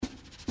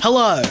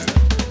Hello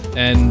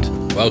And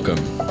Welcome.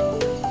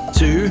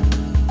 to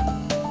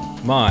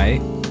my,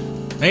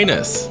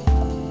 Anus.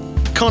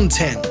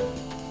 content.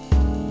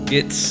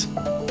 it's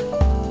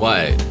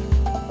Why?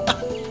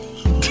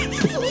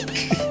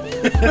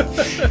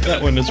 that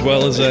one as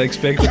well as I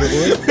expected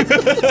it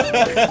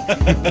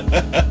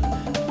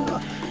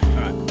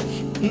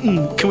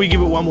would. Can we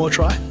give it one more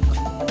try?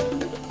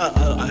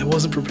 I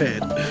wasn't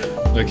prepared.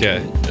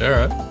 Okay. All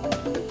right.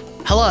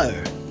 Hello.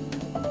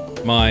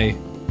 My,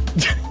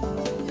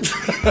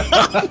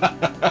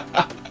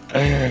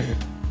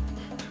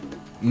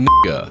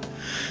 Nigga.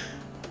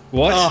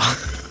 what?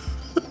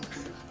 Oh,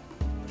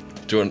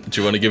 Do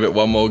you want to give it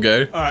one more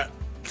go? all right.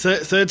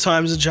 Third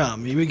time's a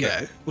charm. Here we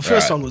go. Well,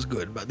 first All one right. was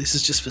good, but this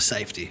is just for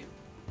safety.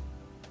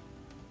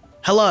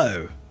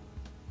 Hello.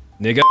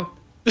 Nigger?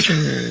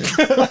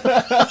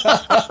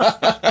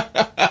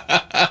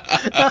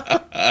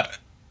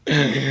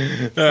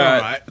 All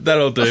right.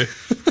 That'll do.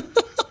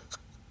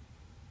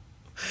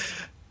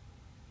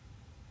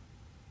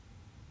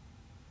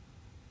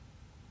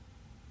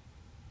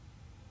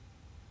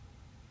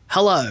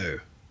 Hello.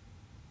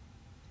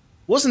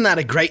 Wasn't that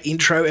a great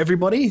intro,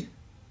 everybody?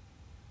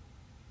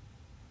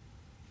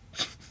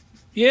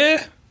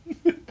 Yeah.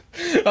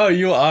 Oh,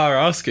 you are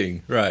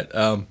asking. Right.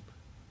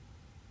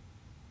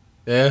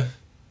 Yeah.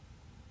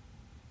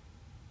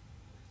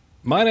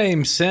 My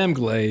name's Sam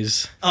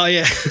Glaze. Oh,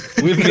 yeah.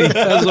 With me,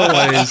 as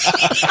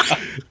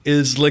always,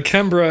 is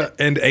Lakembra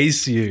and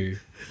ACU.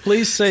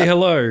 Please say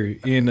hello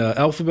in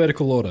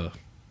alphabetical order.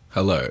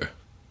 Hello.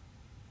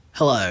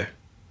 Hello.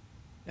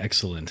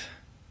 Excellent.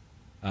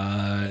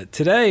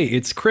 Today,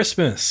 it's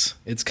Christmas.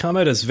 It's come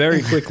at us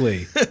very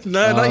quickly.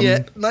 No, not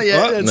yet. Not yet.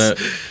 what? It's-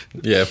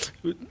 No.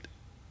 Yeah.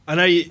 I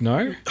know you.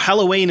 No?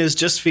 Halloween has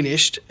just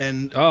finished,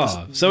 and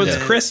Oh, so it's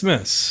the-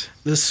 Christmas.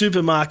 the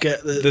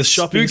supermarket, the The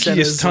shopping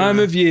centers, spookiest time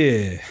of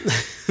year.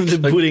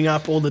 they're putting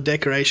up all the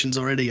decorations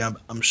already.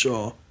 I'm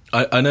sure.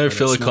 I know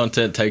filler it's not.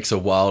 content takes a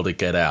while to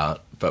get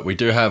out, but we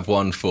do have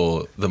one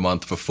for the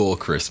month before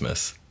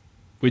Christmas.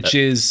 Which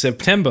is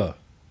September.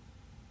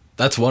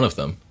 That's one of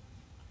them.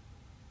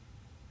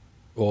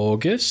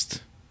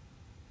 August.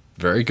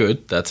 Very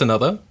good. That's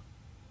another.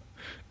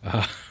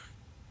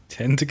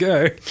 10 to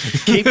go.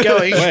 Keep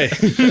going. Wait.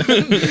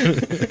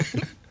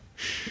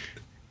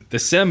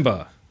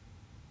 December.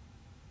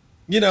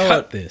 You know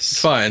Cut what? this.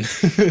 Fine.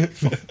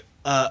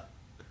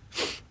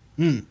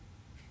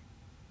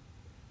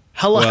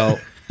 Hello. Well,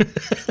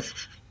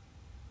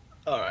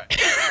 all right.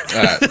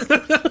 All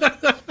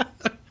right.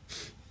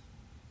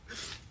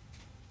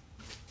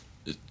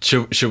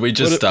 Should we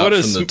just start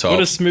from the top?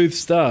 What a smooth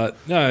start.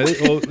 No,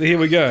 well, here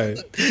we go.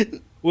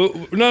 Well,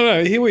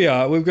 no, here we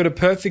are. We've got a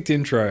perfect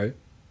intro.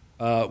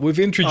 We've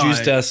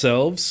introduced Aye.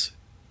 ourselves.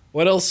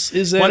 What else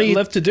is there Why don't you-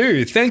 left to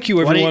do? Thank you,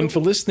 Why don't everyone, you- for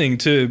listening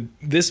to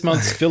this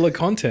month's filler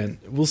content.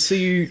 We'll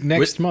see you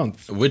next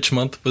month. Which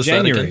month was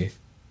January. that again?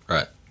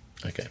 Right.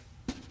 Okay.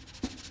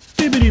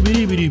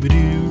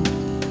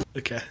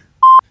 Okay.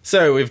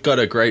 So we've got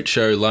a great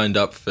show lined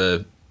up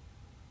for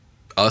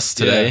us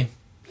today.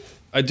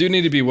 I do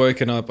need to be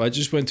woken up. I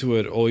just went to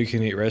an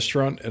all-you-can-eat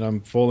restaurant, and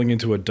I'm falling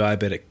into a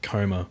diabetic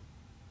coma.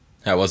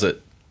 How was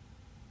it?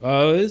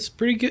 Oh, it's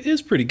pretty good.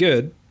 It's pretty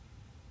good.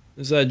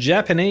 It's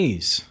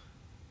Japanese.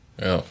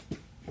 Oh.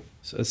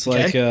 So it's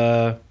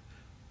Okay. like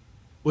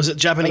Was it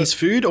Japanese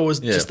food, or was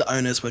it Yeah. just the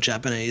owners were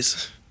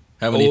Japanese?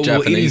 How many we're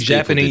eating Japanese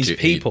Japanese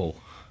people? people.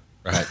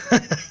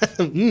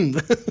 Did you eat?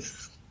 Right.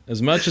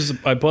 As much as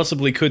I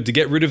possibly could to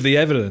get rid of the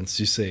evidence,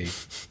 you see.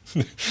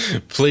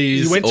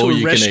 Please, You went to all a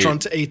you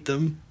restaurant can to eat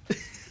them.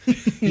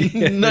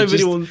 Nobody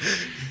just- will.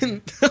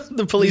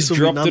 The police Just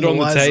will dropped be it on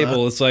the none the wiser.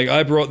 table. It's like,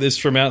 I brought this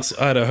from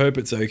outside. I hope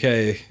it's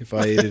okay if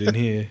I eat it in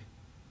here.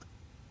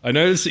 I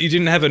noticed that you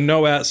didn't have a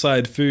no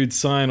outside food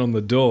sign on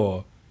the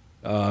door.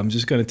 I'm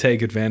just going to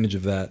take advantage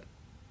of that.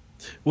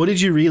 What did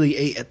you really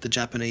eat at the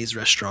Japanese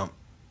restaurant?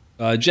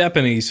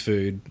 Japanese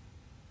food,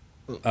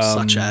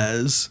 Such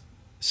as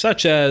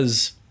such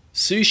as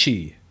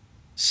sushi,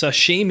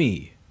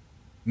 sashimi,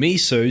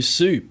 miso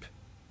soup,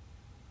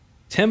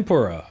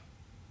 tempura,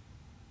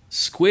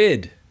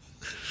 squid,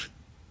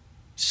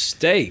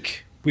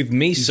 steak with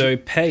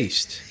miso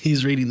paste.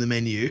 he's reading the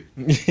menu.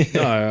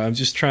 No, I'm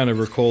just trying to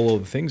recall all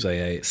the things I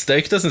ate.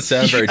 Steak doesn't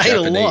sound very You ate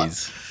a lot.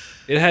 Japanese.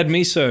 It had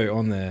miso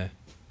on there.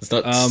 It's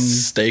not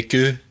steak.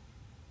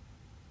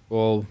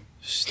 Well,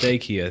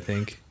 steaky, I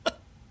think.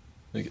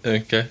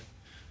 Okay.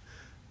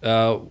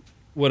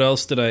 What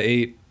else did I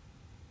eat?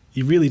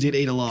 You really did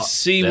eat a lot.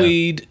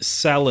 Seaweed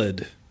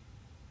salad.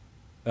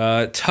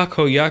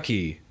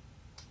 Takoyaki.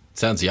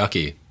 Sounds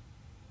yucky.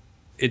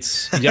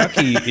 It's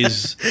yaki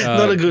is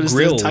Not as good as the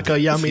grilled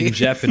takoyami. in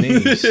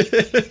Japanese,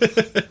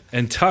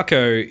 and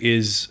taco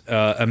is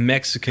a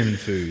Mexican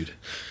food.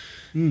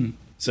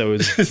 So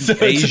it's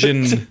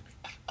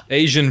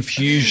Asian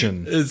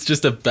fusion. It's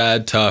just a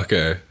bad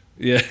taco.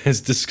 Yeah, it's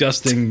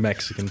disgusting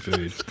Mexican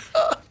food.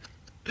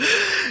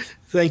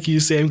 Thank you,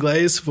 Sam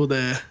Glaze, for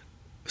the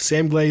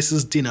Sam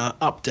Glaze's dinner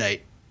update.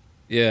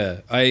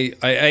 Yeah, I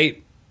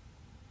ate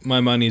my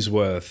money's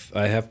worth.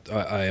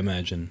 I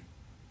imagine.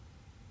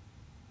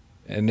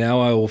 And now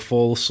I will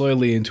fall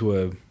slowly into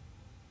a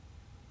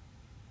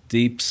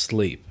deep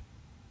sleep.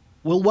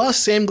 Well, while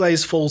Sam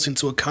Glaze falls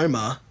into a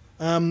coma,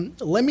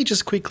 let me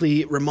just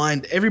quickly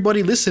remind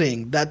everybody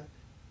listening that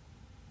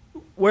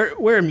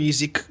we're a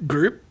music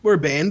group. We're a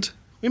band.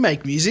 We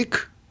make music.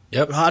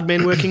 Yep. We're hard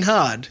men working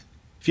hard.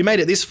 If you made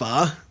it this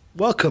far,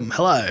 welcome.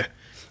 Hello.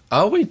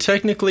 Are we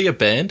technically a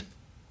band?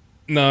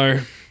 No,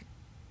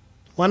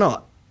 Why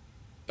not?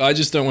 I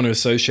just don't want to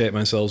associate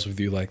myself with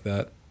you like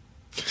that.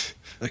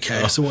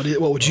 Okay, so what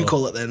would you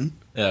call it then?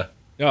 Yeah.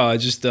 No, I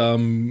just I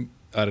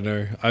don't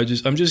know.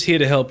 I'm just here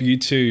to help you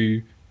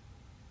two,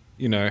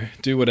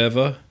 do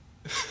whatever.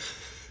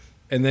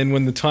 And then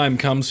when the time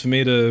comes for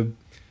me to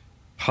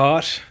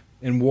part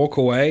and walk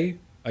away,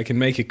 I can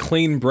make a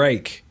clean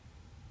break.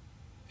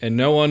 And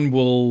no one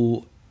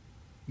will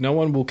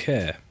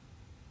care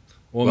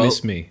or Well,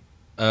 miss me.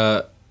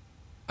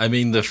 I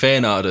mean, the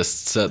fan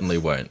artists certainly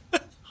won't.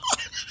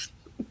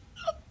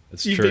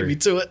 That's You true. beat me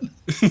to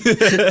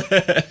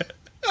it.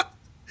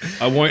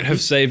 I won't have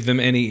saved them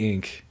any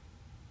ink.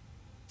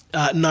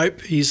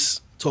 Nope,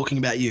 he's talking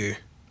about you.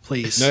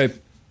 Please. Nope.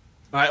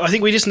 All right, I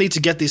think we just need to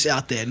get this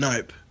out there.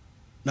 Nope,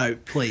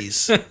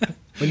 please.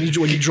 when you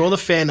draw the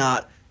fan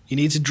art, you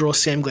need to draw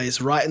Sam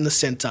Glaze right in the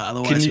center.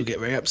 Otherwise, you'll get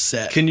very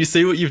upset. Can you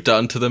see what you've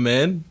done to the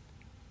man?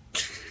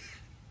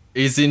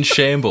 He's in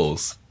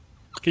shambles.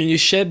 Can you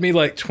shed me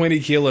like 20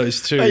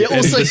 kilos too? Oh, yeah, And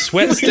also, the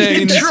sweat when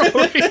you stains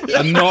draw him-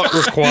 are not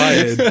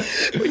required.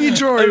 When you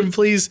draw him,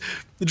 please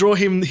draw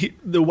him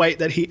the weight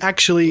that he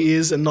actually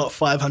is, and not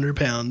 500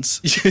 pounds.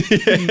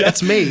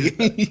 That's me.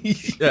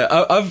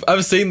 Yeah,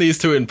 I've seen these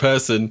two in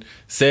person.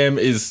 Sam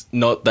is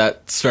not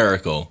that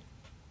spherical.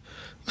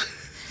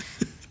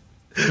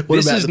 What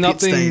This about is the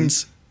nothing- pit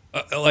stains?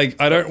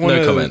 I don't want to.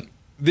 No comment.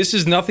 This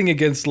is nothing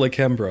against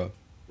Lakembra.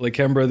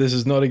 Lakembra, this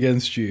is not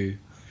against you.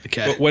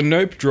 Okay. But when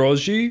Nope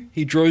draws you,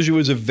 he draws you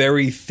as a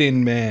very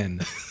thin man.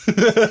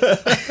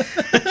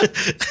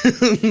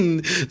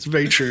 It's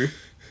very true.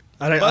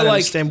 I don't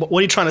understand. What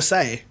are you trying to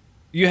say?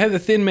 You have a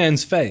thin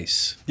man's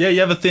face. Yeah, you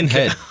have a thin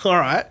head. All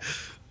right.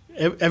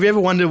 Have you ever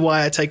wondered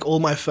why I take all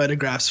my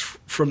photographs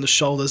from the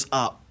shoulders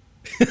up?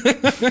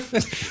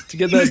 To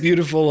get that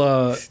beautiful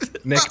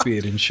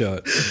neckbeard in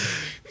shot.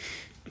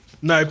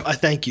 Nope, I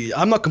thank you.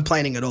 I'm not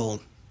complaining at all.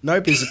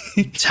 Nope is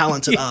a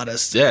talented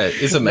artist. Yeah,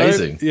 it's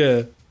amazing. Nope,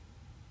 yeah.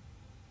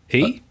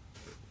 He?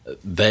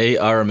 They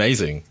are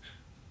amazing.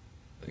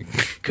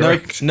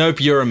 Correct. Nope,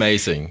 you're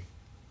amazing.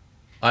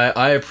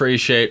 I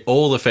appreciate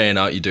all the fan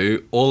art you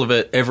do, all of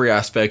it, every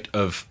aspect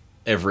of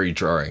every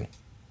drawing,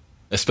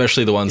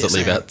 especially the ones Yeah, that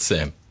leave same. out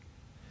Sam.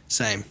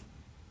 Same.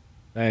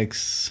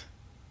 Thanks.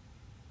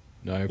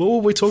 Nope. What were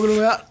we talking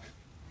about?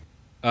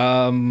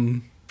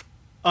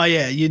 Oh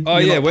yeah,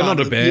 We're not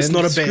a band. It's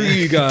not a Screw band.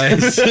 you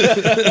guys.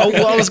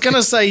 Well, I was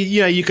gonna say,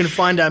 you can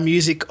find our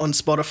music on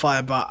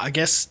Spotify, but I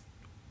guess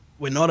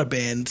we're not a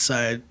band,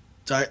 so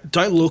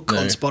don't look No.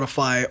 on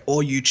Spotify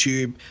or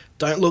YouTube.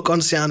 Don't look on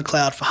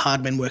SoundCloud for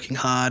Hard Men Working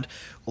Hard,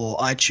 or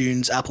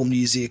iTunes, Apple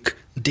Music,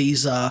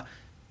 Deezer,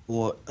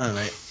 or I don't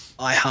know,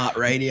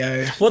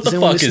 iHeartRadio. What Does the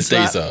anyone fuck is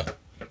listen to that?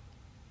 Deezer?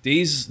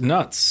 These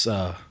nuts.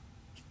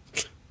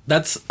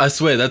 I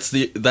swear,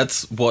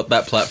 that's what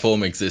that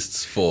platform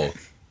exists for.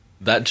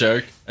 That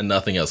joke and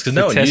nothing else. Because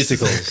no one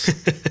uses it.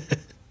 testicles.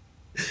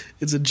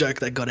 It's a joke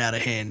that got out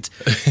of hand.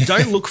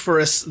 Don't look for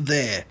us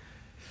there.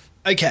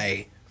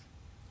 Okay,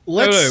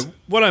 let's. No,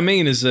 what I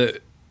mean is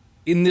that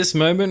in this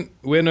moment,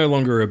 we're no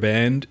longer a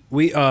band.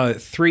 We are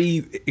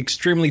three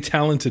extremely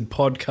talented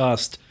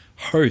podcast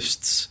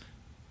hosts.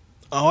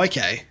 Oh,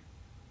 okay.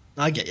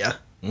 I get ya.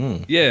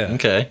 Yeah.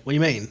 Okay. What do you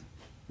mean?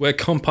 We're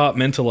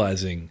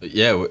compartmentalizing.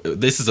 Yeah,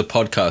 this is a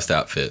podcast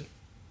outfit.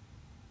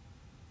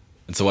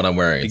 And so what I'm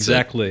wearing, it's a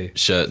Exactly.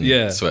 shirt and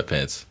Yeah.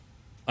 sweatpants.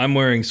 I'm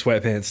wearing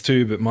sweatpants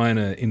too, but mine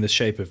are in the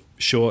shape of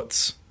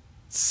shorts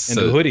and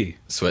So- a hoodie.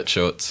 Sweat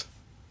shorts.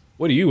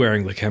 What are you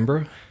wearing,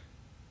 Lakembra?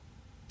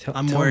 I'm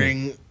tell me.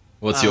 wearing.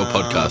 What's your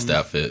podcast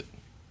outfit?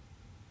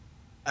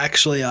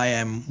 Actually, I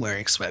am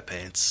wearing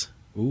sweatpants.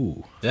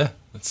 Ooh. Yeah,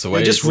 that's the way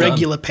They're just it's done.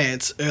 regular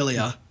pants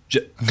earlier.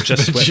 Just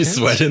Did you sweatpants?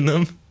 sweat in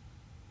them?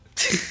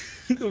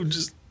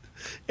 Just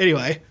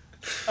anyway.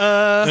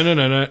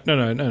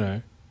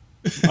 No.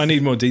 I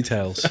need more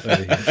details over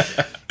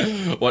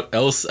here. What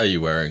else are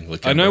you wearing?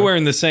 I know we're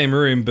in the same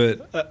room,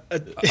 but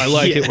I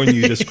like Yeah. it when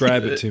you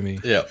describe it to me.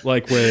 Yeah.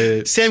 Like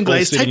we're Sam all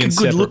Glaze, sitting take a in good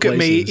separate look at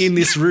me places. in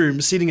this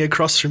room, sitting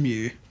across from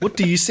you. What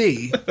do you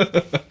see?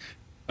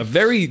 A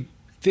very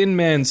thin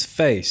man's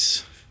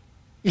face.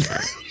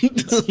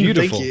 It's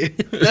beautiful.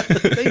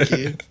 Thank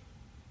you.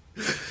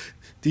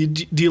 Thank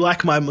you. Do you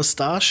like my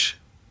mustache?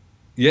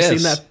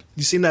 Yes.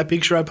 You seen that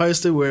picture I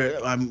posted where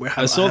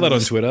I saw that on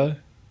Twitter.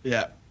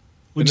 Yeah.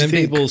 And What'd you then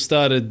think? people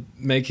started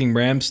making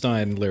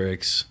Rammstein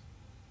lyrics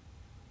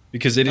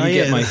because they didn't Oh,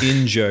 get yeah. my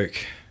in joke.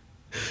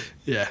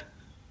 Yeah.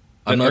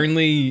 But I'm not-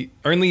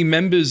 only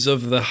members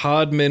of the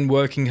Hard Men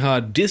Working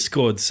Hard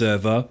Discord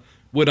server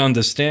would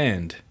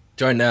understand.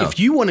 Join now. If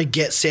you want to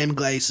get Sam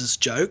Glaze's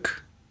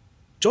joke,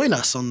 join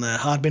us on the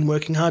Hard Men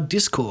Working Hard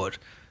Discord.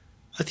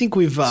 I think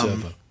we've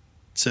Server.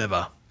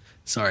 server.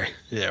 Sorry.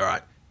 Yeah,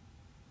 right.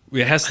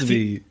 It has to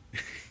be.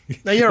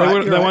 No, you're They right.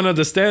 won't, you're they right. won't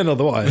understand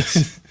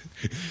otherwise.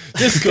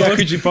 Discord. How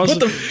could you What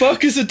possibly? the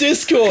fuck is a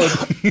Discord?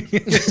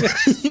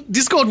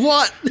 Discord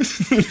what?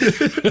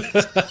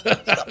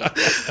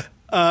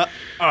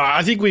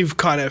 I think we've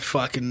kind of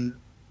fucking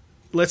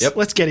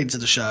let's get into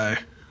the show.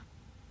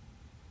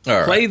 All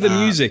right. Play the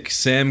music,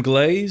 Sam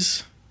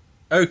Glaze.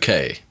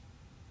 Okay.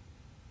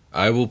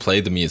 I will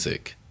play the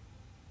music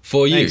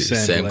for you, Thanks, Sam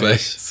Sam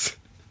Glaze.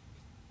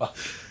 Glaze.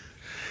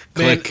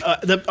 Man, Click.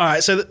 all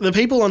right, so the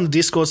people on the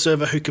Discord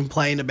server who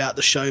complain about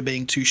the show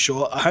being too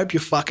short, I hope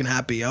you're fucking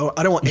happy. I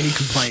don't want any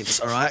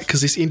complaints, all right?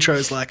 Because this intro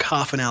is like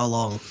half an hour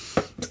long.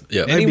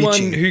 Yeah. Anyone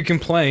bitching. who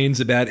complains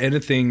about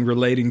anything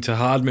relating to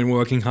Hardman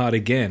working hard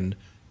again,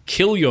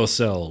 kill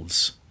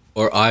yourselves.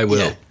 Or I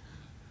will. Yeah.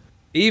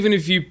 Even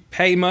if you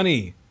pay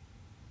money.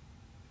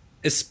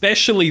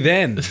 Especially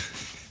then.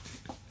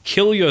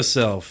 Kill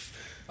yourself.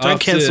 Don't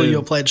after cancel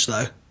your pledge,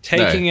 though.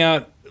 taking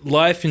out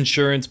life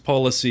insurance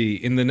policy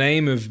in the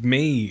name of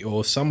me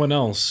or someone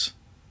else.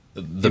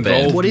 The Involved.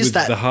 band. What is with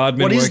that? the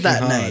Hardman What is working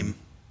that hard.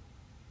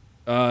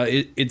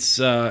 name?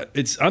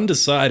 It's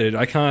undecided.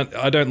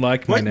 I don't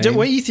like my name.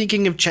 Were you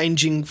thinking of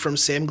changing from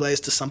Sam Glaze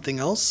to something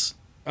else?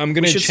 I'm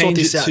going We to should sort change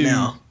this it out to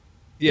now.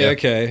 Yeah, Yeah.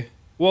 okay.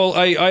 Well,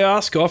 I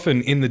ask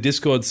often in the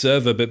Discord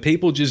server, but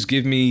people just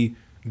give me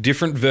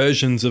different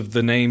versions of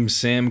the name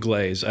Sam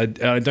Glaze. I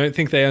don't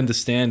think they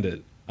understand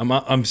it.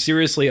 I'm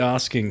seriously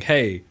asking,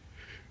 hey,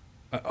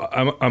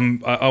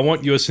 I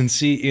want your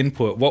sincere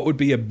input. What would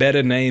be a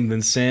better name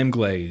than Sam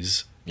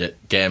Glaze? Yeah,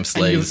 Gam And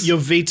Slays. you're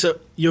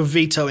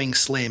vetoing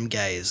Slam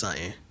Gaze, aren't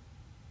you?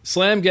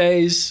 Slam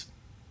Gaze,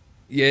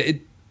 yeah,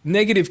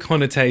 negative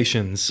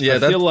connotations. Yeah, I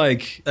feel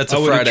like That's I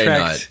a would Friday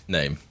attract- night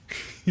name.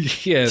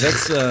 Yeah,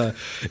 that's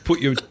put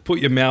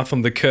your mouth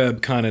on the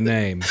curb kind of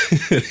name.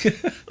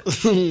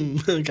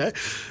 Okay.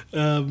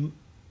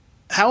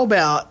 How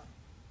about?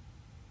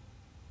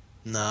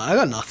 No, I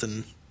got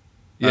nothing.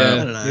 Yeah, I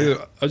don't know.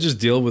 yeah, I'll just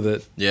deal with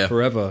it. Yeah.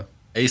 Forever.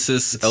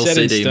 Asus It's set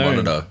in LCD stone.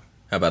 monitor.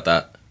 How about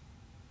that?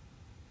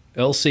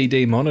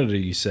 LCD monitor,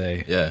 you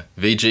say? Yeah.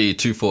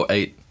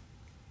 VG248.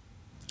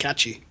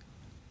 Catchy.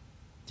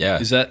 Yeah.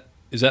 Is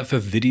that for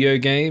video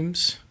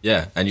games?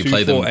 Yeah. And you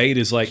play them 248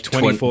 is like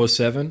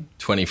 24/7.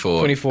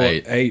 24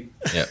 24/8. 8.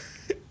 Yeah.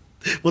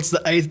 What's the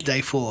 8th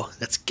day for?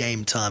 That's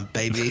game time,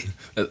 baby.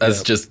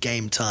 That's just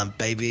Game time,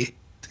 baby.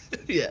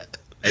 Yeah.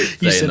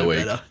 8th You day said in the it week.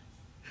 better.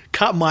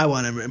 Cut my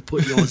one and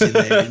put yours in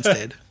there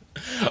instead.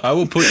 I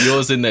will put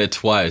yours in there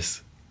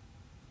twice.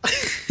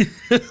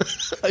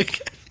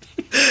 Okay.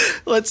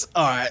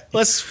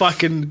 Let's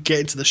fucking get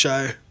into the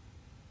show.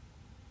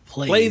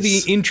 Please. Play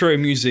the intro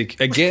music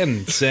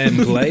again, Sam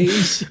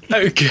Glaze.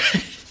 Okay.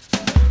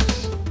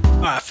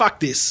 Alright, fuck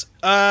this.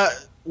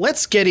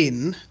 Let's get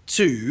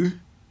into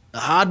the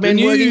Hardman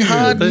The working news.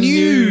 hard The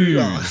news. news.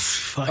 Oh,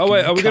 fucking Oh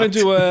wait, are we gonna cut.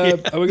 do a Yeah.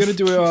 are we gonna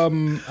do a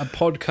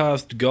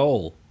podcast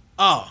goal?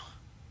 Oh,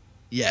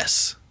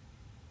 yes.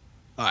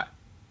 Alright.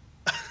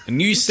 A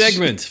new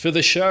segment for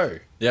the show.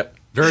 Yep.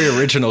 Very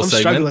original I'm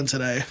segment. struggling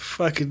today.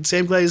 Fucking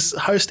Sam Glaze,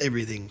 host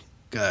everything.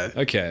 Go.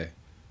 Okay.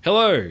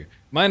 Hello,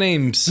 my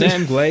name's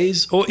Sam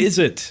Glaze, or is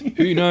it?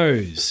 Who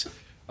knows?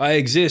 I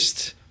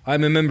exist.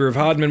 I'm a member of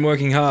Hardman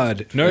Working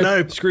Hard. Nope,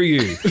 Nope. screw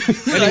you.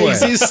 I Anyway,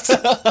 exist.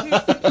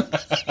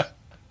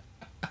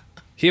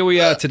 here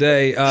we are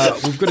today.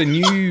 We've got a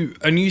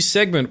new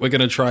segment we're going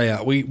to try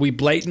out. We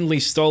blatantly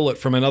stole it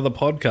from another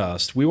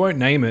podcast. We won't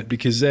name it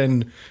because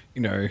then,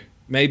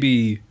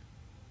 maybe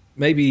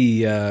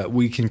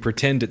we can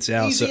pretend it's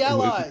ours. Easy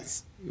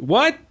allies.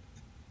 What?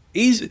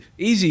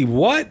 Easy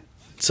what?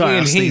 Sorry, I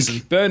Ian was Hink,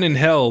 sneezing. burn in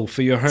hell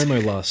for your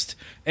homo lust.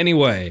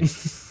 Anyway,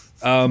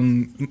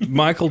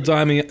 Michael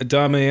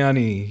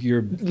Damiani,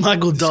 you're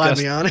Michael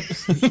Disgust-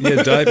 Damiani.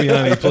 yeah,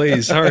 Damiani,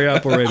 please hurry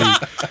up already.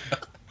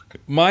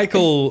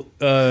 Michael,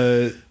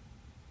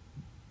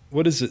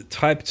 what is it?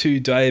 Type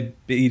 2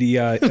 diabetes.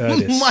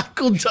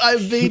 Michael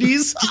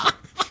Diabetes.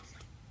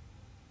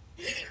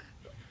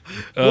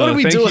 What are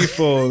we thank doing? you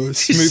for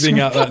smoothing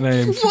out that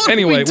name. What are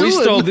Anyway, we we doing?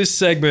 stole this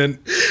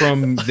segment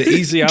from the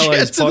Easy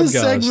Allies Get to the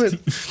podcast.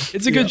 segment.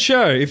 It's a good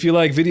show if you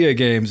like video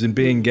games and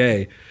being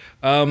gay.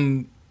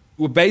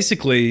 Well,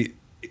 basically,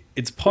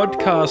 it's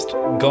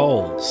podcast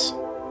goals.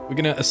 We're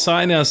going to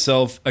assign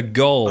ourselves a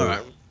goal All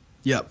right.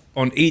 Yep.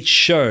 on each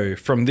show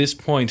from this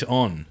point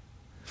on.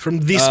 From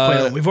this point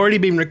on, we've already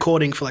been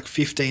recording for like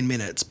 15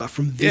 minutes, but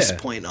from this Yeah.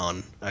 point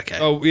on, okay.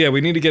 Oh, yeah, we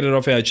need to get it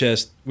off our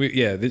chest.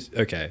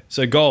 Okay.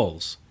 So,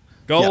 goals.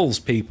 Goals,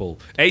 people.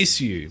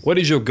 ACU, what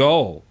is your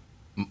goal?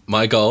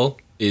 My goal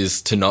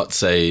is to not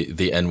say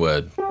the N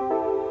word.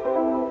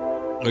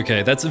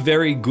 Okay, that's a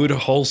very good,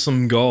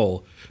 wholesome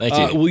goal. Thank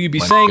you. Will you be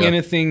My saying God.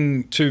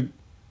 anything to...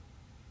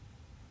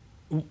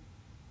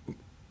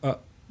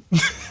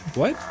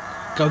 What?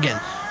 Go again.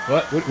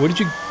 What did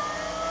you...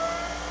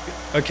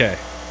 Okay.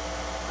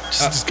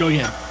 Just go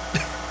again.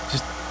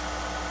 just-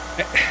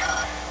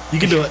 You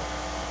can do it.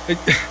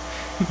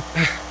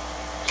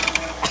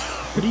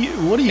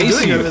 What are you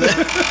Easy. doing over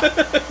there?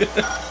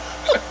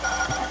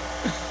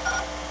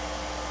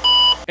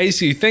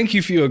 ACU, thank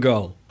you for your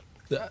goal.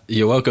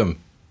 You're welcome.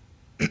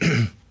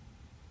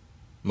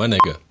 My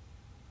nigga.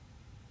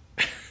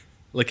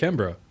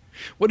 Lakembra,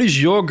 what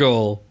is your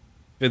goal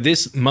for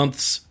this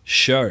month's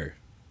show?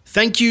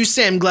 Thank you,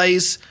 Sam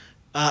Glaze.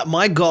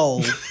 My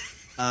goal,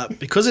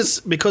 because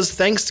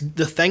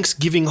the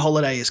Thanksgiving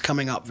holiday is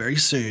coming up very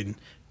soon.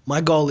 My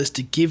goal is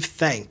to give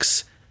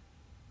thanks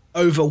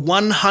over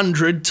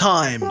 100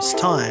 times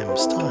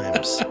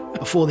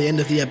before the end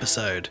of the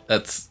episode.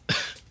 That's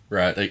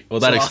right. Well,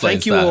 that So explains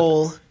thank you that.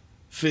 all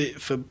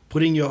for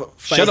putting your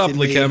faith Shut up, in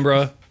me.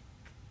 Lakembra.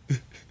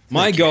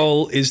 My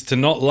goal is to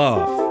not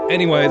laugh.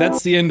 Anyway,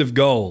 that's the end of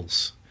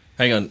goals.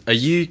 Hang on. Are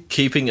you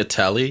keeping a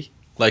tally?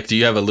 Like, do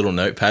you have a little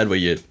notepad where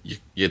you're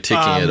ticking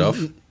it off?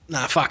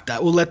 Nah, fuck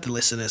that. We'll let the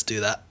listeners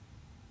do that.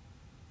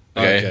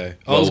 Okay.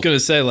 I was going to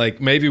say, like,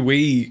 maybe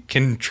we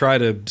can try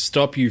to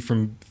stop you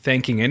from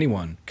thanking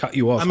anyone, cut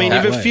you off. I mean,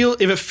 halfway.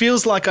 if it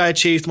feels like I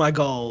achieved my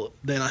goal,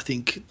 then I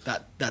think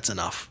that's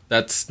enough.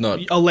 That's not.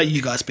 I'll let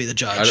you guys be the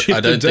judge. I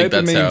If don't the think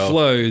that's dopamine how-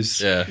 flows,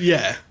 Yeah.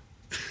 Yeah.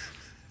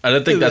 I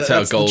don't think that's how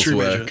That's the goals true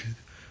work. measure.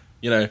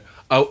 You know,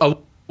 I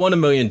want $1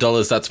 million.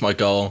 That's my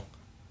goal.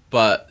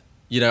 But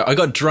you know, I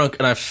got drunk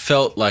and I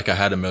felt like I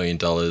had $1 million.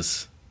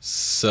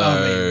 So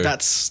I mean,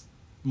 that's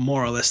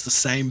more or less the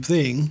same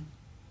thing.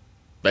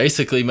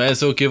 basically, may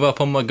as well give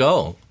up on my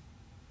goal.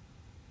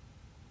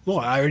 Well,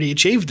 I already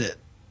achieved it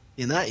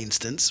in that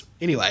instance.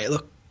 Anyway,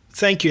 look,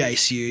 thank you,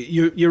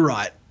 ACU. You're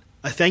right.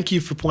 I thank you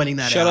for pointing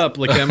that shut out. up,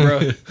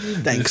 Lakembra.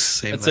 Thanks.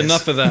 Sam That's Glaze.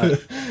 enough of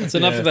that. That's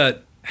enough of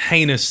that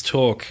heinous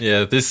talk.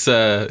 Yeah, this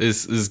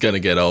is gonna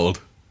get old.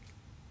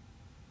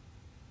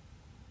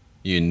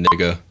 You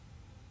nigger.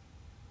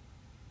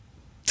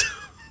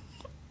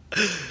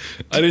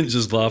 I didn't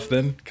just laugh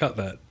then. Cut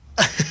that.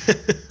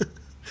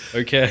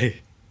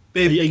 Okay.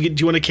 Do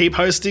you want to keep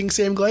hosting,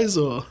 Sam Glaze,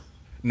 or?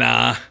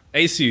 Nah.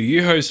 ACU,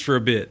 you host for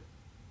a bit.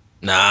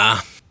 Nah.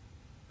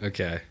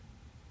 Okay.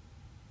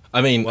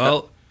 I mean,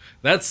 Well,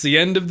 that's the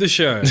end of the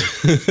show.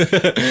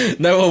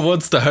 no one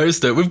wants to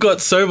host it. We've got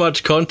so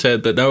much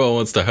content that no one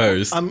wants to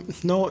host.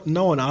 No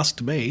one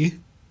asked me.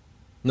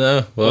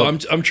 No, Well, well,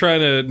 I'm trying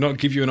to not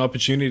give you an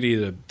opportunity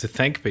to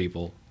thank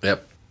people.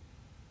 yep.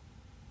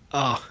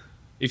 Oh,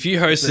 If you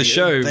host the Yeah,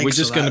 show, thanks we're for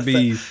just going to that.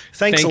 be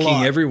Thanks a thanking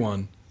lot.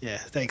 everyone. yeah.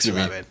 Thanks You for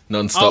that, mean man.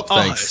 non-stop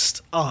I'll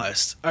thanks. I'll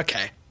host.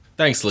 Okay.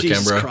 Thanks,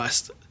 Jesus Lakembra.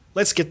 Christ.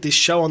 Let's get this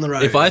show on the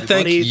road. If I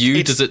thank everybody. you,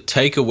 It's- does it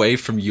take away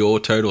from your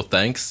total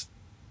thanks?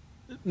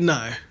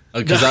 No.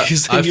 Because No, I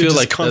 'cause then feel you'll just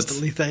like that's-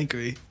 constantly thank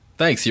me.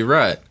 Thanks, you're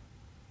right.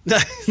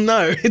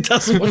 No, it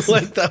doesn't work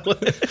that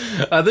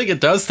way. I think it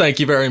does. Thank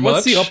you very much.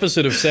 What's the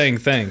opposite of saying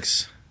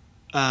thanks?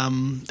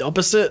 The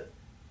opposite?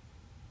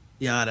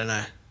 Yeah, I don't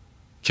know.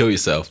 Kill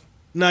yourself.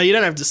 No, you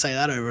don't have to say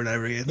that over and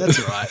over again. That's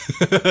all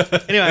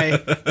right. Anyway,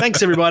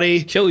 thanks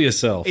everybody. Kill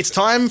yourself. It's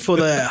time for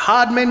the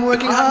Hard Men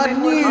Working Hard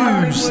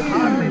news.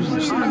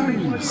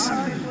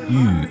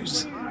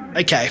 News.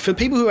 Okay, for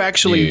people who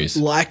actually News.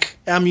 like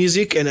our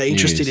music and are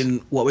interested News.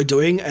 in what we're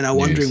doing and are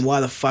wondering News. why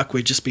the fuck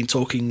we've just been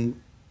talking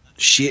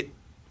shit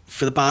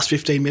for the past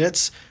 15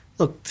 minutes,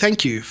 look,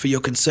 thank you for your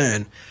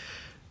concern.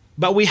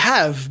 But we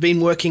have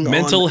been working on...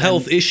 Mental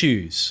health an-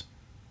 issues.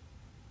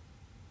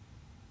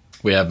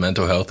 We have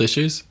mental health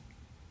issues.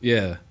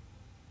 Yeah.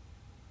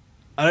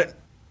 I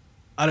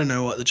don't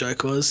know what the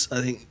joke was.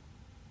 I think...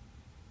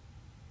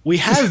 We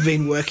have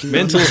been working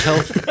Mental on...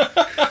 health.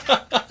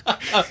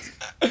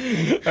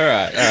 All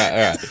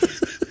right.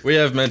 We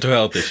have mental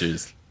health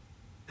issues.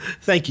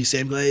 Thank you,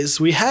 Sam Glaze.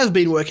 We have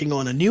been working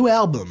on a new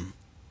album.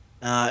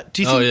 Do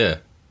you think... Oh yeah.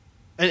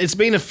 And it's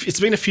been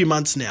a few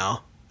months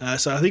now,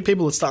 so I think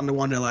people are starting to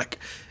wonder, like,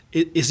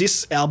 is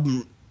this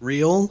album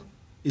real?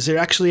 Is there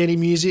actually any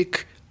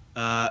music?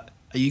 Are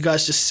you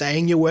guys just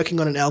saying you're working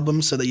on an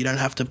album so that you don't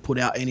have to put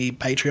out any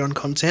Patreon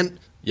content?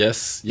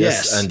 Yes,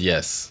 Yes. and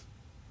yes.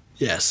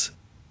 Yes.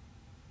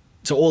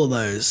 So all of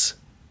those.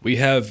 We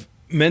have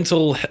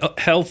mental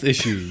health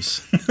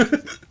issues.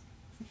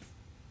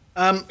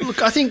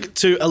 Look, I think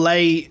to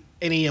allay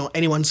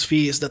anyone's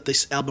fears that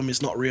this album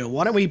is not real,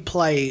 why don't we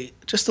play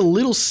just a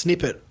little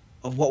snippet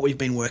of what we've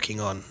been working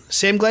on?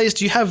 Sam Glaze,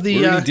 do you have the...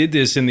 We already did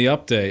this in the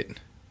update.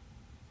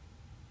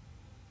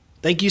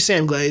 Thank you,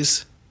 Sam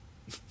Glaze.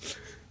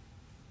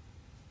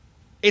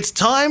 It's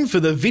time for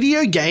the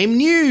video game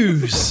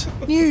news.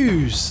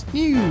 News.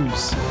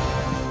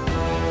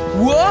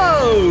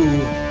 Whoa!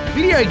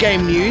 Video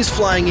game news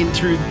flying in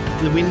through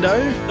the window.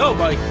 Oh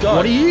my god.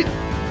 What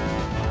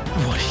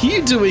are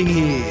you doing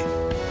here?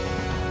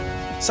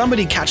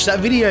 Somebody catch that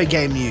video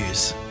game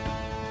news.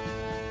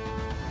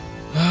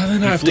 Oh,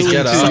 then I have to flew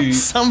get into- up.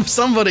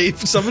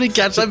 Somebody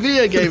catch that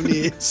video game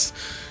news.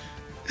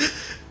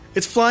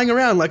 It's flying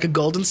around like a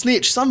golden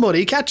snitch.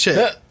 Somebody catch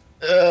it.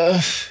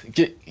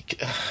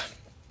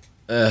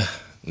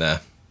 Nah.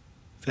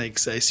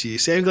 Thanks, ACU.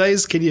 Sam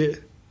Glaze, can you...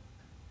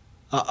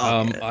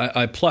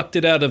 I plucked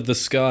it out of the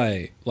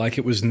sky like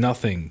it was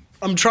nothing.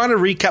 I'm trying to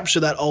recapture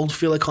that old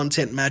filler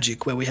content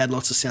magic where we had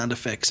lots of sound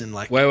effects and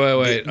like...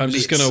 Wait. I'm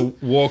just bits. going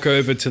to walk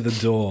over to the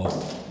door.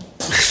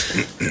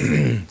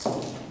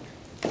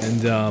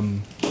 And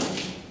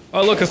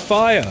Oh, look, a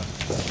fire.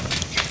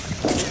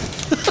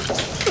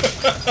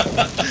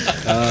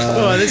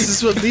 Oh, this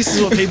is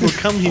what people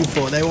come here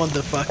for. They want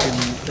the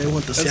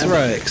sound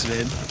right. effects,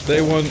 man.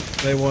 They want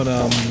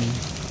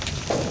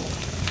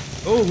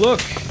Oh,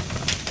 look.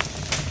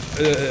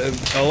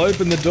 I'll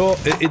open the door.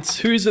 It's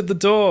who's at the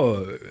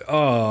door?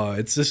 Oh,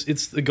 it's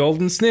the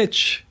Golden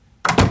Snitch.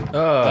 It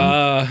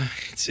Whoa.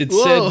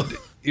 said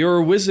you're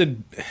a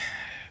wizard,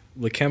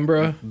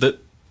 Lakembra.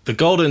 The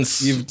golden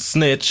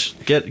snitch.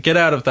 Get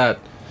out of that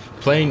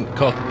plane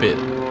cockpit.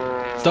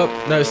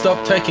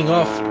 Stop taking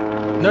off.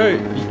 No,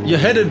 you're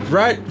headed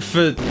right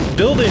for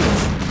buildings.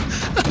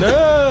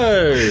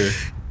 No.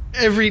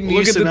 Every new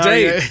Look at the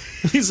scenario date.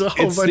 is a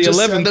whole It's bunch the of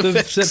sound 11th of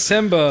effects.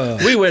 September,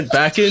 We went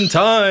back in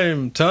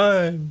time.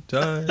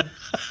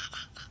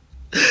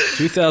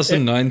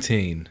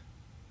 2019.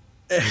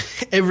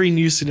 Every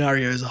new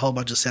scenario is a whole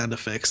bunch of sound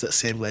effects that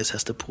Sam Glaze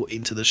has to put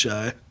into the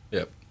show.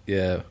 Yep.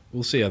 Yeah,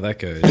 we'll see how that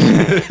goes.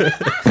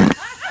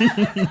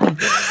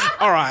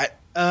 All right,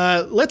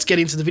 let's get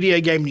into the video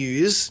game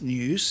news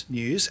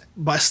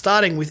by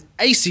starting with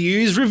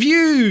ACU's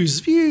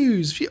reviews,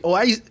 reviews.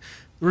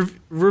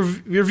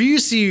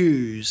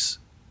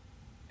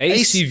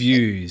 AC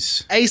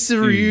Views. Ace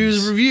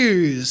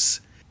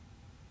reviews.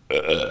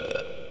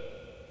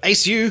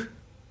 ACU.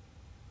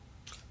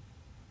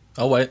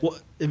 Oh wait.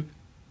 What?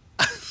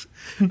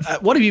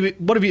 What have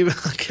you?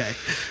 Okay,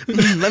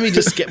 let me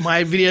just get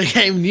my video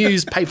game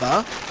news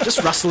paper.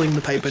 Just rustling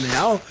the paper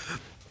now.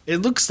 It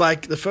looks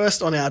like the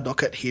first on our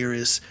docket here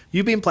is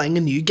you've been playing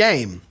a new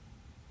game.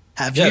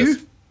 Have Yes.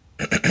 you?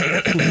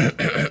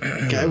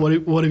 Okay, what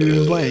have you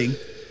been playing?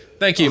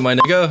 Thank you, my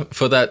nigga,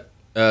 for that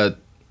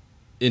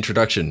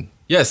introduction.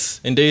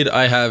 Yes, indeed,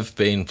 I have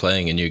been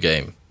playing a new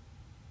game.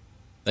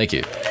 Thank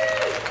you.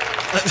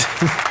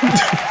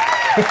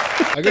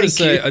 I gotta Thank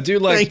say, you. I do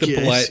like Thank the you,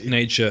 polite ACU.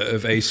 nature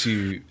of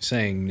ACU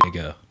saying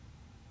nigger.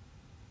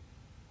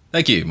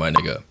 Thank you, my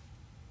nigga.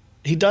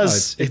 He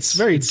does. Oh, it's it's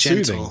very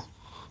soothing. gentle.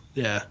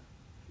 Yeah.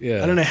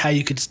 Yeah. I don't know how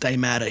you could stay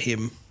mad at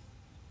him.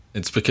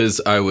 It's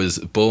because I was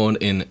born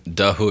in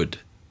the hood,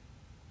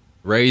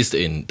 raised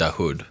in the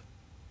hood,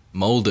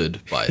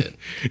 molded by it.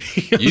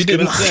 You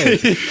didn't say.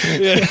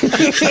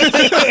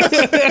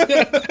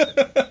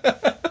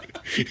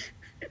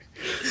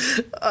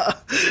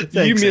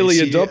 You merely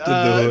adopted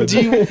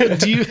the hood.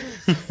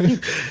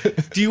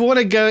 Do you want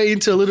to go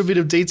into a little bit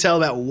of detail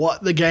about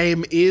what the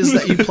game is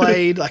that you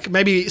played? Like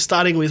maybe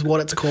starting with what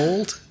it's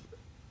called.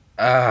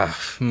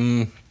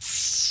 What's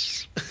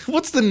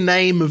the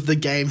name of the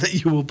game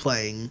that you were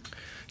playing?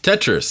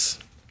 Tetris.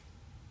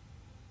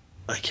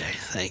 Okay,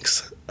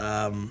 thanks.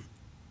 All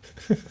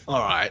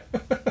right.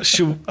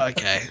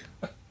 Okay.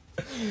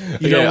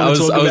 You don't want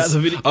to talk about the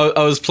video.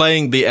 I was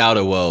playing The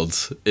Outer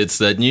Worlds. It's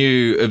that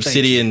new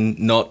Obsidian,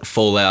 not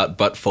Fallout,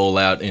 but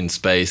Fallout in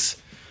space.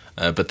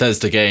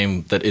 Bethesda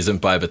game that isn't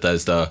by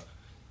Bethesda.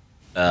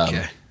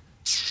 Okay.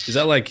 Is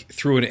that like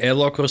through an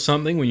airlock or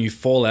something when you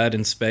fall out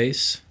in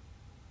space?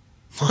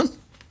 What?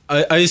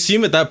 I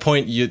assume at that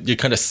point you're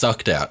kind of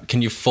sucked out.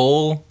 Can you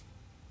fall?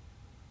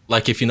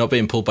 Like if you're not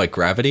being pulled by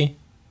gravity?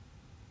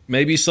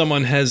 Maybe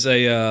someone has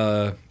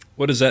a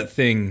what is that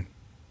thing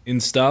in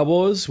Star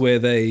Wars where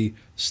they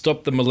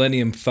stopped the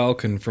Millennium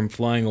Falcon from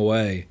flying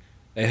away?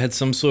 They had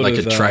some sort Like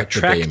of a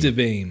tractor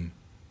beam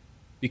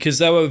because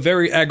they were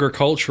very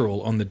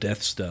agricultural on the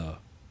Death Star.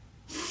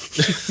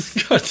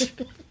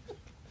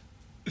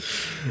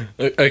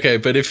 Okay,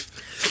 but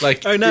if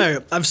like Oh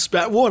no! I've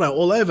spat water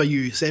all over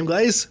you, Sam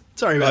Glaze.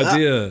 Sorry about that.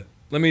 Idea.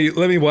 Let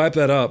me wipe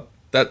that up.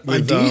 that,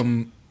 With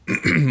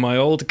my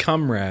old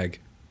cum rag.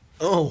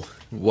 Oh,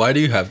 why do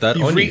you have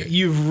that on you?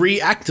 you've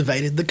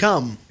reactivated the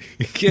cum.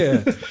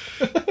 Yeah.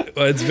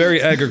 Well, it's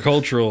very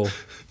agricultural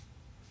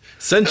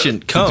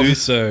Sentient to cum. do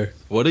so.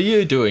 What are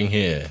you doing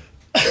here?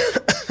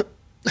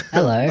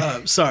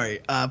 Hello. Sorry.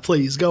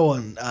 Please go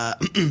on,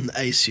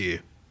 ACU.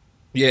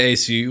 Yeah,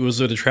 AC,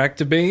 was it a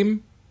tractor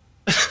beam?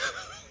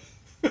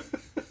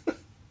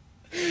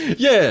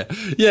 Yeah,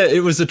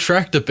 it was a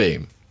tractor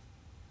beam.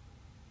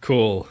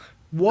 Cool.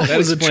 What That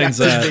was explains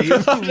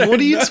attractive beam? What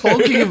are you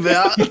talking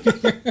about?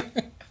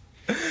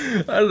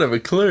 I don't have a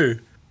clue.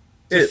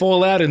 To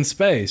fall out in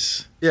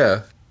space.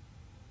 Yeah.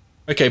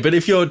 Okay, but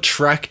if you're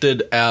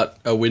tracted out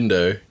a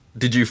window,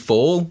 did you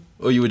fall,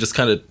 or you were just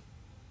kind of?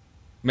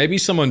 Maybe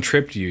someone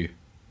tripped you.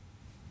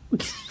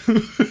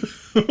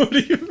 What do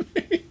you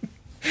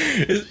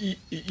mean?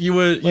 You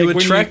were Like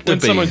tractor when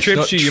someone beamed, trips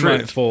not you, you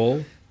tripped. might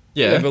fall.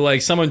 Yeah. But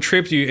like someone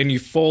tripped you and you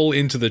fall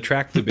into the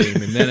tractor beam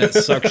and then it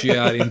sucks you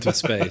out into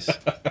space.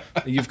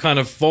 You've kind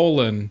of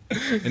fallen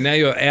and now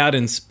you're out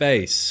in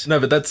space. No,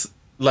 but that's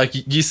like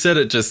you said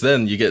it just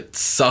then. You get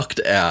sucked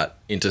out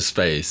into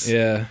space,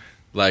 Yeah.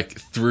 like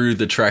through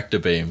the tractor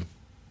beam.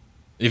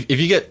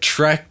 If you get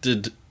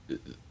tracted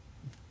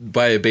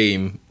by a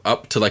beam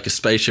up to like a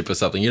spaceship or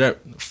something, you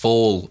don't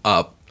fall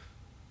up.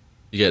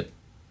 You get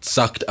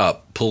sucked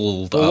up,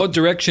 pulled Well, up. what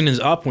direction is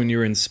up when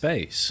you're in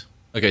space?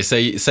 Okay,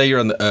 say you're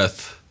on the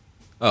Earth.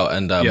 Oh,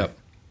 and Yep.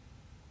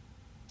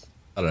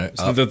 I don't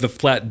know. So the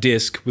flat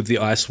disc with the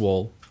ice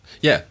wall.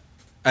 Yeah.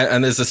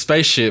 and there's a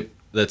spaceship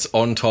that's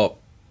on top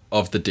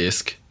of the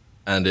disc,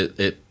 and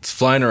it's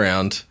flying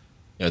around.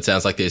 You know, it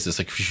sounds like this. It's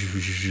like,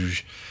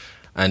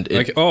 and it,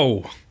 Like,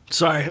 oh,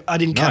 Sorry, I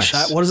didn't catch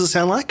Nice. that. What does it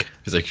sound like?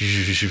 it's like,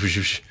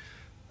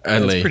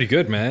 that's pretty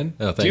good, man.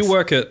 Oh, Do you thanks.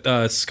 work at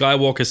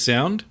Skywalker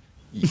Sound?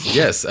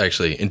 Yes,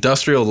 actually,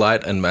 Industrial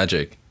Light and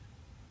Magic.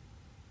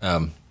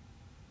 I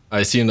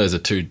assume those are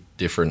two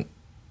different.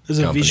 There's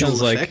a Company. visual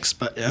Sounds like- effects,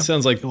 but yeah. It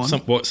sounds like Go on.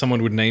 what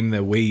someone would name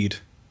their weed.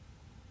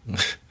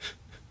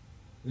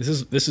 This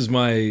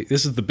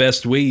is the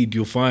best weed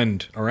you'll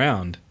find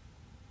around.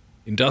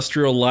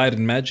 Industrial Light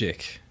and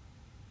Magic.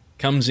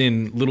 Comes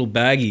in little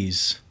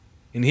baggies.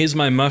 And here's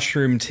my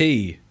mushroom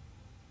tea.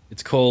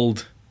 It's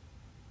called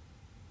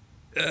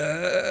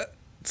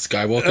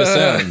Skywalker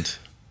Sound.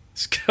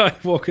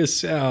 Skywalker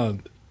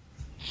Sound.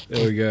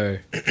 There we go.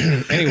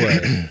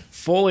 Anyway,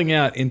 falling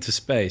out into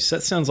space.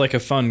 That sounds like a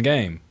fun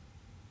game.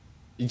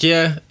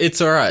 Yeah,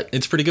 it's all right.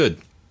 It's pretty good.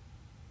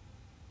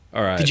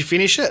 All right. Did you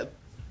finish it?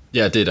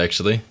 Yeah, I did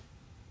actually.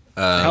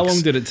 How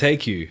long did it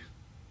take you?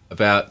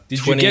 About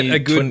Did you get a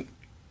good-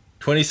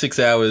 26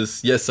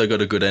 hours. Yes, I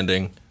got a good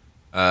ending.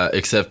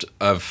 Except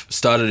I've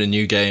started a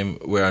new game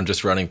where I'm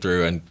just running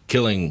through and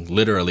killing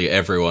literally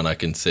everyone I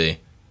can see.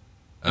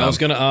 I was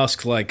going to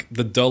ask, like,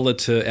 the dollar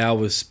to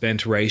hours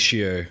spent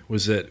ratio.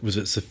 Was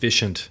it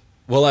sufficient?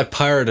 Well, I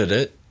pirated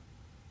it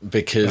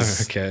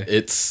because Oh, okay.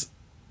 it's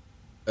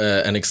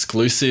an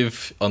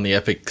exclusive on the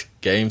Epic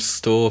Games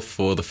Store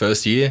for the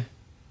first year.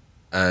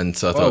 And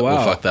so I thought, wow.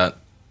 well, fuck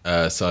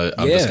that. So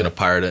I'm just Yeah. going to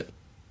pirate it.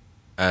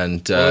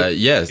 And Well,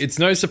 yeah, It's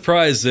no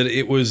surprise that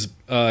it was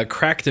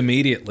cracked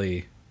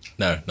immediately.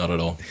 no, not at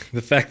all.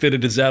 The fact that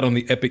it is out on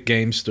the Epic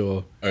Game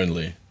Store.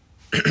 Only.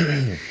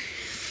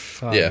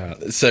 Far Yeah.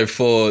 out. So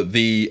for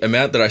the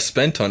amount that I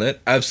spent on it,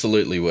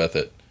 absolutely worth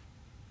it.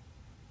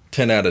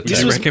 10 out of Would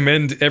 10. you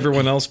recommend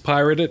everyone else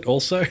pirate it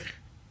also?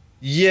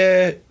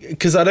 Yeah,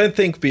 because I don't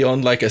think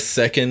beyond like a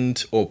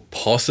second or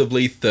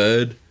possibly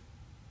third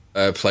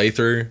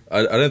playthrough,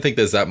 I don't think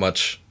there's that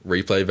much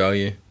replay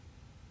value.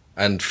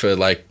 And for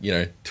like,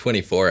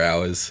 24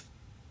 hours.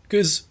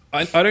 Because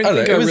I don't I don't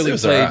think know, I it really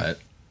was played... alright.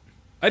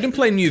 I didn't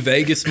play New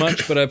Vegas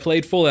much, but I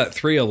played Fallout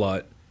 3 a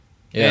lot.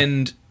 Yeah.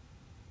 And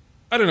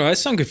I don't know, I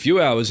sunk a few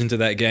hours into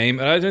that game,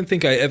 and I don't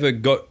think I ever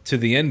got to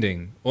the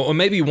ending. Or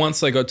maybe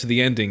once I got to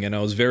the ending and I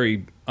was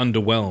very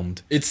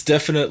underwhelmed. It's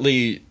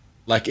definitely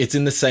like it's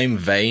in the same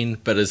vein,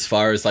 but as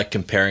far as like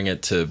comparing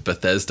it to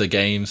Bethesda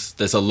games,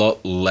 there's a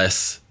lot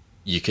less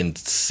you can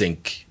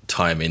sink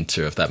time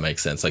into, if that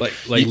makes sense. Like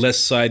you- less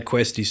side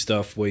questy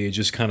stuff where you're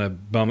just kind of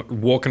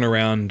walking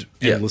around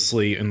Yeah.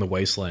 endlessly in the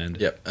wasteland.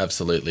 Yep,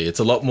 absolutely. It's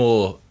a lot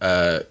more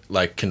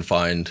like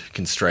confined,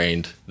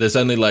 constrained. There's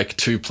only like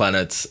 2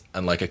 planets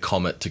and like a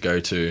comet to go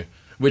to,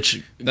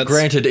 which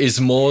granted is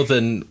more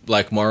than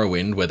like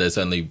Morrowind, where there's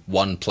only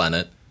 1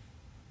 planet.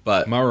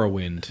 But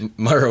Morrowind.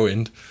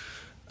 Morrowind.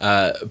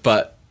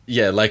 But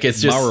yeah, like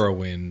it's just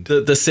Morrowind.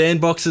 the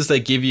sandboxes they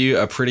give you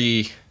are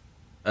pretty,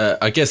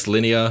 I guess,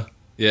 linear.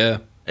 Yeah.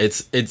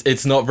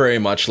 It's not very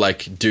much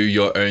like do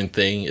your own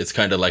thing. It's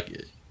kind of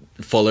like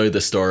follow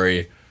the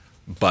story,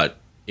 but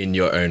in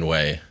your own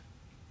way.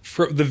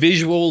 For the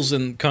visuals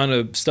and kind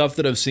of stuff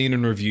that I've seen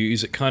in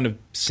reviews, it kind of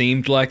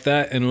seemed like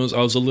that, and I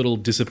was a little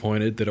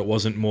disappointed that it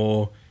wasn't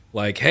more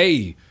like,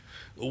 hey,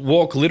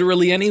 walk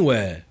literally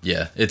anywhere.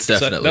 Yeah, it's So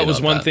definitely that was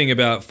not one that. thing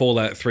about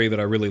Fallout 3 that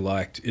I really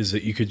liked, is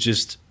that you could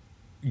just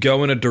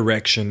go in a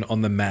direction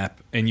on the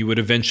map and you would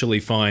eventually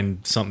find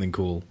something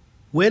cool.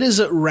 Where does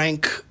it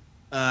rank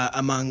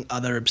among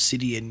other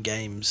Obsidian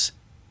games?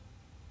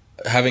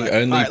 Having Like,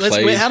 only alright,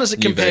 played how does it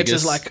New compare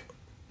Vegas, to like?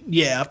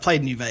 Yeah, I've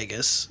played New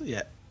Vegas.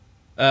 Yeah,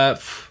 I is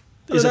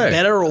don't it know.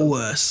 better or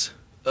worse?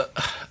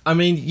 I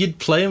mean, you'd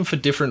play them for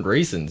different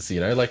reasons,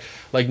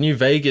 like New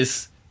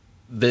Vegas.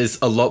 There's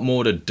a lot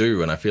more to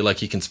do, and I feel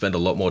like you can spend a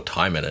lot more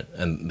time in it,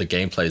 and the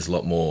gameplay is a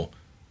lot more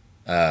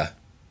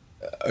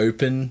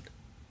open.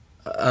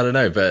 I don't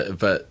know,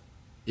 but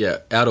yeah,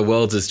 Outer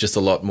Worlds is just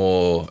a lot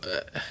more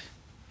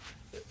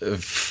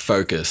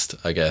focused,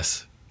 I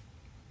guess.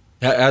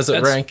 How's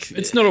it rank?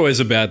 It's not always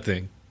a bad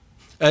thing.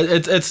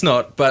 It's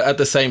not, but at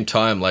the same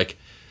time, like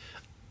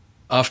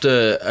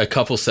after a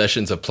couple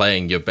sessions of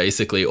playing, you're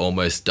basically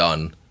almost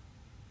done,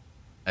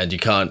 and you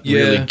can't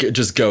really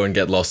just go and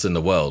get lost in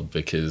the world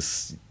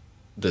because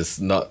there's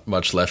not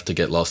much left to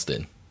get lost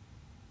in.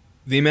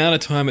 The amount of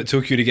time it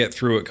took you to get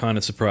through it kind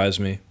of surprised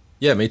me.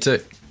 Yeah, me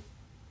too.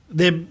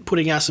 They're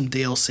putting out some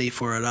DLC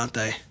for it, aren't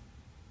they?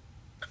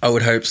 I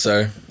would hope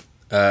so.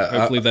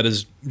 Hopefully that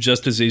is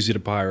just as easy to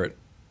pirate.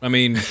 I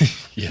mean,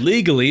 Yeah.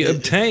 legally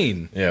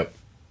obtain. Yep.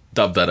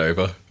 Dub that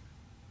over.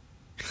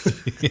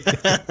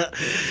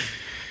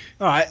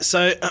 All right,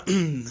 so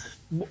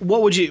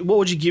what would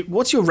you give?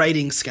 What's your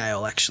rating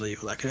scale actually?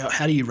 Like,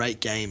 how do you rate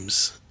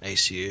games,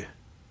 ACU?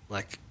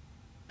 Like,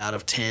 out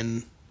of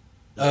 10?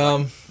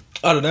 I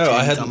don't know.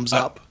 10 thumbs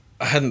up.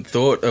 I hadn't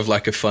thought of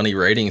like a funny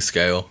rating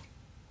scale,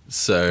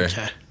 so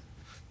Okay.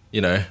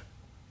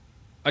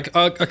 I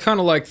kind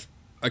of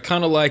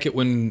like it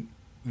when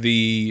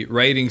the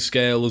rating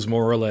scale is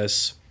more or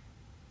less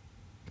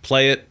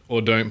play it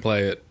or don't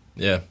play it.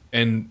 Yeah.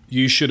 And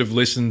you should have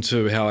listened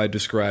to how I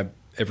describe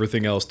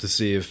everything else to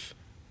see if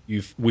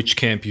which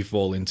camp you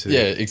fall into.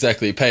 Yeah,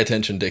 exactly. Pay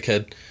attention,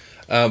 dickhead.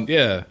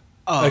 Yeah.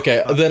 Oh,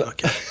 Okay, then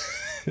okay.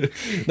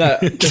 no,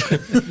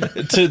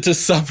 to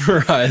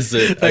summarize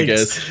it, I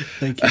guess.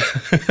 Thank you.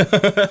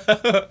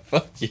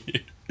 Fuck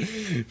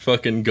you.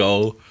 Fucking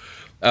goal.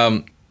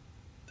 All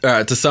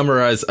right, to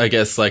summarize, I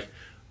guess, like,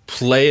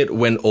 play it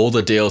when all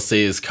the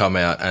DLCs come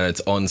out and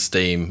it's on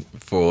Steam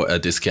for a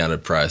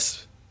discounted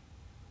price.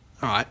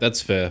 All right.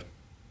 That's fair.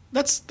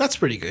 That's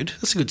pretty good.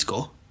 That's a good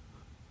score.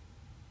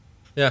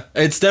 Yeah,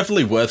 it's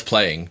definitely worth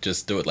playing.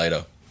 Just do it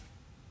later.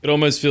 It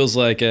almost feels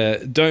like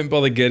don't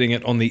bother getting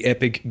it on the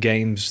Epic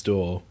Games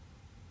Store.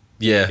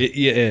 Yeah.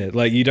 Yeah,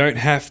 like you don't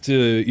have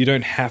to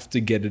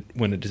get it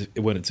when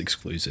it's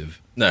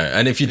exclusive. No,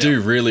 and if you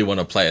do really want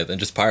to play it, then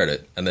just pirate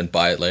it and then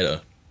buy it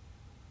later.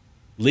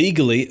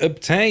 Legally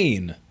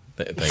obtain.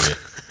 Thank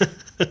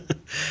you.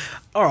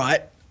 All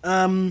right.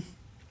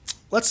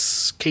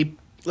 Let's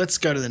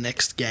go to the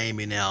next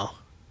game in our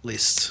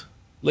list.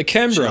 Shall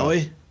Lakembra.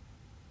 we?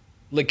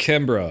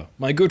 Lakembra,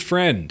 my good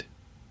friend.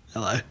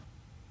 Hello.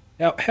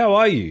 How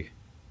are you?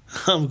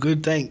 I'm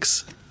good,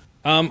 thanks.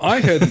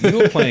 I heard that you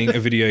were playing a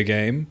video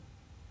game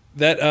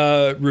that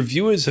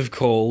reviewers have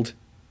called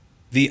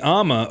the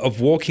armor of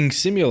walking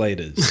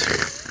simulators.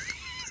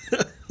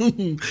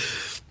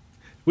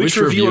 Which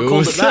reviewer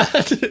called it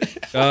that?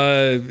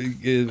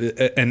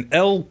 An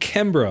El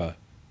Kembra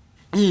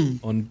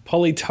on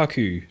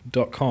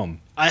polytaku.com.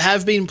 I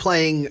have been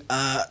playing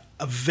a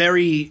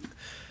very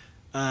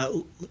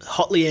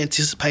hotly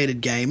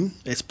anticipated game.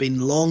 It's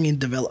been long in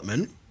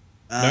development.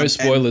 No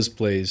spoilers,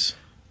 please.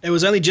 It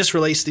was only just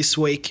released this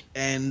week,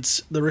 and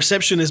the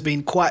reception has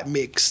been quite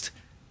mixed.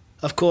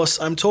 Of course,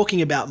 I'm talking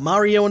about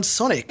Mario and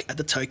Sonic at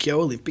the Tokyo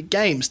Olympic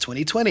Games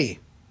 2020.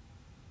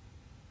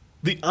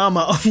 The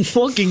armor of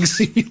walking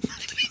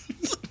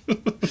simulators.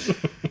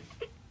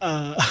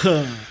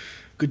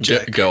 Good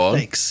joke. Go on.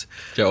 Thanks.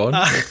 Go on.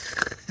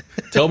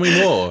 Tell me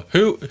more.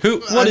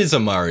 What is a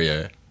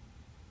Mario?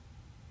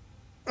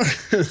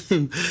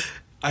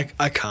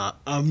 I can't.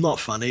 I'm not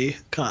funny.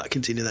 Can't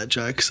continue that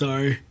joke,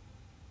 so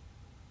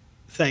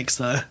thanks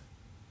though.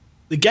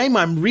 The game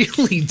I'm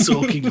really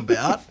talking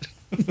about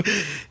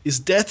is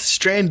Death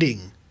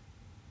Stranding,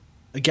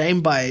 a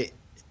game by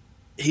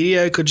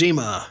Hideo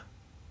Kojima.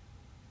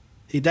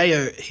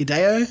 Hideo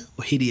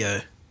or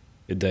Hideo?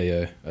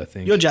 Hideo, I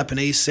think. You're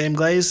Japanese, Sam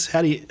Glaze.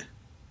 How do you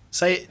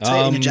say it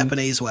in a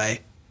Japanese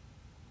way?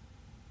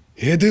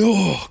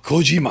 Hideo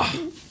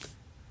Kojima.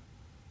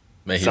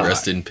 May he Sorry.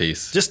 rest in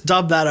peace. Just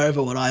dub that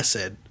over what I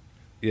said.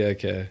 Yeah,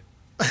 okay.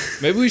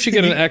 Maybe we should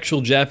get an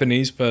actual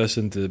Japanese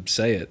person to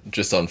say it.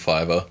 Just on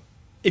Fiverr.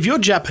 If you're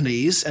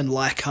Japanese and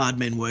like hard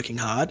men working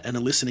hard and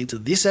are listening to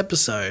this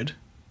episode,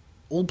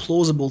 all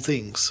plausible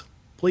things,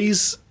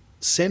 please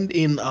send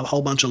in a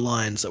whole bunch of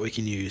lines that we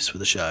can use for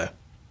the show.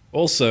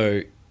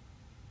 Also,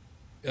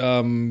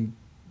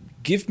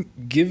 give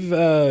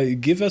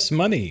us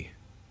money.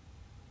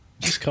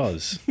 Just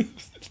cause.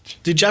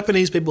 Do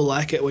Japanese people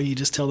like it when you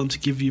just tell them to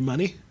give you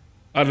money?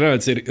 I don't know.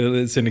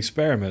 It's an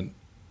experiment.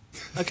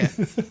 Okay.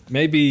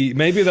 Maybe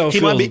they'll He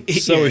feel might be-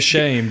 so yeah.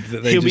 ashamed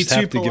that they He'll be just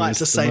too have to give polite us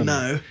to the say money.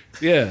 no.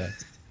 Yeah.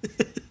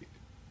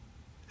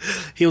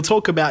 He'll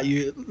talk about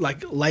you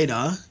like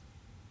later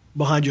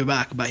behind your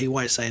back, but he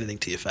won't say anything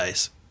to your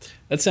face.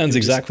 That sounds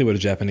exactly what a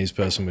Japanese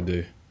person would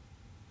do.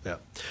 Yeah.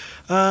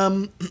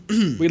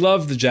 We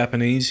love the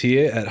Japanese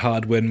here at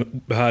Hard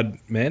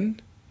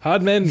Men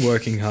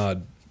Working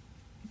Hard.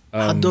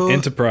 Hado.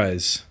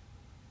 Enterprise.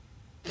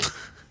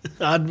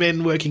 Hard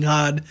men working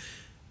hard.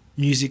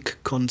 Music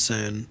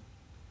concern.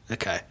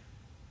 Okay.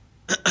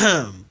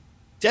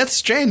 Death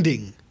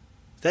Stranding.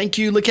 Thank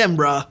you,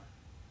 Lakembra.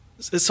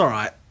 It's all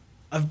right.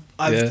 I've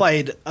Yeah.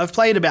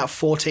 played about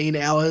 14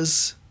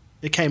 hours.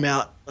 It came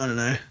out, I don't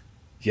know,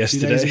 2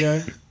 Yesterday. days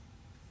ago.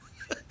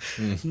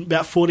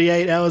 About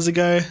 48 hours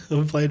ago.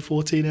 I've played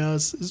 14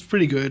 hours. It's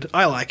pretty good.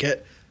 I like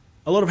it.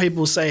 A lot of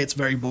people say it's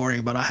very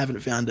boring, but I haven't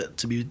found it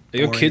to be Are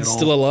boring your kids at all.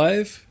 still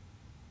alive?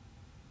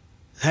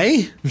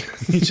 Hey,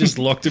 You just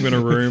locked him in a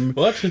room.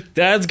 What?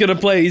 Dad's gonna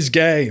play his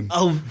game.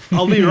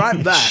 I'll be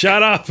right back.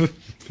 Shut up.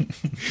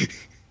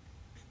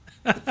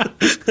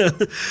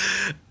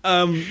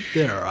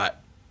 They're all right.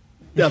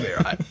 They'll be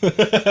all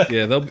right.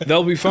 Yeah,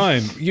 they'll be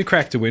fine. You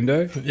cracked a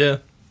window. Yeah.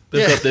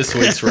 They've Yeah. got this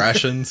week's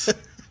rations.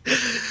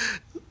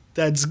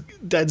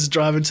 Dad's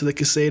driving to the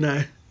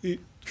casino. You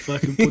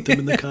fucking put them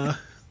in the car.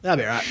 That'll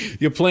be all right.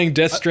 You're playing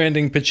Death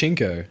Stranding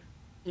pachinko.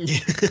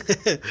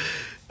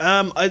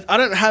 I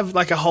don't have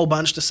like a whole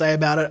bunch to say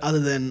about it other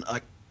than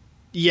like,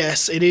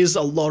 yes, it is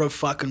a lot of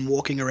fucking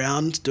walking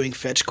around doing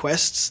fetch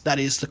quests. That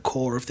is the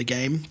core of the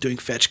game, doing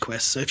fetch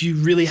quests. So if you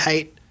really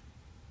hate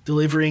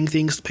delivering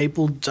things to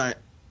people, don't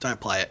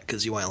play it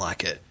because you won't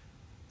like it.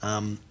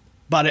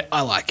 But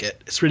I like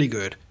it. It's really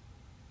good.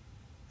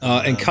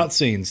 And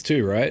cutscenes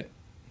too, right?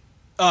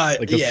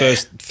 Like the yeah.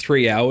 first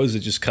 3 hours are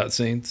just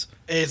cutscenes.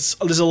 There's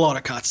a lot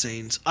of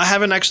cutscenes. I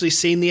haven't actually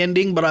seen the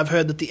ending, but I've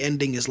heard that the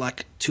ending is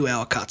like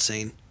 2-hour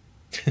cutscene.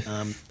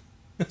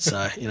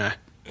 So,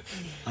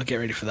 I'll get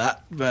ready for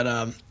that.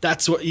 But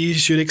that's what you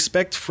should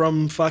expect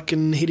from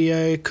fucking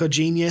Hideo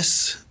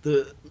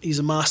Kojima. He's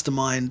a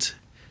mastermind.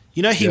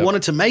 He Yep.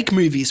 wanted to make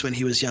movies when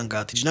he was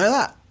younger. Did you know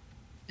that?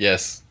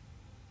 Yes.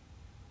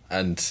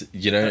 And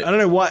I don't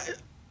know why.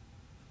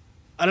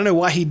 I don't know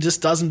why he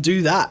just doesn't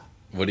do that.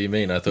 what do you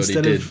mean? I thought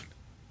Instead he did. of-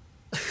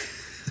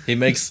 He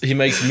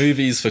makes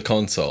movies for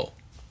console.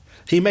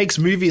 He makes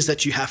movies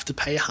that you have to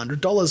pay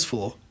 $100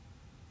 for.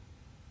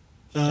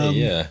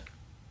 Yeah.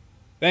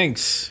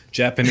 Thanks,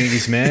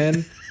 Japanese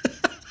man.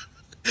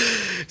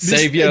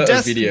 Savior it of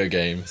does- video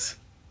games.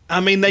 I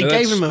mean, they No,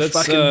 gave him a that's,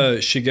 fucking.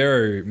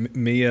 Shigeru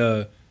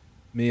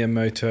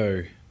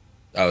Miyamoto.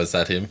 Oh, is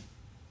that him?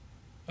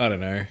 I don't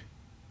know.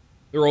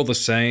 They're all the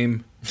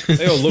same.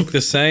 They all look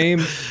the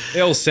same. They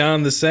all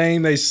sound the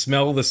same. They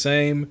smell the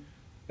same.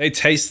 They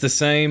taste the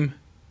same.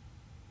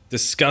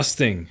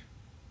 Disgusting.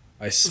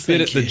 I spit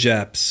Thank at the you.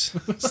 Japs.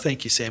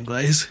 Thank you, Sam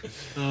Glaze.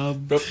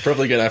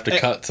 Probably gonna have to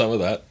cut some of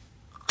that.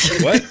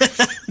 What?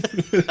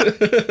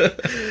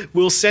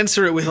 We'll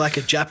censor it with like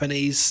a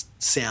Japanese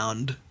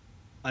sound.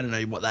 I don't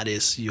know what that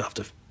is. You have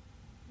to.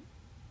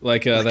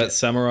 Like that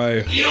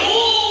samurai.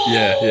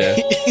 Yeah.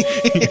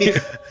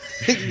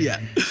 Yeah.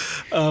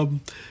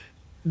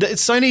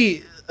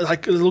 Sony,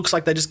 like, it looks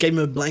like they just gave him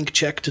a blank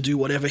check to do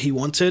whatever he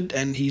wanted,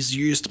 and he's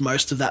used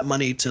most of that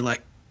money to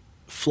like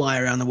fly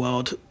around the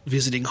world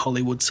visiting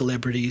Hollywood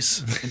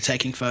celebrities and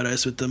taking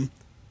photos with them.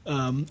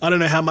 I don't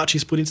know how much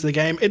he's put into the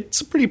game.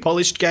 It's a pretty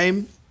polished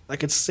game.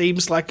 Like, it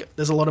seems like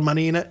there's a lot of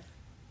money in it.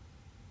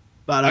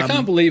 But I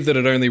can't believe that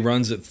it only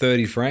runs at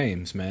 30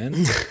 frames, man.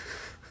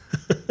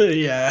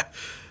 yeah.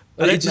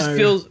 I It don't just know.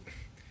 feels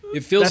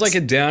That's- like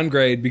a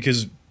downgrade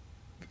because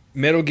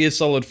Metal Gear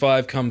Solid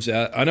 5 comes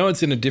out. I know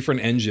it's in a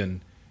different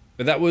engine,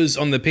 but that was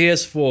on the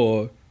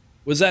PS4.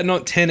 Was that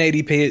not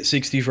 1080p at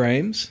 60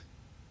 frames?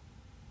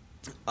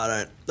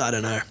 I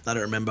don't know. I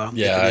don't remember.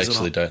 Yeah, if it I is or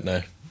actually not. don't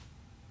know.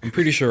 I'm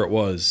pretty sure it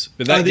was.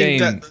 But I that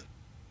think game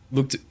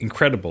looked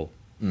incredible.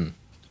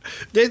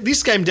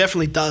 This game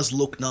definitely does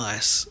look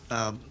nice.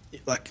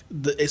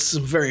 It's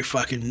some very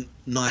fucking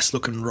nice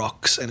looking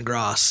rocks and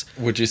grass.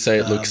 Would you say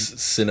it looks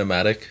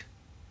cinematic?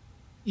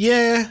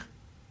 Yeah,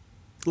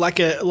 like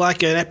an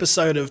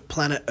episode of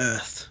Planet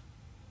Earth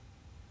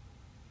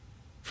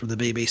from the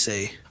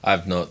BBC.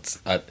 I've not.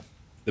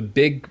 The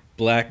big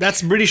black.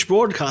 That's British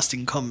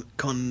Broadcasting Cock.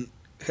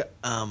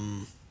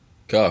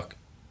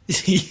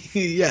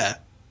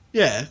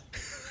 yeah.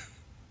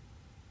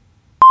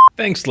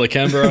 Thanks,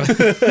 Lacambra.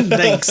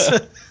 Thanks.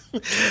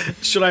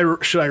 Should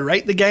I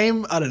rate the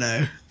game? I don't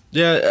know.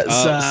 Yeah.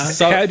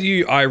 How do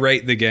you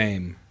irate the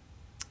game?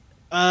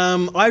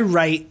 I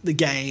rate the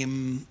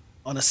game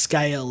on a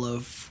scale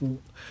of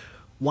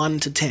 1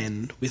 to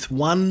 10, with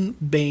 1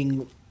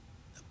 being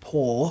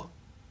poor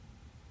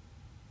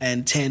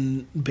and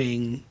 10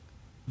 being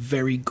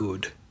very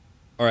good.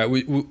 All right,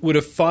 would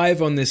a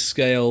 5 on this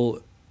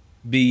scale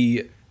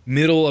be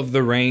middle of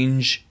the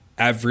range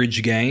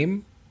average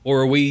game,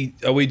 or are we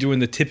doing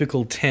the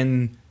typical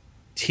 10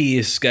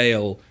 tier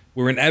scale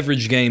where an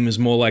average game is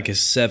more like a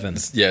 7?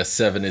 Yeah,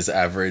 7 is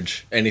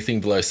average.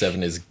 Anything below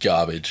 7 is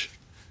garbage.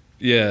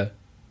 Yeah.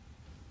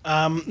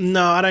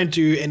 No, I don't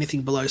do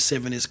anything below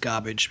 7 is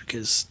garbage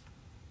because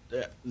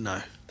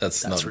no.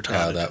 That's not how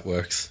retarded. that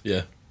works.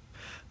 Yeah.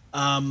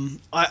 I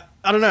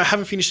don't know. I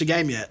haven't finished the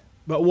game yet,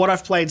 but what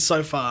I've played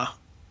so far,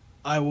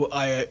 I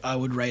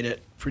would rate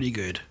it pretty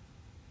good.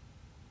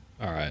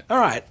 All right. All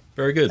right.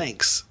 Very good.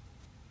 Thanks.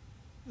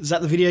 Is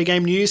that the video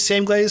game news,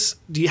 Sam Glaze?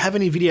 Do you have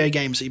any video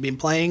games that you've been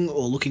playing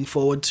or looking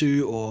forward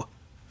to? Or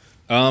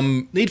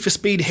Need for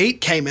Speed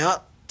Heat came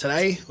out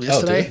today or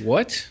yesterday. did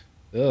What?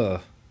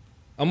 Ugh.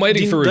 I'm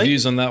waiting for Didn't they-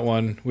 reviews on that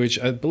one, which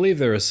I believe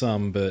there are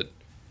some, but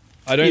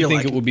I don't You think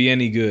like it will be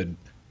any good.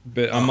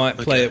 But I might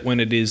play okay. it when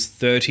it is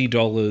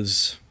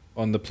 $30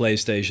 on the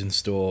PlayStation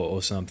Store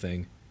or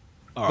something.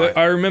 All But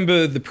right. I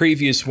remember the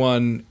previous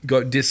one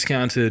got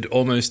discounted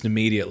almost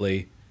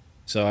immediately,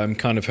 so I'm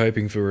kind of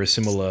hoping for a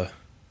similar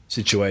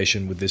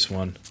situation with this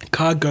one.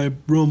 Cargo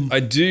room. I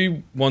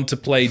do want to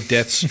play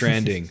Death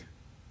Stranding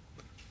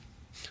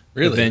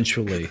Really?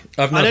 eventually.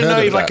 I've I not don't heard know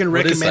of if I that. can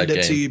What is recommend that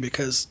it to game? you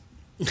because.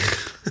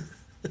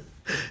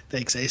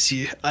 Thanks,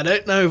 ACU. I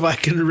don't know if I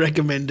can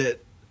recommend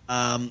it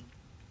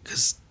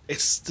because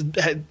it's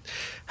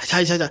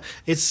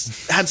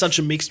had such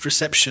a mixed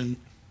reception.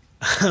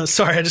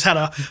 Sorry, I just had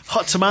a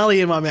hot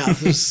tamale in my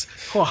mouth. It was,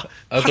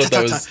 I thought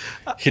that was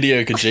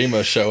Hideo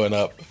Kojima showing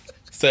up,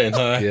 saying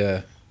hi.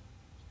 Yeah.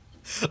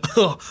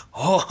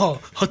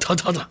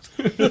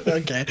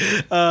 Okay.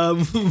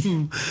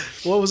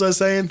 What was I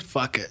saying?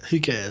 Fuck it. Who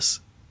cares?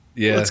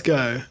 Yeah. Let's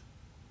go.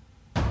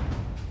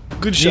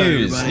 Good show,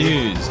 News.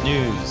 everybody.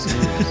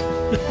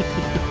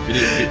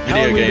 Video, How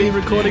long have we game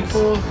been recording news.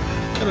 for?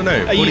 I don't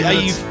know. Are 40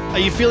 minutes?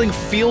 you feeling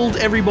filled,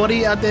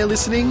 everybody out there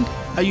listening?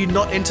 Are you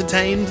not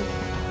entertained?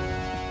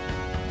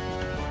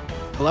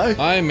 Hello?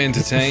 I'm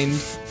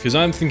entertained because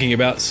I'm thinking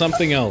about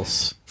something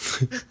else.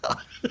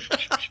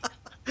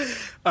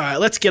 All right,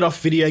 let's get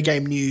off video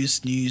game news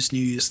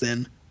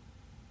then.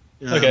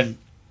 Okay.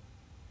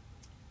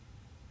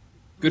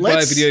 Goodbye,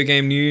 Let's- video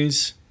game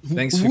news.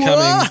 Thanks for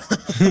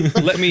coming.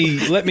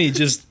 let me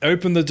just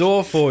open the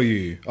door for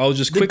you. I'll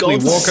just quickly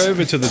gods. walk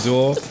over to the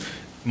door.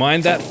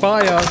 Mind that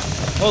fire.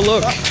 Oh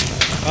look,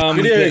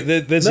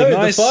 there's a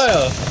nice the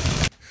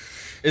fire.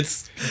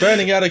 It's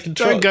burning out of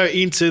control. Don't go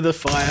into the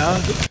fire.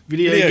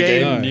 Video Video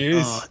game game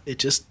news. Oh, it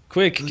just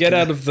quick. Get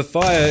out of the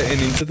fire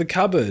and into the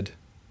cupboard.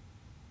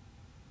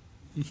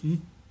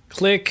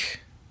 Click.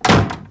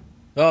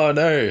 Oh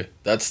no,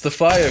 that's the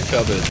fire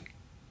cupboard.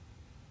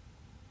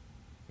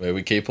 Where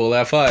we keep all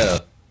our fire.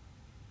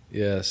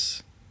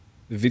 Yes,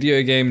 the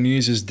video game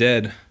news is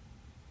dead.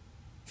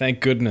 Thank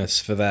goodness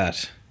for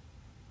that.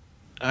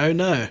 oh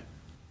no.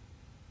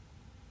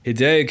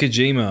 Hideo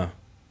Kojima,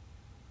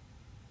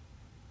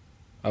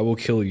 I will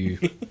kill you.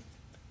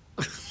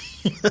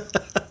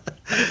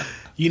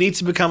 You need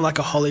to become like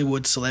a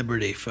Hollywood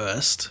celebrity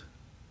first.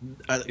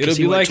 'Cause It'll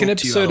he be won't like an talk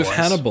to you episode of otherwise.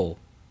 Hannibal.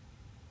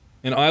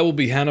 And I will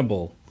be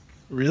Hannibal.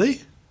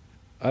 Really?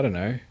 I don't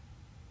know.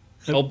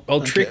 I'll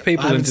Okay, trick I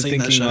people haven't into seen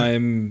that thinking show.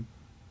 I'm...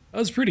 That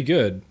was pretty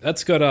good.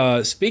 That's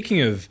got, speaking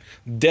of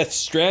Death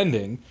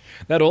Stranding,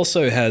 that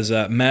also has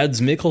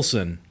Mads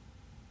Mikkelsen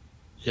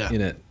Yeah.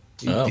 in it.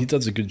 Oh. He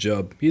does a good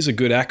job. He's a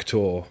good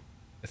actor.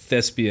 A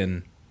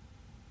thespian.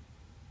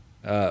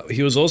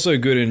 He was also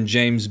good in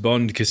James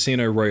Bond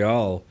Casino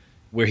Royale,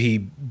 where he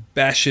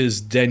bashes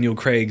Daniel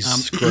Craig's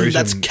scrotum.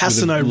 that's with a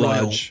Casino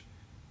Royale. large-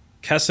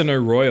 Casino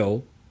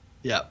Royale.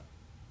 Yeah.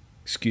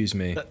 Excuse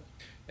me.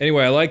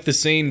 Anyway, I like the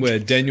scene where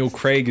Daniel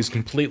Craig is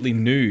completely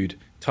nude,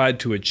 tied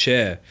to a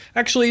chair.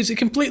 Actually, is he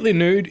completely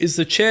nude? Is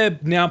the chair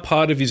now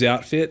part of his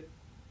outfit?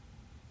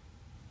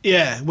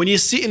 Yeah. When you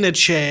sit in a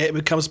chair, it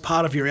becomes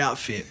part of your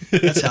outfit.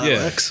 That's how it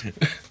Yeah. works.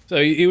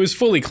 So he was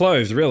fully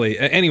clothed, really.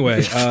 Anyway,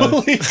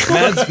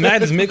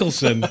 Mads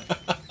Mikkelsen,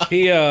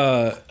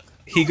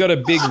 he got a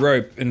big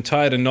rope and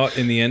tied a knot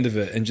in the end of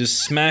it and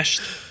just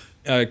smashed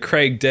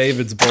Craig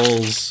David's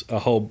balls a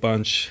whole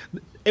bunch.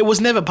 It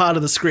was never part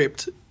of the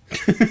script.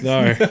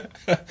 No.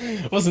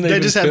 Wasn't They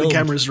even just had the filmed.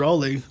 cameras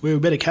rolling. We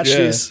better catch Yeah.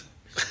 this.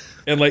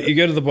 And like you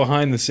go to the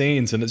behind the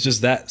scenes and it's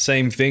just that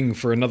same thing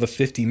for another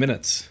 50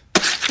 minutes.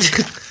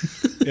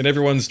 And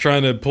everyone's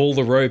trying to pull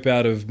the rope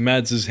out of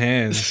Mads's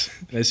hands.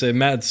 They say,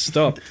 Mads,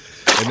 stop.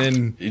 And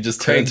then He just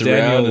Craig turns around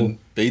Daniel, and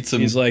beats him.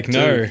 he's like, too.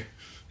 no,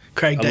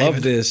 Craig I David.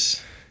 love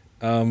this.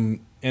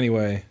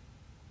 Anyway.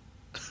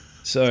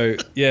 So,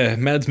 yeah,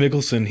 Mads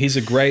Mikkelsen, he's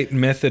a great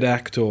method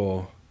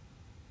actor.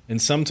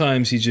 And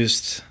sometimes he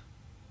just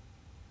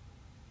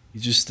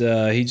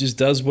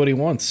does what he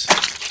wants.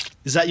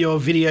 Is that your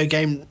video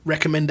game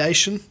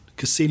recommendation?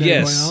 Casino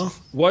Yes. Royale?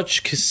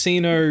 Watch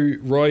Casino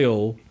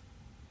Royale.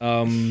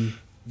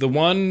 The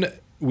one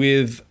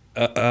with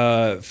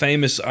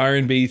famous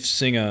R&B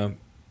singer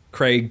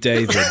Craig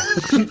David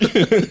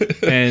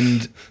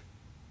and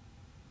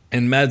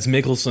Mads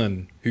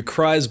Mikkelsen, who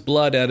cries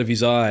blood out of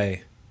his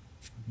eye.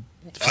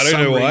 I don't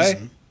some know why.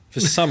 reason. For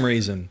some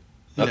reason.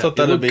 I Yeah. thought It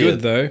that'd looked be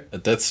good though. a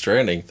Death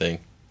Stranding thing.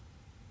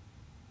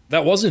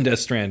 That wasn't Death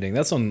Stranding.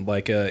 That's on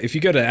like if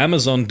you go to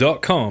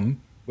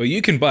Amazon.com, where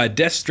you can buy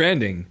Death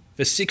Stranding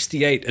for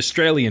 68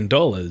 Australian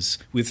dollars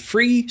with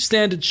free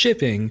standard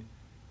shipping.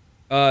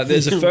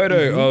 There's a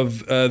photo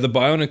of the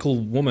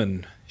Bionicle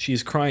woman.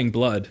 She's crying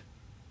blood,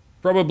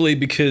 probably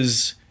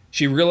because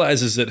she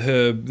realizes that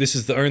this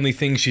is the only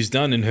thing she's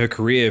done in her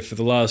career for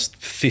the last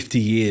 50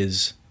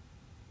 years.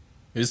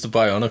 Who's the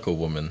Bionicle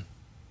woman?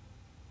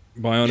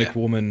 Bionic Yeah.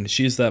 woman.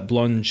 She's that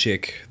blonde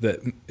chick that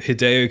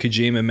Hideo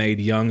Kojima made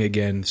young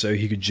again, so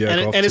he could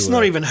jerk off. And it's to not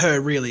her. even her,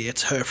 really.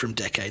 It's her from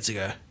decades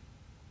ago.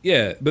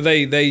 Yeah, but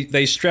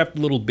they strapped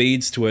little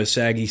beads to her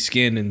saggy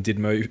skin and did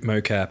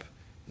mocap.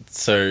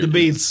 So The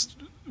beads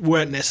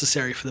weren't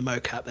necessary for the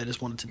mocap. They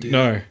just wanted to do that.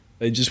 No,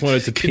 they just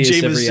wanted to pierce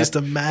Kojima's every. just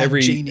a mad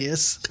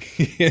genius.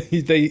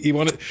 He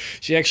wanted.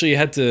 She actually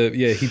had to.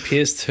 Yeah, he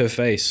pierced her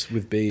face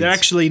with beads. They're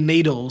actually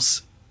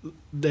needles.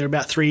 They're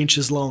about 3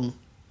 inches long.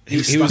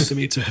 He stuck them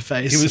into her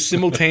face. He was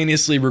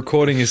simultaneously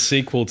recording a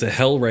sequel to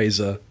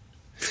Hellraiser.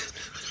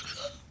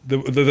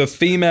 The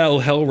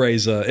female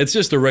Hellraiser. It's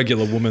just a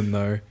regular woman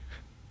though.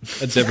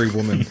 That's every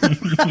woman.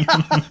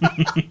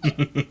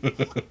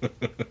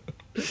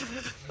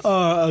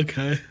 Oh,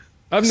 okay.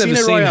 I've never Casino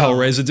seen Royale.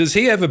 Hellraiser. Does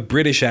he have a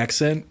British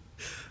accent?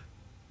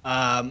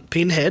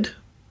 Pinhead.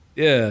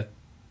 Yeah.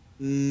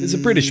 It's a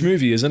British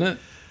movie, isn't it?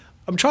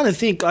 I'm trying to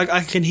think.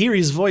 I can hear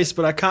his voice,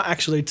 but I can't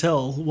actually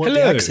tell what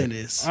Hello, the accent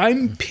is.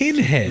 I'm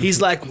Pinhead.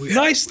 He's like,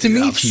 nice to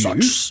meet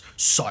you.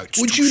 Sights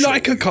Would to you show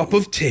like a cup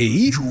of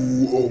tea?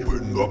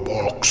 Open the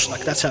box.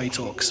 Like that's how he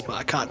talks, but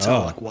I can't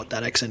tell Oh. like what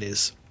that accent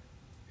is.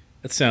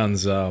 That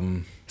sounds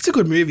It's a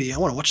good movie. I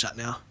want to watch that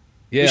now.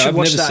 yeah, should I've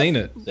watch never that. seen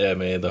it. yeah,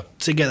 me either.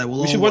 Together, we'll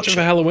We all should watch it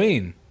for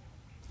Halloween.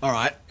 All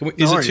right.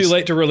 Is it too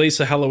late to release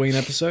a Halloween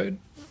episode?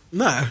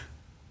 No.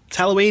 It's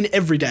Halloween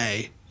every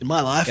day in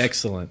my life.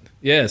 Excellent.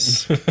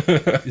 Yes.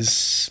 Is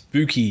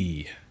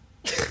spooky.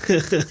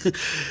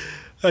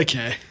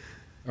 Okay.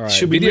 All right.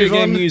 Should we Video move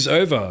game on? news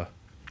over.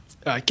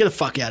 All right, get the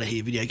fuck out of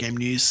here, video game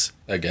news.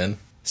 Again.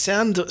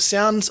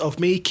 Sounds of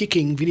me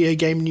kicking video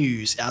game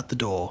news out the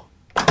door.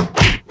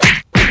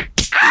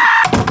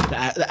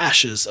 The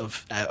ashes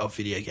of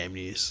video game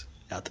news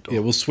out the door. Yeah,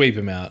 we'll sweep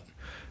him out.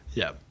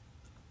 Yeah.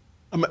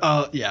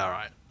 Yeah, all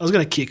right. I was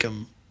going to kick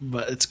him,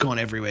 but it's gone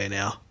everywhere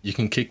now. You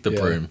can kick the Yeah.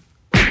 broom.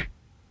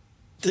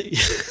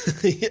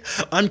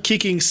 I'm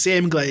kicking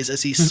Sam Glaze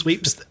as he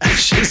sweeps the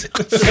ashes. out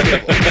the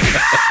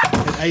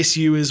door. And Ace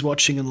U is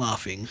watching and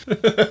laughing.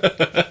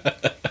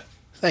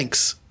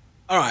 Thanks.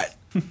 All right.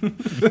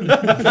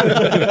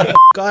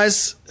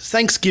 Guys,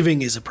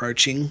 Thanksgiving is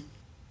approaching.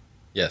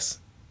 Yes.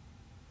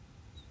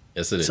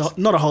 Yes, it is. It's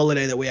not a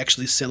holiday that we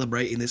actually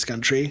celebrate in this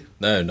country.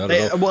 No, not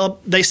at all. Well,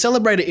 they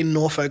celebrate it in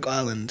Norfolk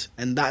Island,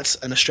 and that's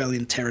an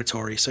Australian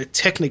territory. So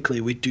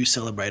technically, we do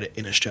celebrate it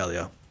in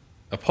Australia.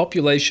 A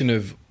population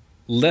of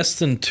less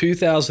than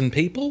 2,000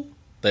 people,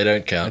 They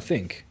don't I count.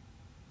 think.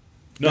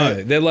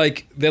 No, they're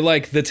like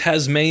the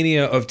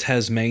Tasmania of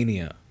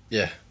Tasmania,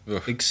 Yeah.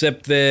 Ugh.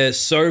 except they're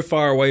so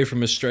far away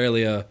from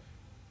Australia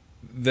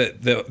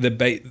that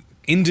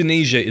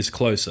Indonesia is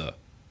closer.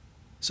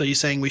 So you're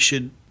saying we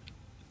should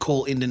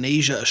call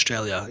Indonesia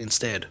Australia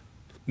instead?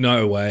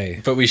 No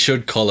way. But we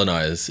should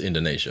colonize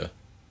Indonesia.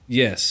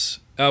 Yes,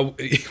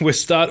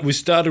 we started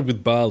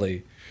with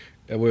Bali.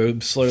 We're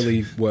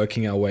slowly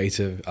working our way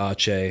to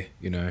Aceh.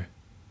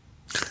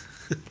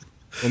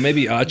 Or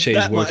maybe Aceh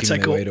is working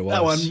their way to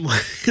that us.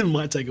 one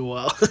might take a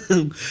while.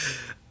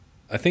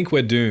 I think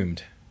we're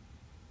doomed.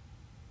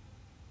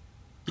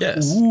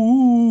 Yes.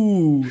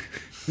 Ooh,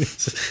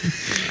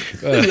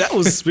 that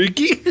was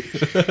spooky.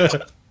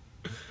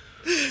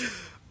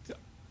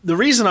 The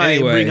reason I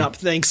Anyway. bring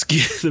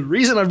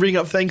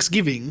up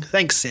Thanksgiving,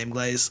 thanks Sam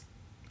Glaze.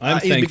 I'm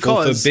is thankful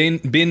for because-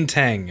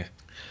 bintang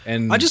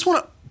and I just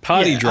want to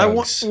Party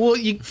drugs.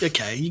 You're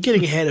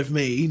getting ahead of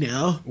me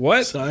now.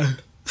 What? So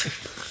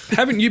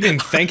Haven't you been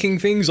thanking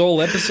things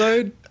all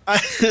episode?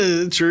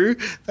 true.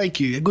 Thank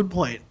you. A good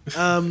point.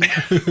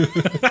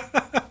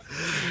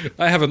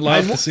 I haven't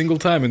laughed a single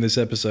time in this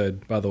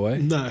episode, by the way.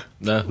 No,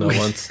 No, not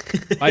once.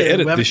 I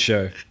edit we this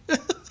show.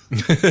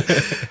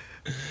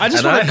 I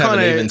just And I want to kind haven't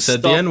of even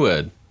said the N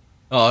word.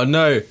 Oh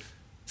no.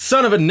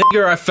 Son of a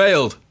nigger, I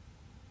failed.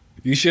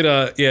 You should,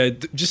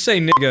 just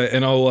say nigger,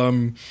 and I'll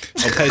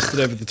paste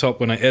it over the top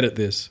when I edit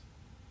this.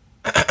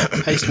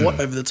 paste what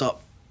over the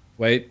top.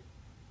 Wait,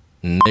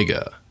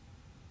 Nigger.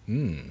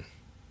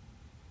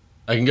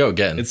 I can go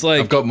again. It's like-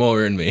 I've got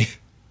more in me.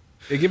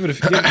 yeah, we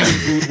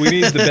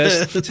need the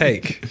best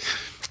take.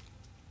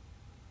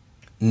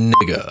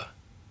 Nigger.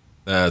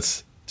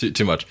 That's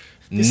too much.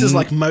 This is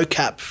like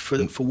mocap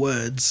for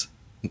words.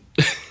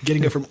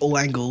 Getting it from all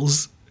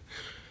angles.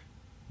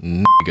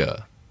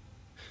 Nigger.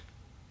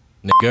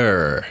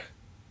 Nigger.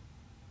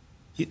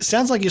 It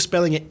sounds like you're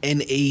spelling it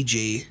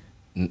N-E-G.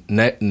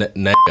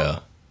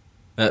 Nigger.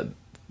 That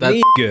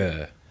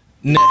Nigger.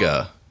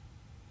 nigger.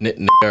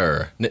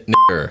 Nigger.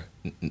 Nigger.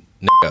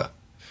 Nigger.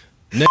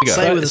 Nigger.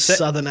 Say it with a Say-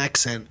 southern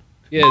accent.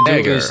 Yeah, do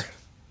Nigger. this.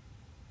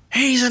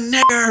 He's a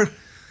nigger.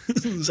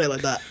 Say it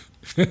like that.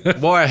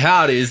 Boy,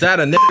 howdy, is that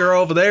a nigger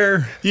over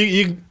there?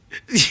 You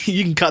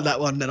can cut that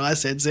one that I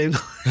said, Sam.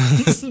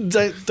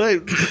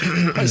 don't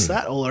post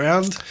that all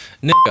around.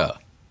 Nigger.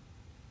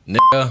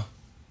 Nigger.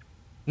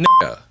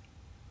 Nigger.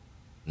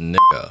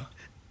 Nigger.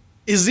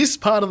 Is this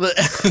part of the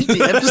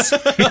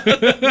episode?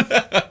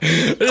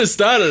 I just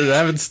started it. I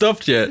haven't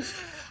stopped yet.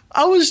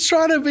 I was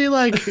trying to be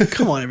like,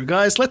 come on, every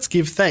guys, let's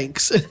give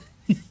thanks.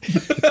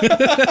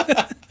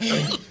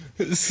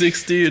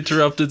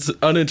 60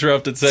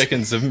 uninterrupted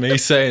seconds of me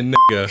saying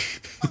nigger.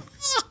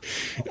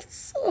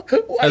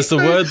 Has the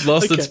word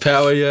lost its Okay.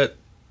 power yet?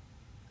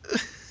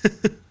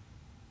 Do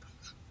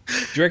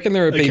you reckon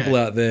there are people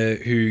Okay. out there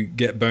who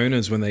get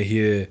boners when they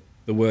hear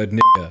the word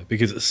nigger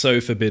because it's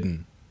so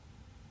forbidden?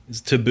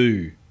 It's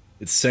taboo.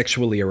 It's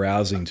sexually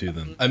arousing to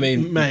them. I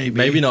mean, Maybe.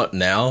 maybe not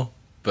now,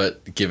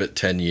 but give it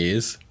 10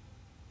 years.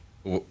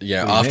 Yeah, What do you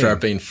after mean? I've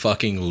been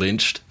fucking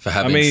lynched for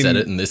having mean- said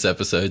it in this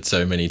episode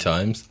so many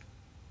times.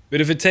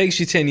 But if it takes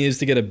you 10 years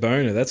to get a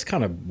boner, that's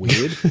kind of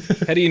weird.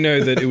 How do you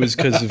know that it was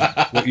because of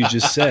what you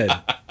just said?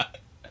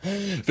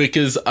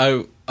 Because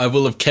I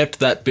will have kept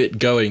that bit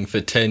going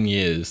for 10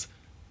 years.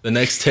 The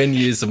next 10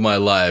 years of my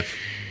life.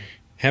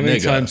 How many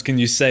Nigger. times can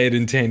you say it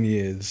in 10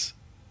 years?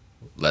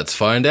 Let's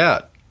find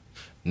out.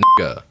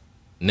 Nigger.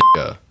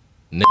 Nigger.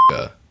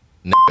 Nigger.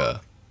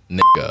 Nigger.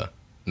 Nigger.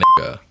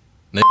 Nigger.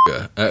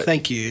 Nigger.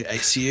 Thank you,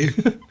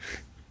 ACU.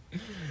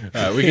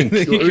 We can.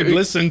 You can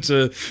listen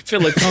to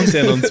filler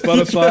content on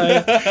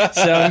Spotify,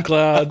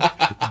 SoundCloud,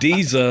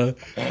 Deezer,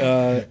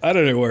 I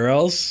don't know where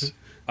else,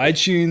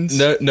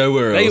 iTunes.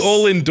 Nowhere They else.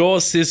 all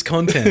endorse this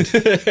content.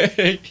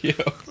 Yo.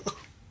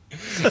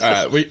 All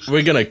right,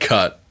 we're gonna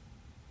cut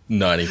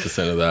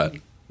 90% of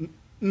that.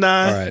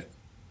 Nah, All right.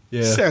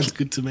 Yeah, sounds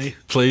good to me.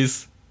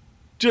 please.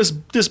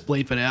 Just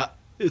bleep it out.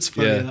 It's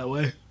funnier Yeah. that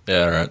way.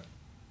 Yeah, all right.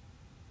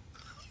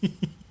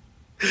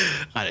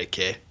 I don't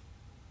care.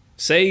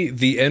 Say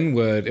the N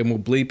word and we'll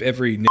bleep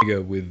every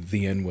nigger with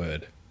the N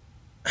word.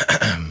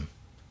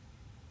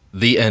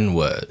 The N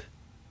word.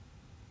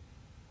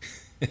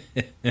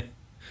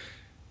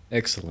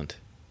 Excellent.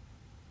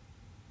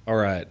 All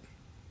right.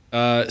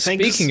 Thanks.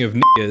 Speaking of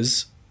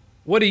niggas,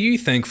 what are you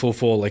thankful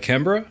for,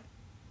 Lakembra?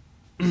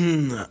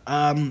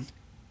 I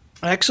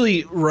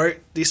actually wrote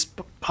this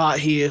part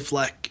here of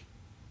like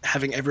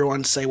having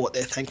everyone say what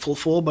they're thankful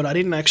for, but I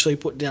didn't actually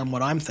put down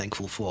what I'm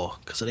thankful for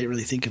because I didn't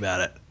really think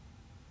about it.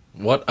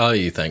 What are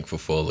you thankful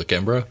for,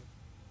 Lakembra?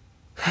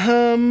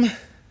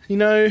 You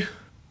know,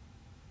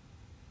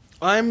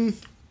 I'm.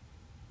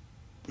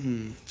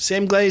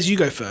 Sam Glaze, you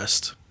go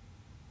first.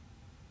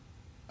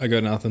 I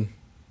got nothing.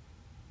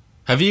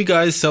 Have you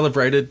guys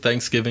celebrated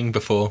Thanksgiving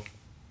before?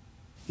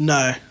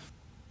 No.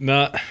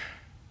 Nah.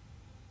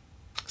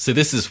 So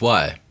this is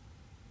why.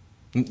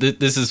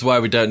 This is why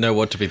we don't know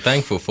what to be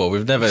thankful for.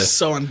 We've never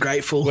So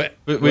ungrateful. we've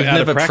We're out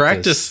of never practice.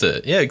 practiced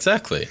it. Yeah,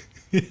 exactly.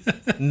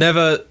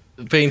 Never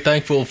been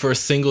thankful for a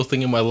single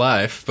thing in my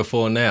life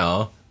before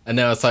now, and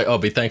now it's like, oh,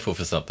 be thankful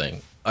for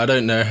something. I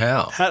don't know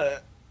how.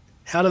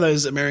 How do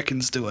those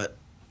Americans do it?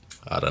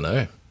 I don't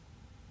know.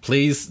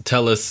 Please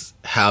tell us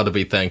how to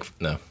be thankful.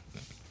 No.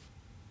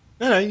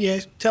 No, yeah.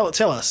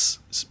 Tell us.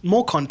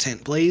 More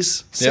content,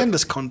 please. Send Yep.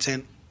 us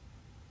content.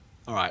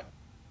 All right.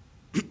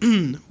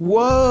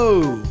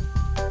 Whoa.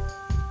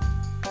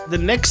 The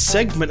next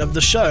segment of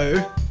the show.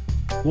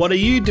 What are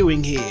you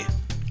doing here?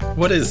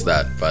 What is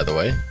that, by the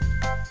way?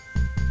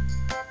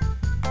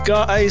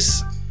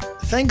 Guys,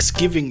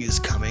 Thanksgiving is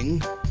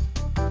coming.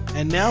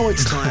 And now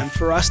it's time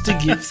for us to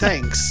give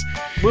thanks.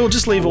 We'll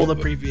just leave all the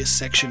previous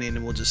section in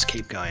and we'll just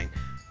keep going.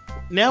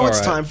 Now it's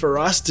Alright. time for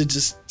us to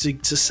just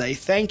to say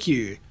thank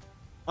you.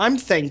 I'm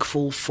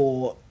thankful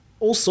for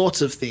all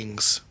sorts of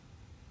things.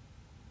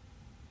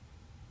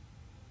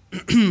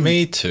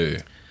 Me too.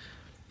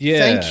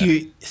 Yeah.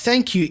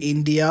 Thank you,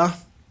 India.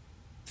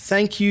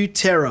 Thank you,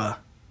 terror.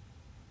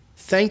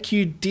 Thank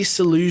you,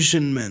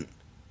 disillusionment.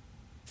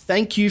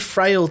 Thank you,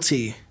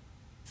 frailty.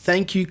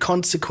 Thank you,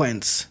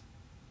 consequence.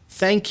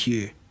 Thank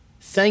you.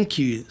 Thank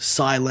you,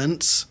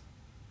 silence.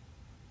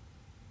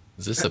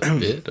 Is this a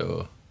bit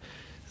or?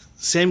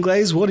 Sam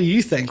Glaze, what are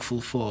you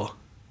thankful for?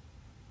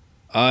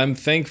 I'm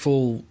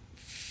thankful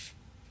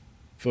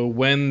for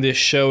when this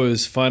show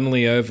is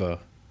finally over.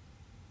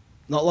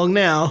 Not long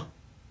now.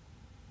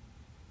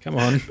 Come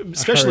on.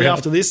 Especially Hurry up.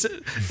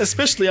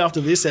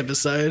 after this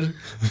episode.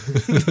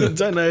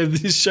 Don't know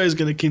if this show's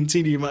going to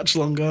continue much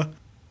longer.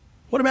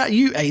 What about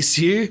you,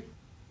 ACU?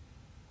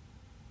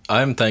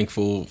 I'm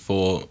thankful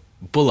for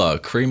Bulla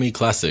Creamy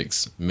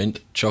Classics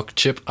Mint Choc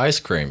Chip Ice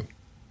Cream.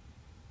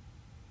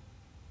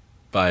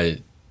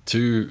 Buy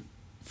two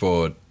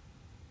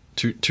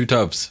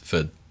tubs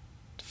for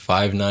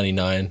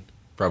 $5.99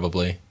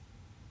 probably.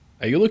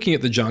 Are you looking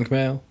at the junk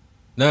mail?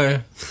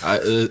 No,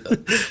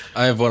 I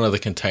have one of the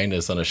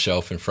containers on a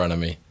shelf in front of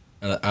me,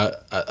 and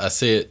I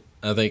see it.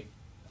 And I think,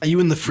 Are you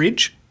in the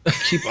fridge?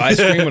 Keep ice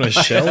cream on a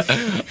shelf?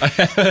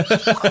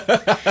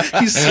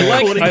 He's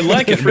I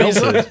like it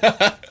melted.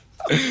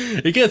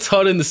 it gets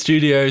hot in the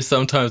studio.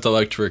 Sometimes I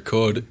like to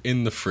record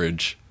in the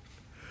fridge.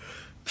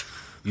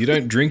 You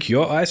don't drink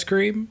your ice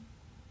cream?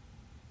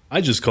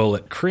 I just call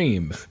it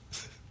cream.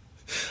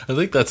 I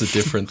think that's a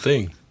different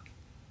thing.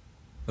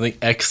 I think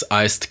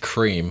iced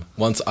cream,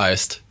 once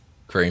iced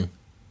cream,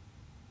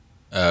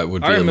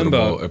 would be I a remember-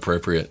 little more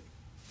appropriate.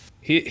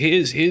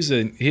 Here's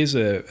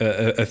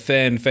a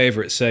fan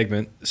favorite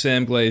segment.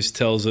 Sam Glaze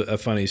tells a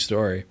funny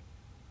story.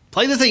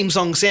 Play the theme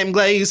song, Sam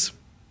Glaze.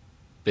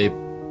 Beep.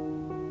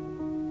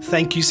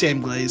 Thank you,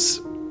 Sam Glaze.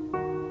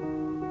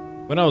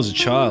 When I was a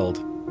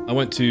child, I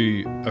went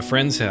to a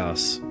friend's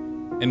house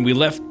and we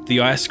left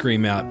the ice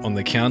cream out on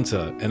the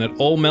counter and it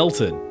all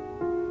melted.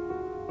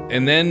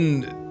 And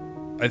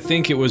then I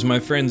think it was my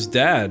friend's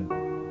dad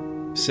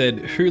said,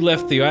 "Who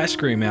left the ice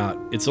cream out?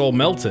 It's all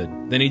melted."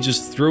 Then he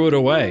just threw it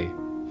away.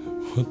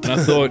 And I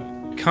thought,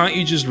 can't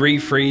you just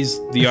refreeze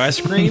the ice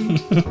cream?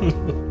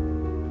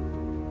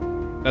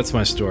 That's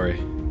my story.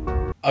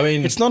 I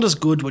mean, It's not as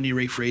good when you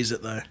refreeze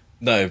it, though.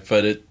 no,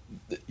 but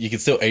you can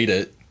still eat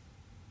it.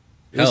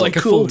 It was Hell, like a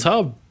cool. full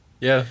tub.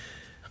 Yeah.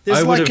 There's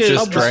I would like have a-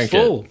 just Tub was drank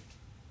Full. it.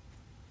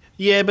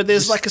 Yeah, but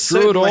there's like a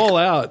Threw certain it all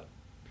like, out.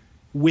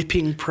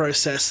 whipping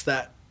process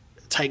that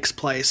takes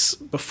place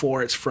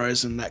before it's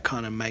frozen that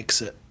kind of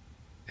makes it.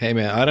 Hey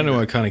man, I don't know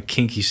what kind of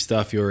kinky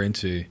stuff you're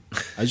into.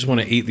 I just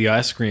want to eat the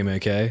ice cream,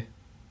 okay?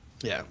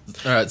 Yeah.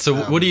 All right, so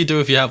what do you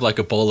do if you have like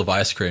a bowl of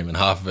ice cream and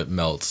half of it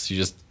melts? You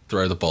just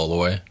throw the bowl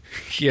away?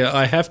 Yeah,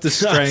 I have to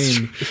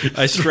strain.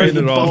 I strain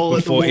the it bowl off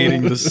at the before wall.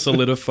 eating the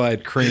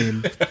solidified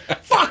cream.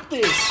 Fuck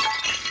this!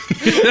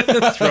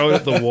 Throw it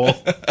at the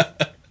wall.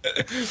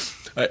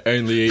 I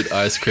only eat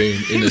ice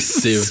cream in a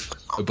sieve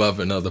above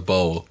another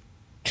bowl.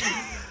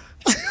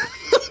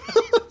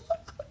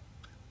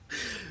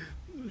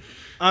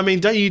 I mean,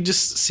 don't you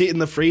just sit in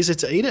the freezer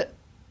to eat it?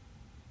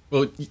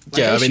 Well,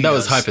 yeah, I Aishi mean, that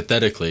was does.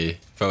 hypothetically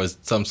if I was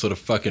some sort of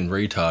fucking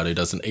retard who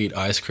doesn't eat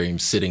ice cream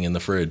sitting in the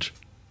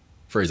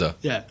freezer.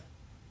 Yeah.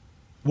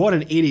 What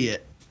an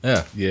idiot.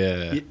 Yeah.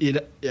 Yeah.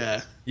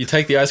 Yeah. You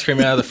take the ice cream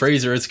out of the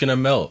freezer, it's going to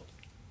melt.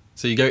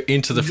 So you go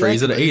into the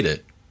freezer to Exactly. eat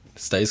it. It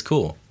stays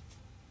cool.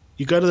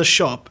 You go to the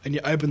shop and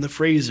you open the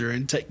freezer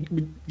and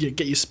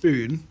get your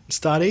spoon and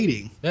start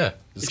eating. Yeah,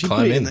 just If you,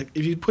 climb in.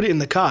 if you put it in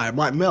the car, it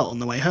might melt on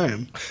the way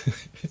home.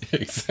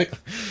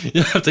 Exactly.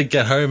 You have to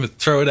get home and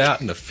throw it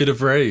out in a fit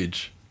of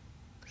rage.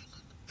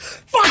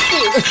 Fuck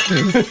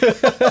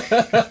this!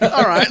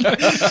 All right.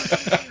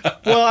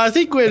 Well, I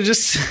think we're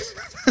just...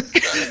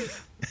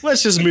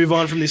 Let's just move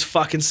on from this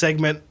fucking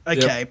segment.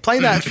 Okay, Yep. play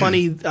that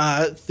funny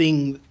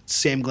thing,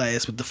 Sam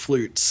Glass, with the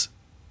flutes.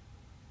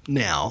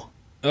 Now.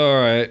 All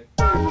right.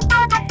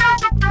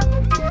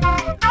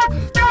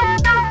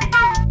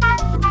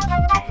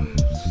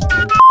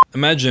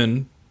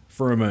 Imagine,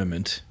 for a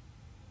moment,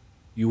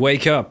 you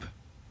wake up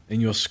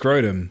and your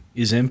scrotum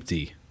is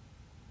empty.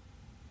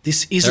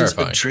 This isn't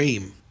Terrifying. a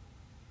dream.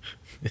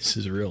 This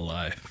is real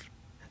life.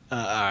 All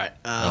right.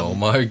 Oh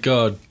my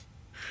god.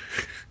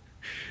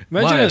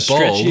 Imagine My how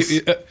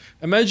stretchy. balls.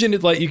 Imagine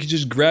it like you could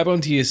just grab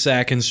onto your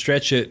sack and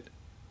stretch it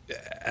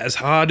as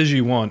hard as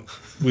you want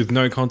with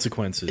no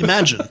consequences.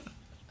 Imagine.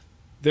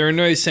 There are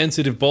no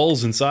sensitive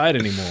balls inside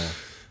anymore.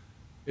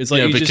 It's like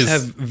Yeah, you just because-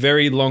 have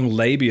very long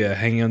labia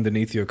hanging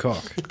underneath your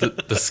cock.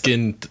 The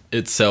skin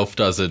itself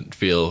doesn't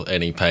feel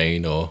any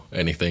pain or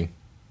anything.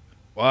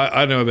 Well, I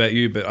don't know about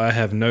you, but I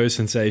have no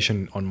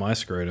sensation on my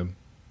scrotum.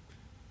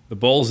 The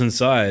balls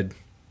inside,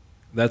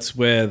 that's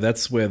where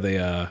they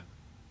are.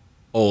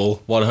 All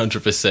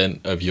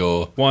 100% of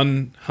your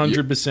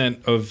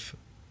 100% of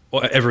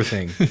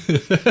everything.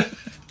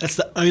 That's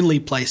the only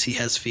place he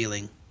has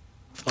feeling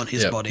on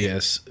his Yep. body.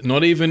 Yes.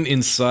 Not even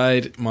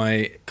inside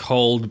my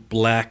cold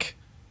black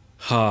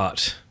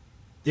heart.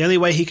 The only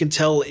way he can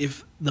tell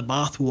if the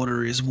bath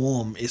water is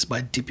warm is by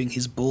dipping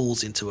his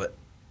balls into it.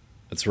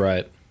 That's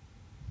right.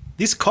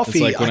 This It's coffee,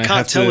 like when I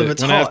can't tell if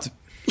it's hot.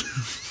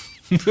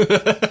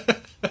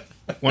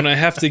 When I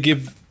have to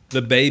give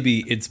the baby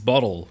its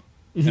bottle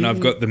and I've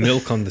got the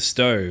milk on the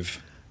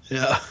stove,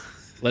 Yeah.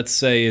 let's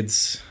say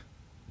it's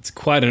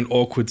quite an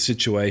awkward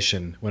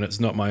situation when it's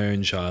not my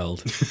own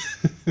child.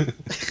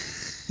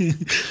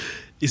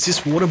 Is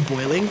this water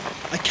boiling?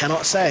 I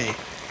cannot say.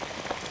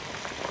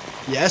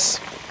 Yes.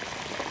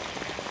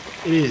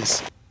 It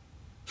is.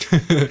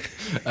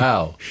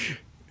 ow.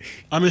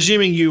 I'm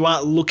assuming you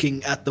aren't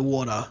looking at the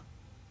water.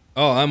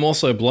 Oh, I'm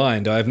also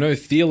blind. I have no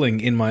feeling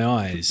in my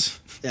eyes.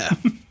 Yeah.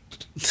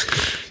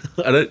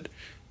 I don't.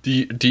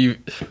 Do you?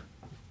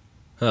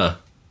 Huh.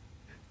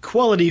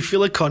 Quality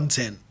filler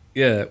content.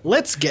 Yeah.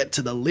 Let's get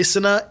to the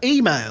listener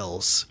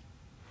emails.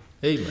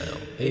 Email.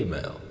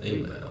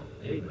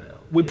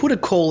 We put a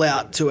call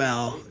out to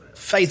our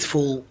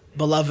faithful,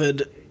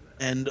 beloved,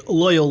 and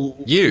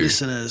loyal You.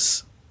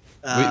 listeners.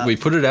 We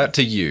put it out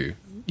to you.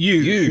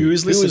 You, who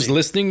is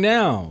listening.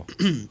 now?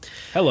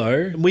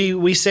 Hello.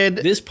 We said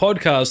This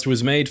podcast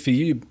was made for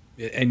you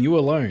and you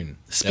alone.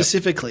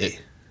 specifically.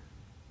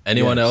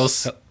 Anyone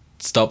Yes. else?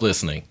 Stop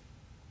listening.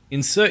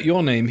 Insert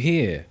your name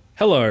here.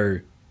 Hello.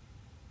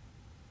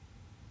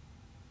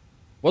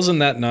 Wasn't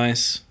that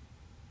nice?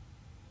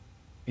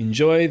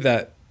 Enjoy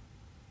that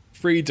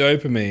free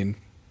dopamine.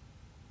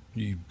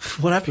 You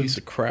What happened? piece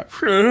of crap.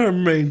 I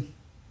mean,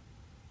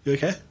 you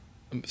okay?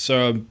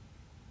 So I'm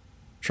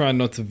trying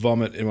not to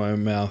vomit in my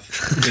own mouth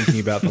thinking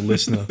about the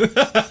listener.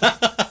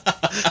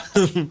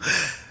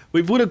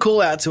 We put a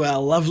call out to our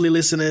lovely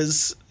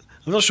listeners.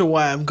 I'm not sure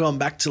why I'm going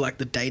back to like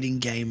the dating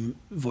game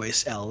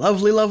voice. Our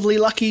lovely, lovely,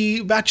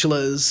 lucky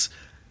bachelors,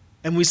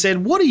 and we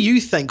said, "What are you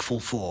thankful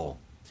for?"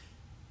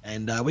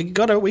 And we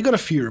got a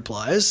few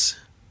replies.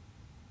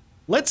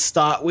 Let's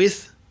start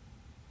with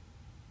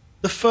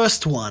the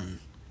first one.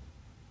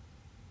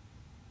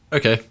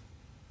 Okay.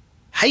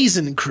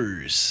 Hazen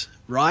Cruz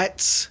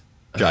writes,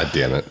 God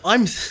damn it.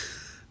 I'm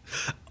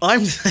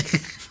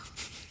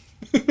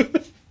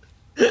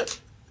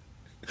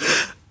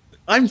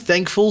I'm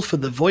thankful for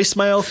the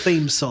voicemail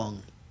theme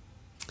song.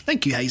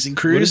 Thank you, Hazen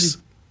Cruz.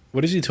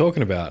 What is he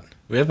talking about?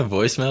 We have a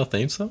voicemail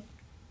theme song.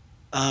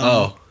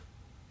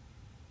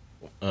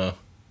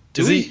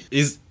 Do Is we?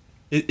 he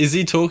is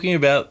he talking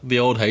about the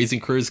old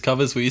Hazen Cruz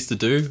covers we used to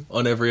do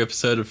on every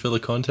episode of Filler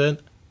Content?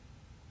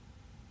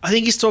 I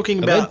think he's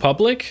talking Are they about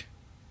public?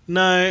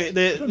 no.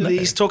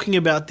 He's talking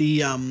about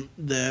the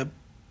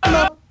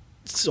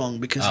song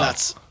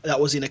because that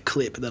was in a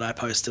clip that I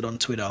posted on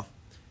Twitter.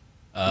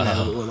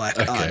 We're like,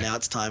 okay. now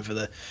it's time for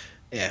the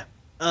yeah.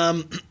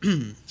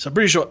 So I'm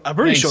pretty sure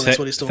that's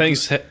what he's talking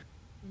about.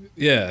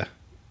 Yeah.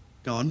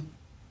 Go on.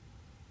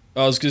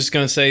 I was just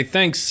going to say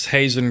thanks,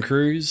 Hazen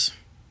Cruz.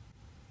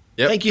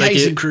 Yep, Thank you,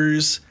 Hazen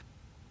Cruz.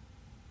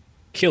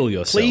 Kill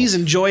yourself. Please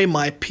enjoy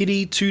my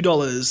pity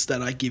 $2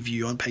 that I give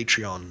you on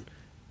Patreon.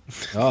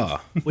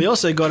 Ah. We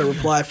also got a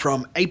reply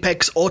from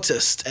Apex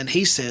Autist, and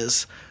he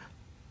says,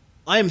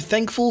 I am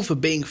thankful for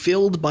being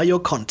filled by your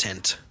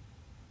content.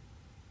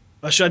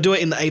 Should I do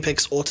it in the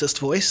Apex Autist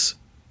voice?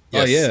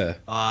 Oh, Yes. yeah.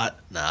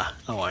 Nah,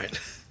 I won't.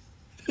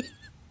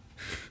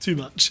 Too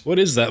much. What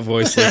is that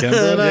voice like, Amber?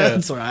 No, yeah.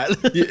 That's alright.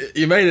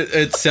 You made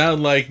it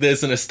sound like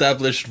there's an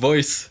established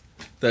voice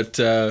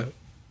that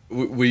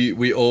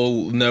we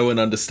all know and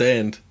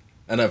understand,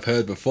 and I've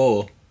heard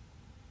before.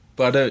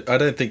 But I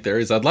don't think there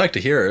is. I'd like to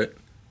hear it.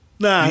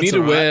 Nah, You need it's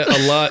to all wear right.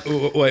 a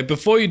large. Wait,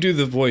 before you do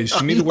the voice,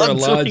 you need to I'm wear a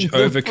not large doing the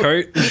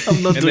overcoat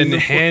I'm not and doing then the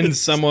hand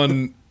voice.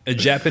 someone a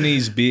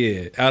Japanese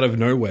beer out of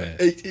nowhere.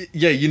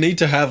 Yeah, you need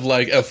to have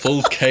like a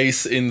full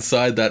case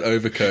inside that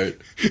overcoat.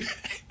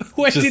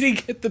 Where just- did he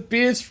get the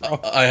beers from?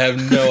 I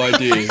have no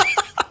idea.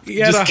 He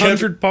had just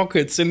 100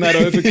 pockets in that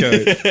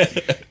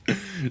overcoat.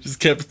 Just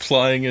kept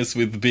plying us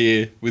with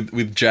beer,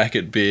 with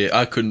jacket beer.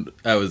 I couldn't.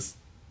 I was,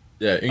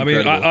 yeah, I mean,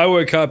 incredible. I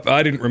woke up.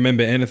 I didn't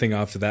remember anything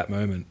after that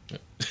moment.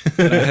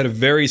 And I had a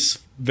very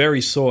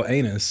sore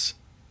anus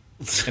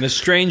and a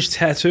strange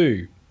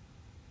tattoo.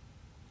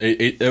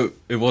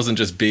 It wasn't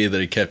just beer that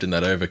he kept in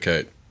that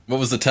overcoat. What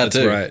was the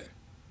tattoo? That's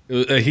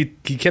right. He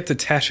kept a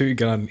tattoo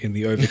gun in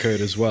the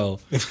overcoat as well.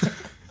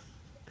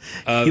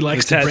 He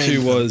likes the to brand tattoo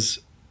them. was,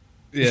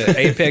 yeah,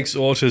 Apex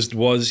Autist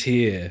was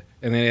here,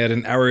 and then he had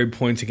an arrow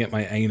pointing at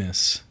my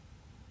anus.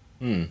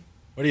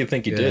 What do you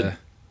think he Yeah.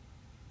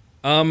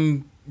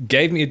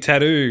 Gave me a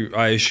tattoo,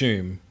 I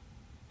assume.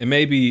 And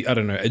maybe, I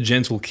don't know, a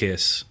gentle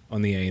kiss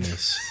on the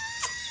anus.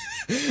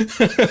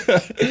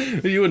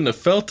 did? You wouldn't have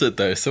felt it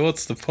though. So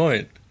what's the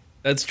point?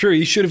 That's true.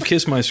 He should have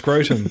kissed my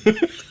scrotum.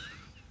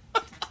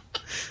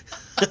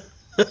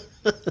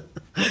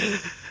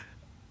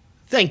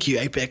 Thank you,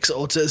 Apex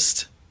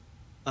Autist.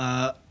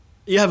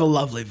 You have a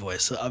lovely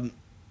voice.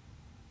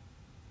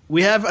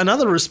 We have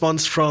another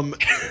response from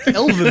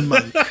Elven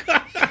Monk.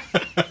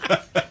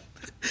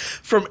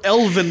 From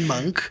Elven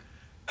Monk.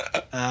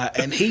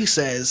 And he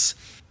says,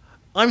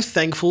 I'm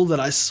thankful that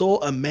I saw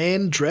a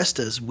man dressed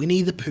as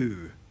Winnie the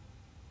Pooh.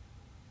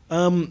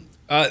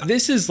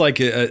 This is like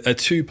a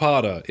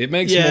two-parter. It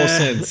makes more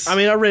sense. I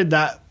mean, I read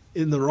that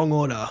in the wrong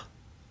order.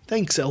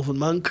 Thanks, Elven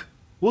Monk.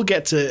 We'll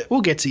get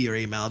to your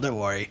email. Don't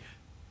worry.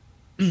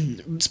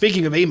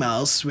 Speaking of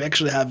emails, we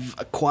actually have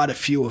quite a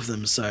few of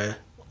them. So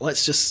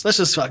let's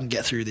just fucking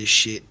get through this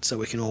shit so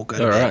we can all go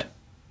to All bed.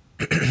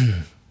 right.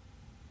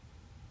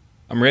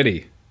 I'm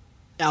ready.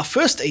 Our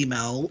first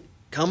email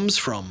comes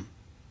from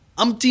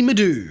Umpty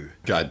Madoo,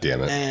 God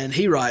damn it. and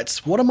he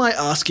writes, "What am I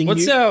asking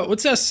What's you?"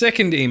 our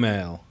second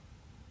email?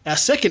 Our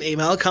second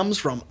email comes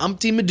from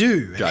Umpty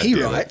Madoo, and God he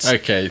damn it. writes,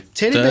 Okay.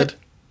 Teddy Third.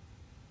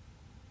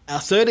 Bear. Our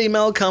third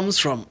email comes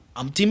from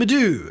Umpty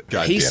Madoo.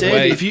 God He damn it. said,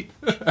 Wait. "If you."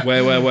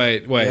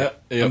 Wait. Yeah,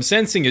 yep. I'm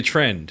sensing a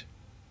trend.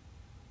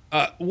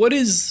 What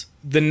is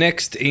the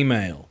next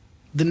email?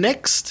 The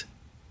next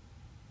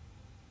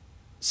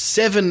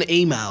 7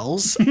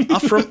 emails are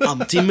from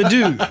Umpty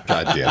Madoo.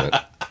 God damn it.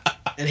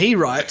 And he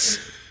writes,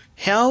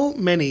 how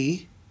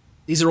many,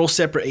 these are all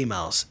separate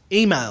emails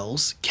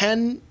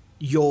can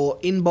your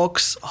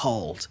inbox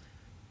hold?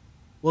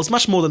 Well, it's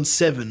much more than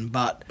 7,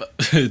 but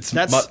It's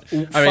that's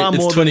it's far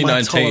more than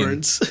my 2019.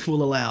 tolerance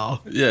will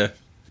allow. Yeah.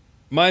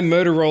 My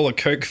Motorola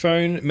Coke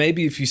phone,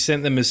 maybe if you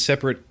sent them as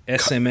separate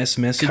SMS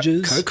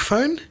messages. Coke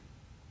phone?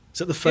 Is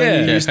that the phone Yeah.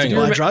 you Yeah, used to hang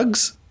buy on.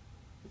 drugs?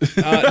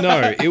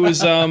 No, it was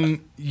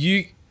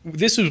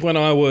this was when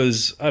I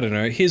was, I don't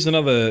know, here's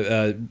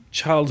another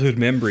childhood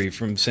memory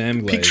from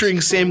Sam Glaze.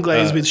 Picturing Sam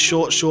Glaze with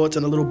short shorts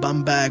and a little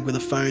bum bag with a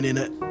phone in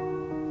it.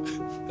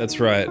 That's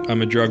right,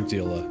 I'm a drug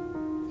dealer.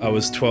 I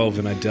was 12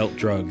 and I dealt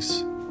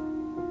drugs.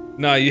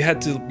 No, you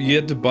had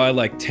to buy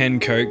like 10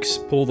 Cokes,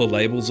 pull the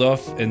labels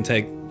off and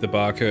take the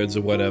barcodes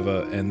or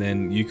whatever, and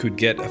then you could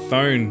get a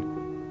phone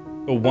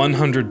for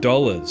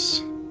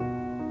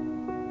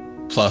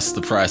 $100. Plus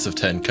the price of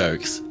 10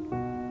 Cokes.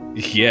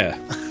 Yeah.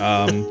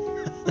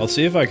 I'll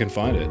see if I can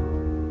find it.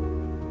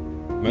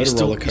 Motorola You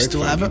still, Coke you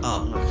still phone. have it?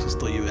 Oh, I just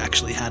thought you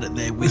actually had it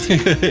there with you.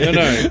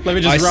 No. Let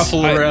me just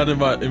ruffle I- around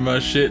in my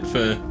shit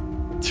for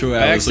 2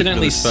 hours. I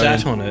accidentally looking for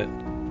this sat on it,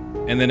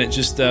 and then it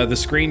just the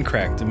screen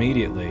cracked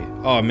immediately.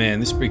 Oh man,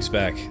 this brings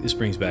back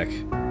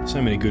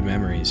so many good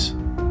memories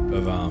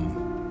of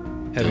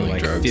having Doing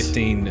like drugs.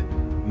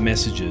 15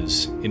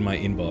 messages in my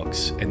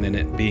inbox and then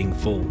it being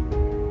full.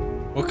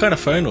 What kind of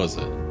phone was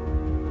it?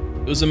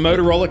 It was a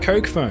Motorola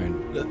Coke phone.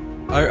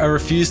 I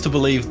refuse to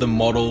believe the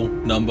model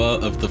number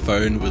of the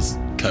phone was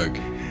Coke.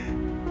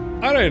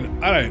 I don't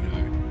know.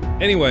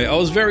 Anyway, I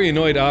was very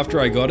annoyed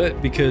after I got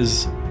it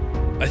because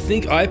I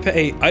think I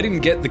didn't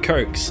get the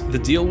Cokes. The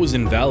deal was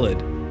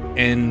invalid,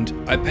 and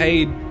I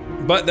paid,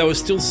 but they were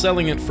still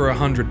selling it for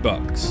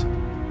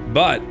 $100.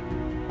 But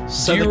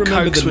So do you the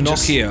remember Cokes the were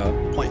just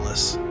Nokia?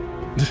 pointless.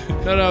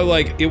 No,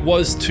 like it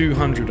was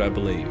 200, I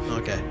believe.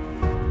 Okay.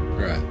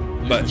 Right.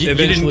 But you didn't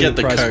eventually get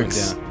the the price went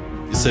Cokes. down.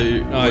 So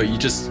what, you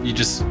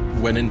just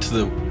went into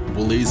the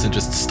Woolies and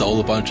just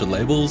stole a bunch of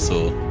labels,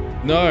 or?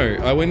 No,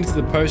 I went to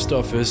the post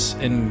office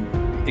and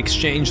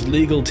exchanged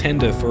legal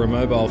tender for a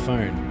mobile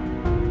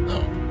phone.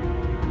 Oh,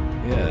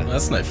 Yeah.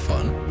 that's no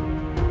fun.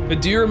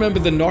 But do you remember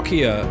the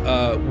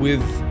Nokia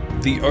with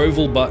the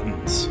oval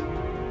buttons?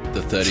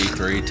 The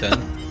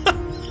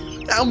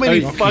 3310. How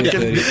many Nokia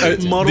fucking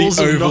 30. models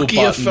The of oval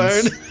Nokia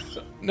buttons.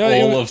 phone? No, All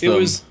it, of it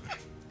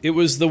them.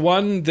 was the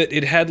one that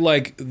it had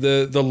like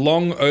the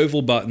long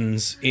oval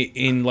buttons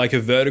in like a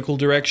vertical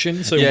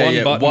direction. So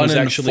one button was and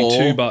actually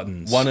 2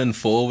 buttons. 1 and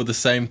 4 with the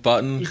same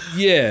button.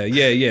 Yeah.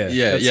 Yeah,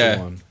 That's yeah.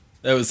 the one.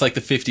 That was like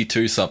the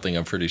 52 something,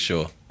 I'm pretty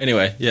sure.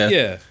 Anyway, yeah.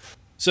 Yeah.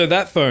 So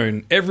that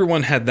phone,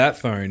 everyone had that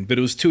phone, but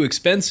it was too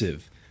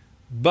expensive.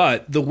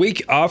 But the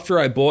week after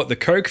I bought the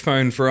Coke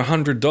phone for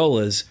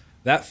 $100,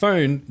 that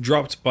phone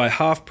dropped by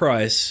half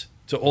price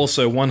to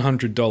also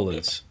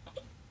 $100.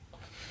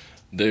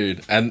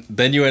 Dude, and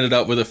then you ended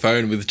up with a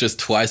phone with just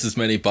twice as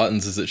many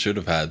buttons as it should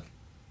have had.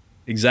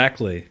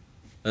 Exactly.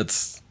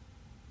 That's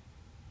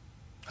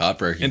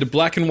heartbreaking. And a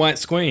black and white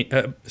screen.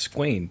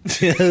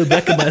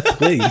 Black and white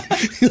screen.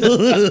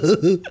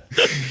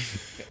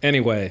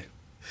 Anyway,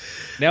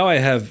 now I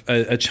have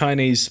a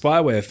Chinese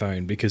spyware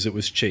phone because it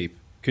was cheap.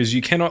 Because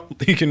you can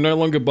no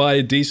longer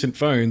buy decent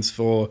phones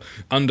for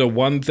under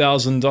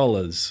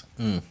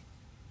 $1,000.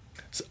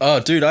 Oh,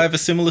 dude, I have a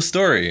similar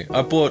story.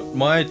 I bought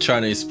my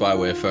Chinese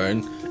spyware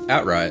phone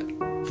outright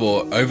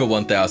for over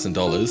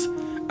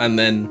 $1,000, and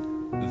then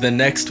the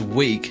next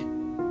week,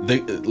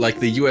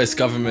 the US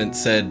government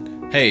said,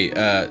 "Hey,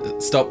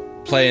 stop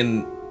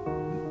playing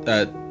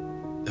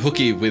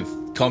hooky with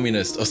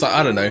communists," or so,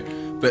 I don't know.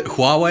 But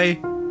Huawei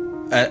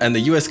and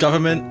the US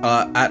government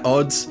are at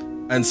odds,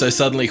 and so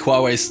suddenly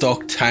Huawei's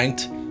stock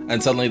tanked,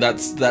 and suddenly that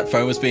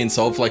phone was being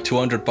sold for like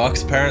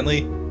 $200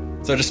 apparently.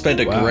 So I just spent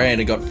 $1,000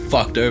 and got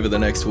fucked over the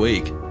next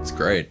week. It's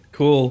great.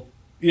 Cool.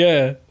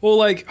 Yeah. Well,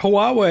 like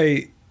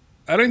Huawei,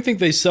 I don't think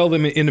they sell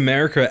them in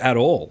America at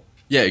all.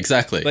 Yeah,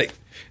 exactly. Like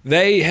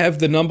they have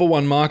the number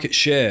 1 market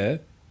share,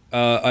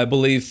 I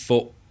believe,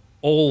 for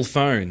all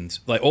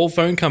phones. Like all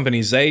phone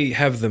companies, they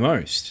have the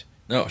most.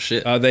 Oh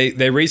shit.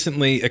 They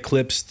recently they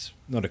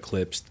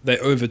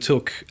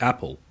overtook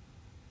Apple.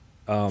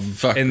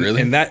 Fuck, and,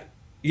 really? And that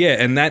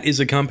is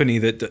a company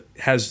that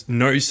has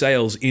no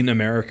sales in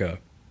America.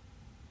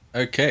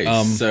 Okay,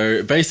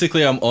 so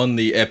basically I'm on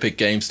the Epic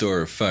Game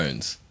Store of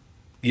phones.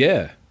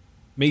 Yeah,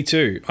 me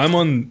too. I'm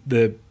on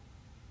the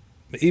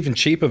even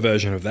cheaper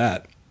version of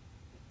that.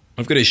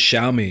 I've got a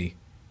Xiaomi,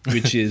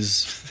 which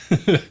is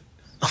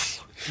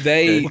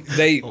they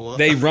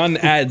run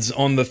ads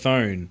on the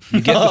phone.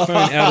 You get the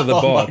phone out of the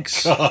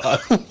box,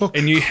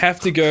 and you have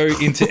to go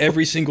into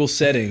every single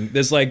setting.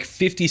 There's like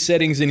 50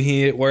 settings in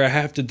here where I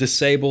have to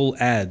disable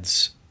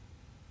ads.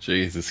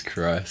 Jesus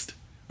Christ.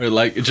 Or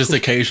like it just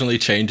occasionally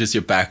changes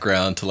your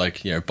background to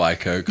like, buy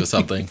Coke or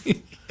something.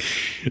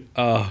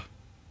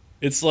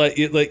 It's like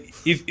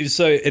if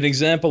so an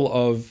example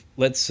of,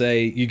 let's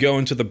say you go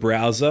into the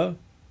browser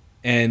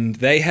and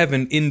they have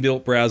an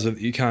inbuilt browser that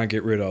you can't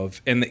get rid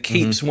of, and it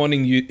keeps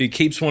wanting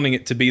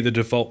it to be the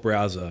default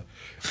browser.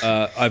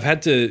 I've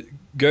gone to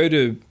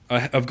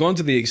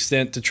the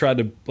extent to try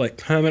to like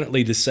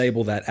permanently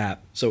disable that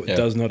app so it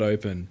does not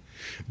open.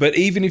 But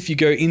even if you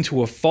go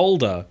into a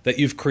folder that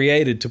you've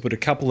created to put a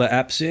couple of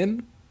apps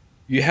in,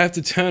 you have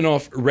to turn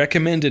off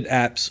recommended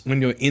apps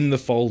when you're in the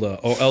folder,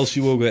 or else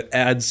you will get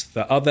ads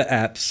for other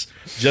apps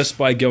just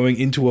by going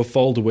into a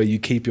folder where you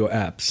keep your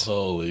apps.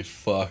 Holy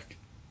fuck.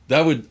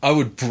 I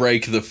would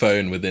break the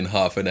phone within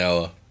half an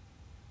hour.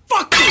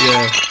 Fuck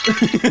Yeah.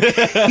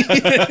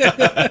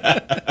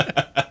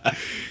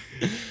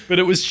 But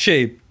it was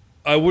cheap.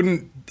 I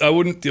wouldn't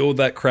deal with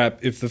that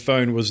crap if the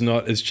phone was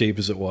not as cheap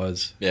as it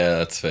was. Yeah,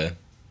 that's fair.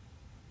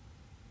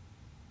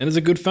 And it's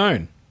a good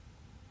phone.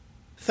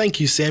 Thank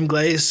you, Sam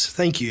Glaze.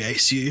 Thank you,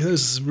 ACU.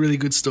 Those are really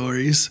good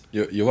stories.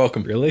 You're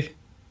welcome. Really?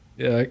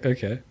 Yeah,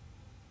 okay.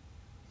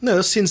 No,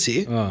 that's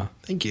sincere. Oh.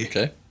 Thank you.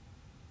 Okay.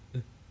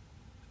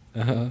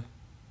 Uh-huh.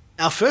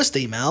 Our first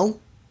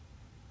email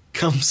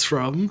comes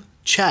from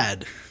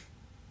Chad.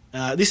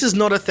 This is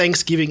not a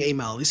Thanksgiving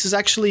email. This is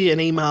actually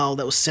an email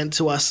that was sent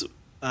to us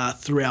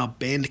through our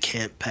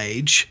Bandcamp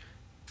page.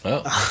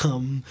 Oh.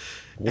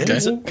 And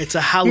it's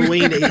a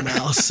Halloween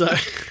email, so Oh,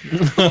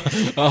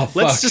 fuck.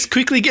 let's just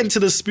quickly get into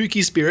the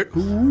spooky spirit.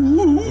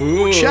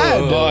 Ooh,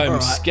 Chad. I'm All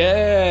right.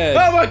 scared.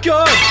 Oh my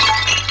god!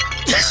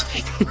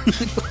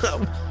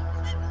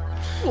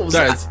 What was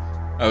Sorry, that?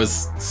 I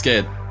was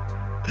scared.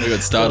 I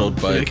got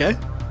startled by You okay?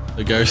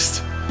 a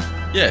ghost.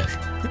 Yeah.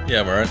 Yeah,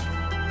 I'm alright.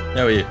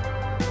 How are you?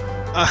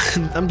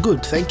 I'm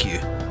good, thank you.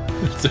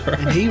 It's alright.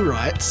 And he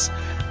writes,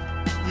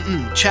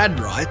 Chad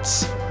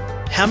writes,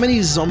 how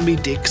many zombie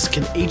dicks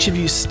can each of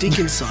you stick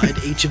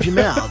inside each of your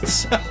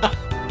mouths?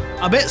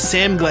 I bet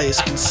Sam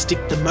Glaze can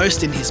stick the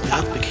most in his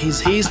mouth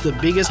because he's the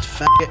biggest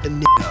faggot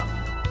and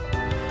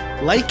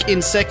nigger. Lake in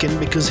second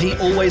because he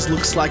always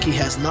looks like he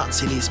has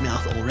nuts in his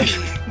mouth already.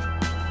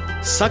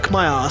 Suck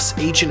my ass,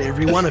 each and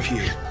every one of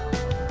you.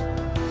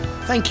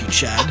 Thank you,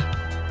 Chad.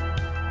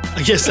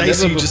 I guess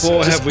AC Never just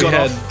before have we got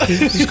had- off.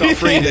 Just got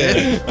free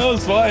there. That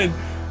was fine.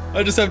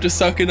 I just have to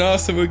suck an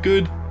ass and we're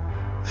good.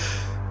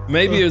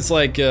 Maybe it's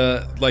like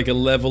a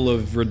level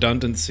of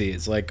redundancy.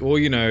 It's like, well,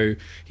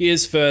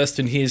 here's first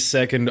and here's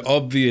second.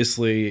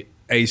 Obviously,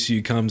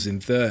 ACU comes in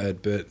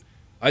third, but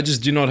I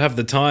just do not have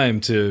the time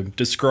to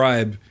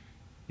describe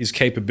his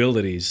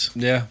capabilities.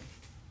 Yeah.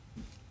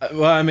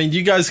 Well, I mean,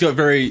 you guys got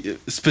very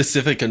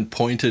specific and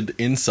pointed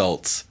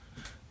insults.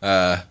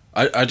 I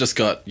just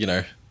got,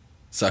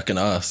 suck an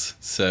ass.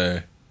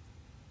 So,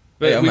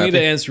 But yeah, I'm we need to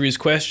happy. answer his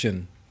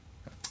question.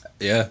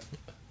 Yeah.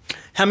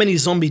 How many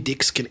zombie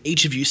dicks can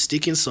each of you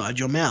stick inside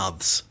your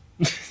mouths?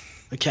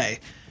 Okay.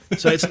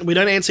 So we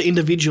don't answer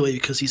individually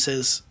because he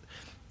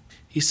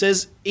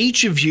says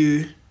each of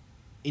you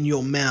in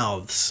your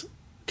mouths.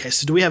 Okay,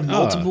 so do we have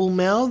multiple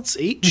mouths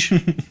each,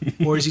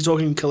 or is he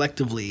talking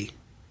collectively?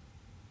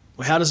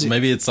 Or how does it?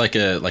 Maybe it's like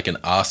an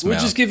arse We'll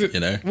mouth. just give it. You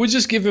know, We'll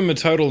just give him a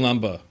total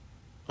number.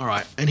 All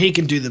right, and he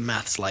can do the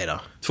maths later.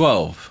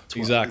 12.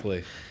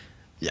 Exactly.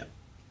 Yeah.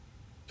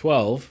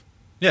 12.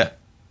 Yeah.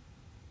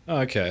 Oh,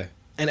 okay.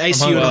 And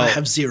AC, you and I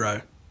have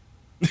 0.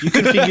 You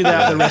can figure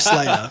out the rest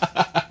later.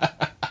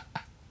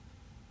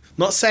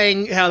 Not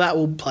saying how that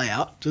will play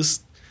out.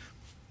 Just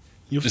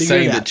you'll Just figure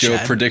saying it out, that your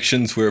Chad.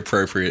 predictions were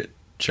appropriate,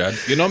 Chad.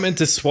 You're not meant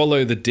to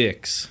swallow the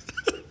dicks.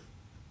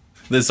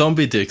 They're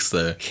zombie dicks,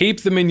 though.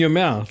 Keep them in your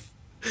mouth.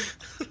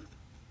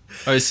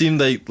 I assume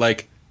they,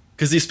 like...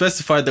 Because he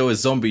specified there were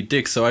zombie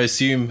dicks, so I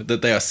assume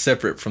that they are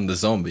separate from the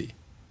zombie.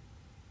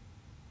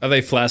 Are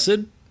they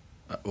flaccid?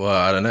 Well,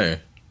 I don't know.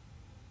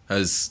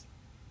 Does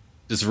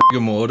rigor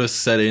mortis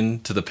set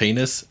in to the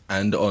penis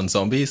and on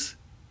zombies?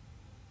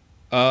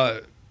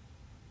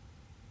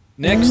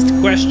 Next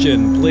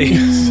question,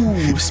 please.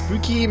 Ooh,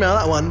 spooky email,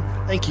 that one.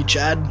 Thank you,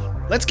 Chad.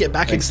 Let's get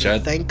back Thanks, into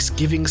Chad. the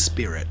Thanksgiving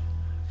spirit.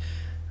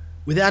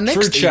 With our True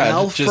next Chad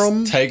email just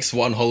from takes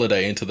one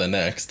holiday into the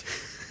next.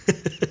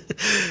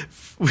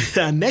 with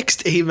our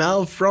next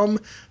email from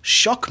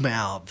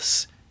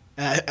Shockmouths.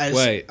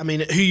 Wait. I mean,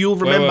 who you'll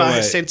remember wait.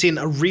 has sent in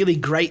a really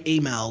great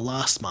email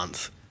last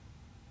month.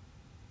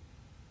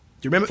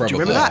 Do you remember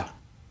Probably. that?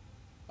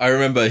 I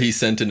remember he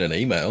sent in an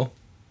email.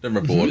 Don't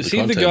remember what Was the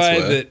he the contents guy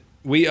were. that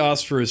we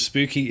asked for a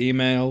spooky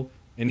email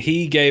and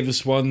he gave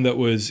us one that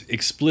was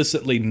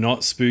explicitly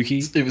not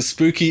spooky? It was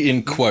spooky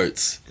in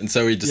quotes, and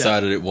so we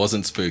decided it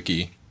wasn't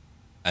spooky,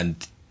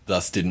 and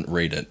thus didn't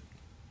read it.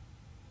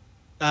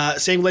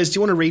 Sam Glaze, do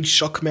you want to read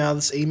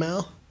Shockmouth's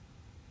email?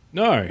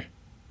 No.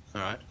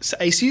 All right. So,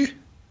 Ace, you?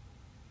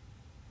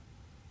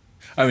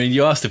 I mean,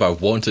 you asked if I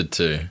wanted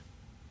to.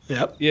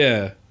 Yep.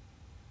 Yeah.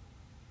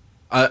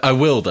 I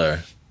will, though.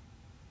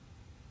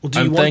 Well, do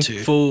I'm you want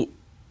thankful...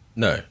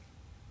 No. to?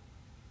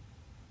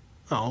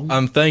 Oh,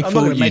 I'm thankful I'm not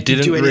going to you make you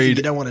didn't do anything read...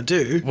 you don't want to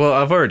do. Well,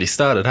 I've already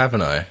started,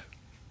 haven't I?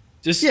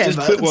 Just Yeah, but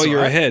quit that's while you're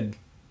all right. ahead.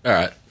 All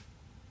right.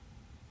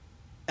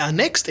 Our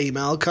next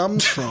email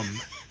comes from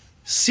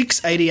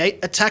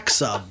 688 Attack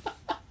Sub.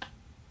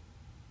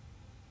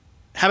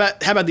 How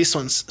about this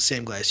one,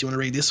 Sam Glaze? You want to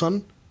read this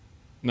one?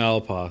 No,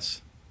 I'll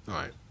pass. All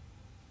right.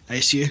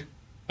 Ace, you?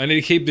 I need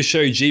to keep the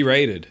show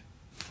G-rated.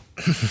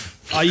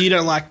 Oh, you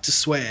don't like to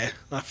swear.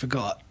 I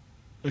forgot.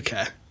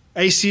 Okay.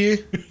 Ace,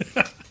 you?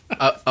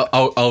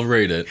 I'll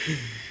read it.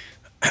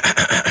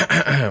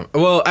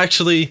 Well,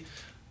 actually,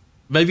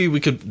 maybe we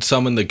could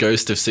summon the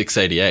ghost of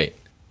 688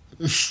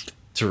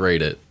 to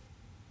read it.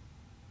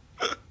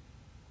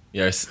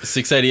 You know,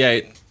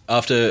 688,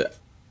 after,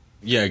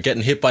 you know,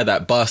 getting hit by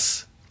that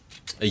bus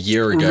a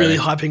year We're ago. really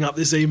hyping up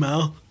this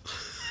email.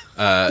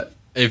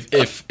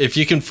 If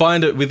you can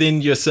find it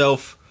within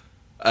yourself,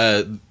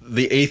 the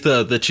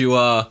ether that you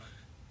are,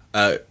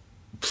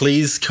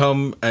 please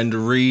come and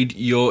read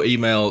your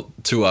email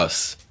to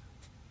us.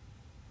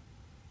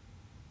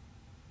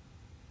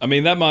 I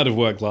mean, that might have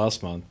worked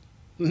last month.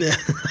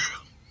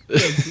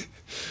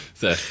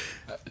 So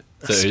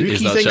Spooky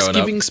he's not showing up.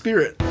 Thanksgiving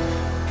spirit.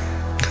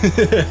 All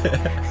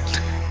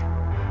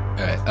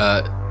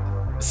right,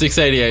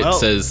 688 Well-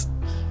 says,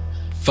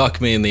 "Fuck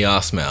me in the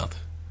ass mouth."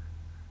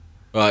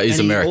 Well, he's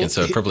And he American, al-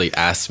 so he- probably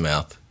ass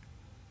mouth.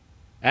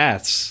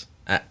 Ass.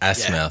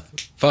 Ass Yeah. mouth.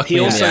 Fuck He me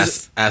in also-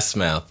 the ass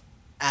mouth.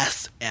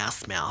 Ass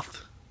mouth.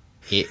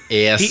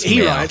 Ass He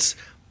mouth. writes,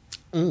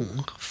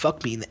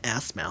 fuck me in the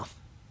ass mouth.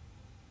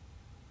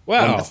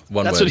 Wow.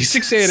 One That's word. what he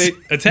 688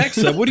 attacks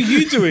up. What are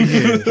you doing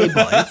here? Hey,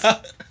 boys.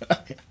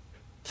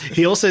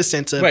 He also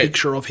sent a Wait,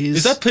 picture of his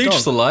Is that peach dog.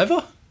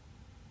 saliva?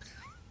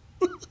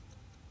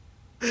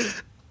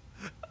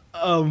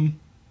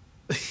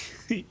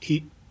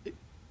 He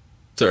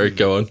Sorry,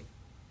 go on.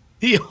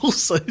 He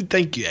also,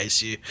 thank you,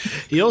 ACU.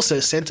 He also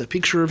sent a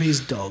picture of his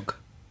dog.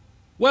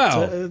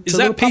 Wow. It's Is a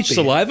that little peach puppy.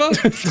 saliva?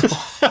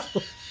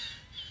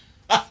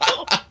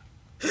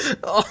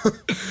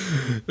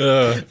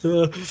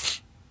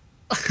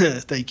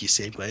 Thank you,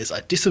 Sam Glaze.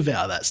 I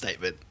disavow that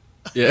statement.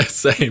 Yeah,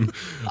 same.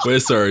 We're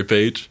sorry,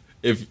 Peach.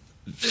 If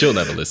she'll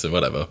never listen,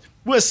 whatever.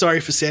 We're sorry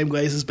for Sam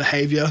Glaze's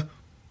behaviour.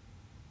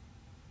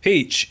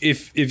 Peach,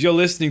 if you're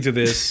listening to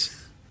this,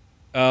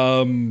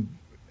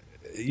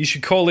 you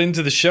should call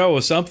into the show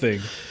or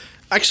something.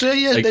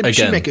 Actually, yeah,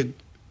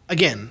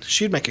 Again.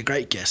 she'd make a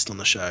great guest on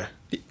the show.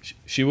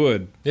 She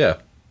would. Yeah.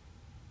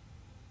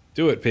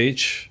 Do it,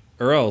 Peach.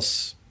 Or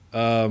else.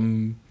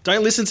 Don't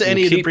listen to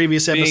any we'll of the keep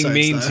previous being episodes.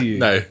 mean though. to you.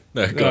 No,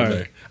 God, No.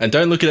 no. And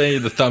don't look at any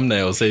of the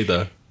thumbnails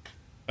either.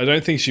 I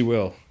don't think she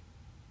will.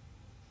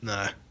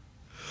 No.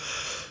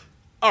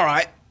 All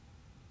right.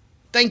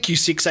 Thank you,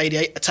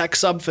 688 Attack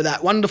Sub, for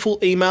that wonderful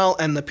email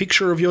and the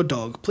picture of your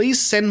dog. Please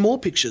send more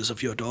pictures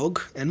of your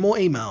dog and more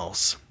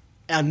emails.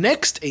 Our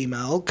next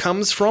email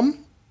comes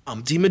from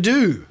Umpty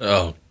Madoo.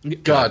 Oh,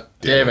 God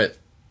damn it.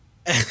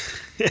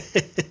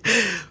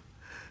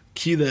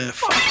 cue the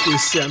fuck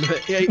this sound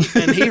effect.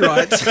 And he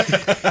writes,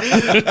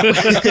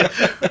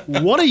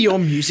 what are your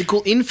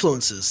musical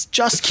influences?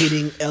 Just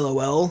kidding,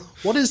 lol.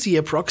 What is the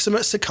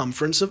approximate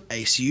circumference of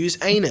ACU's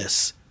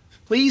anus?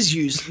 Please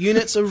use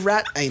units of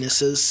rat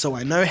anuses so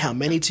I know how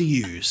many to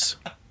use.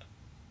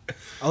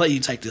 I'll let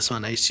you take this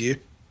one, ACU.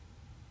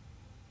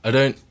 I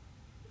don't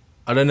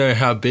know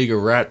how big a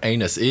rat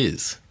anus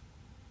is.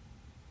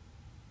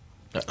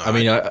 I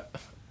mean,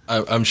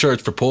 I'm sure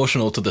it's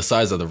proportional to the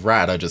size of the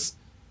rat.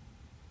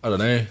 I don't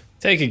know.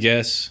 Take a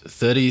guess.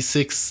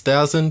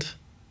 36,000?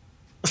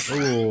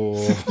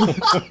 Ooh.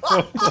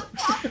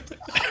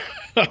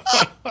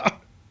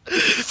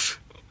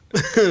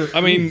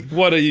 I mean,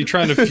 what, are you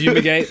trying to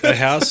fumigate the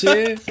house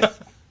here?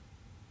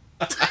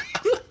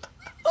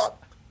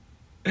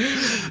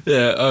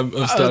 Yeah, I'm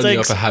starting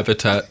thanks. up a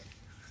habitat.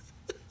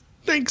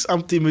 Thanks,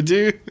 Umpty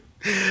Madoo.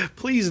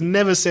 Please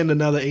never send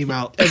another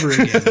email ever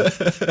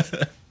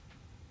again.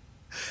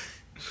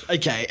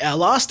 Okay, our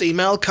last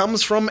email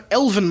comes from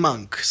Elven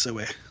Monk. So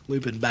we're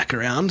looping back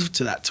around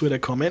to that Twitter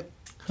comment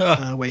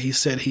where he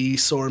said he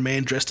saw a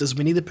man dressed as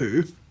Winnie the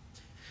Pooh.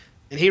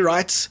 And he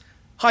writes,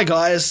 "Hi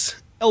guys,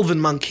 Elven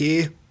Monk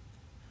here.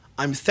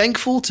 I'm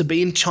thankful to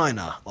be in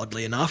China,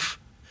 oddly enough.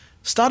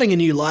 Starting a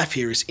new life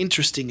here is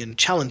interesting and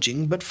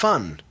challenging, but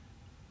fun.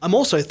 I'm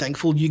also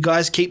thankful you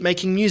guys keep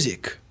making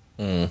music.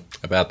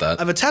 About that.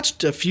 I've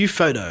attached a few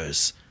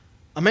photos.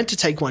 I meant to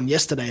take one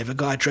yesterday of a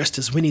guy dressed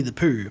as Winnie the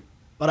Pooh,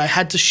 but I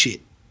had to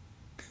shit.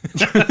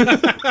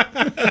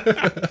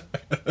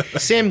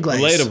 Sam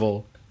Glaze.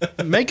 Relatable.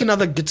 Make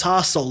another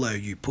guitar solo,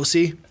 you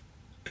pussy.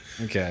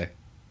 Okay.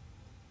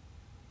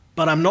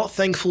 But I'm not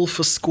thankful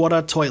for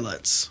squatter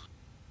toilets."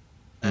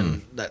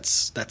 And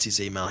that's his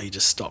email. He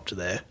just stopped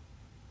there.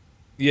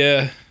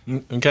 Yeah.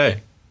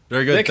 Okay.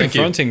 Very good. They're Thank you.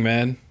 confronting,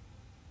 man.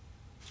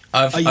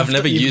 I've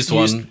never used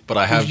one, but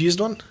I have You've used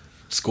one?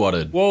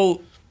 squatted.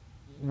 Well,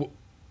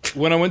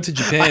 when I went to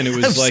Japan, it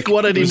was I've like...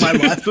 squatted in my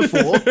life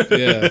before.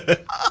 Yeah.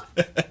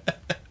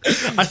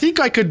 I think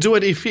I could do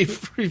it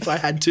if I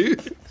had to.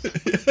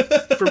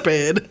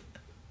 Prepared.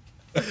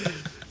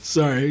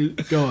 Sorry,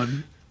 go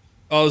on.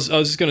 I was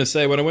just going to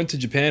say, when I went to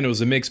Japan, it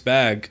was a mixed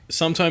bag.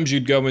 Sometimes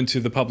you'd go into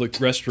the public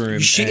restroom. You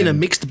shit in a and-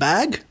 mixed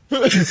bag?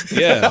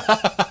 Yeah.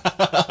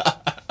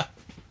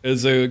 It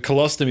was a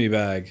colostomy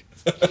bag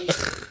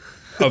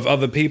of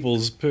other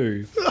people's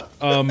poo.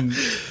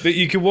 But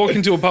you could walk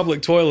into a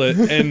public toilet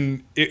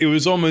and it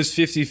was almost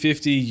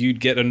 50-50. You'd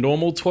get a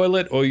normal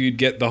toilet or you'd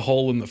get the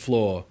hole in the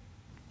floor.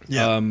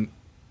 Yeah.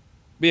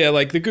 But yeah,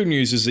 like the good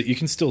news is that you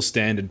can still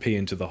stand and pee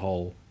into the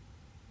hole.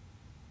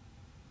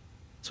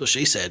 That's what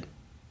she said.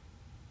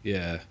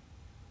 Yeah.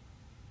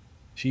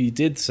 She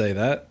did say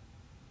that.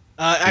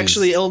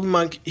 Actually, Elden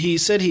Monk, he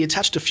said he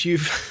attached a few...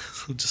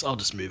 I'll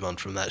just move on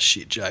from that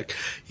shit joke.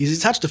 He's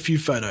attached a few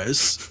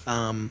photos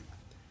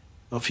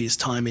of his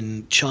time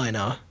in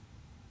China.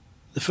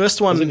 The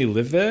first one... Doesn't he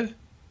live there?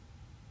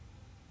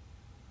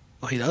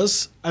 Oh, he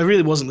does? I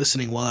really wasn't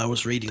listening while I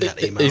was reading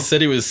that email. He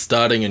said he was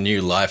starting a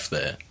new life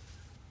there.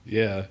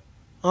 Yeah.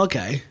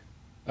 Okay.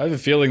 I have a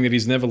feeling that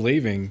he's never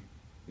leaving.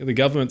 The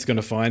government's going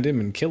to find him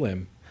and kill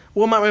him.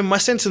 Well, my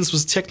sentence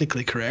was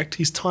technically correct.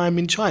 His time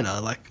in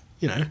China, like,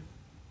 you know.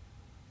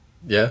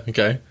 Yeah,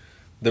 okay.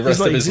 The He's rest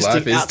not of his life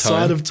existing is outside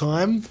time. of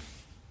time.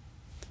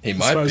 He as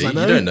might far be. as I You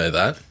know. don't know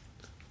that.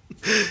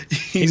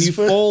 Can you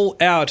fall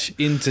out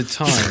into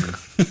time?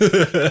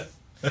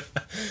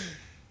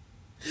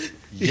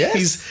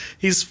 Yes.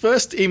 His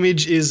first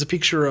image is a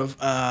picture of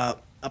a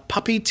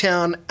Puppy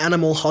Town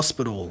Animal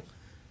Hospital.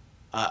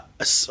 I'm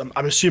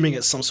assuming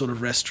it's some sort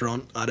of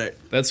restaurant. I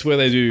don't... That's where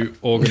they do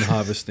organ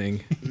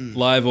harvesting.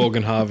 Live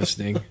organ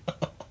harvesting.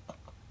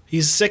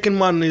 His second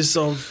one is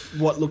of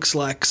what looks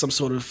like some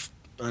sort of,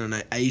 I don't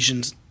know,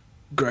 Asian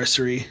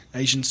grocery,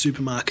 Asian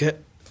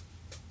supermarket.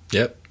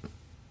 Yep.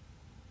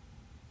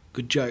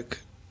 Good joke.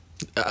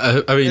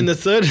 I mean, And the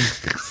third...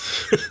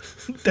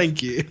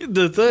 Thank you.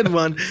 The third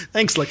one...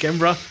 Thanks,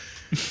 Lakembra.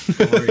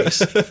 No worries.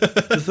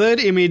 The third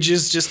image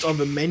is just of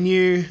a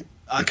menu.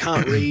 I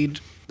can't read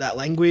that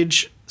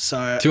language, so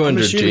I'm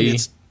assuming 200G,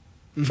 it's...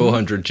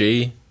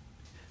 400G,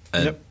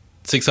 and Yep.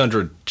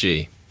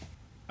 600G.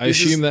 I This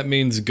is- assume that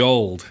means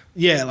gold.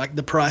 Yeah, like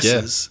the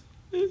prices.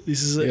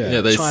 This is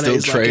Yeah, they China still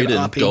is like trade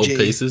an in RPG. gold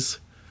pieces.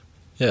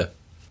 Yeah.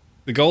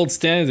 The gold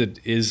standard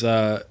is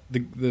the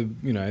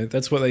you know,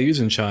 that's what they use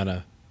in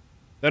China.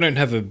 They don't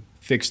have a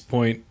fixed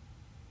point.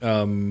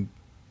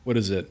 What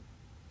is it?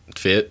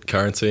 Fiat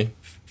currency.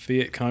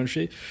 Fiat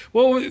country.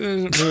 Well,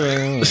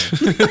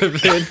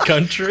 Fiat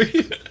country.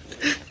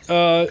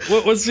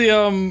 what's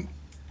the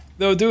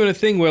They were doing a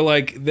thing where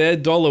like their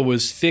dollar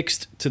was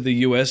fixed to the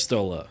US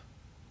dollar,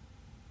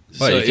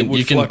 so Well, it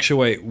would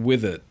fluctuate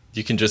with it.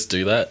 You can just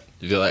do that.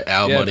 You feel like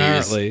our Yeah, money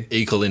apparently. is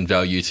equal in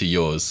value to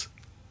yours.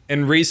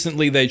 And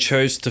recently they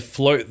chose to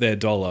float their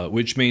dollar,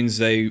 which means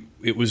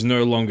it was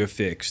no longer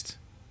fixed.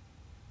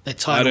 They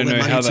tied I don't all their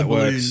know money how to that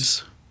works.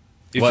 balloons.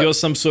 If What? you're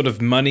some sort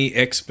of money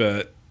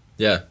expert,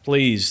 Yeah.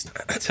 please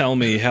tell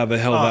me how the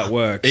hell that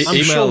works. I'm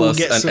Email sure we'll us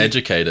get and some-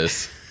 educate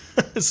us.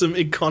 Some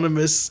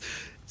economists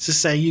It's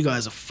just saying you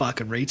guys are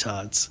fucking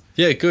retards.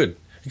 Yeah, good.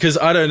 Because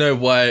I don't know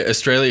why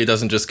Australia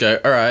doesn't just go,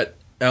 all right,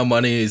 our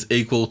money is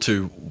equal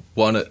to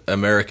 $1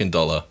 American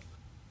dollar.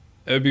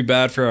 It would be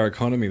bad for our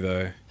economy,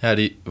 though,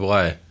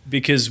 Why?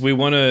 because we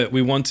want to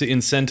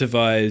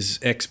incentivize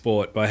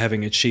export by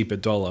having a cheaper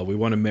dollar. We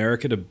want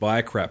America to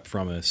buy crap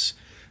from us.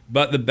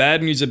 But the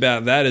bad news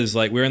about that is,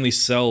 like, we only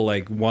sell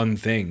like one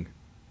thing.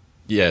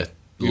 Yeah,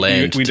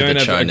 land we to don't the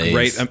have Chinese. a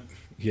great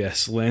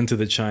yes, land to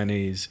the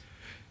Chinese.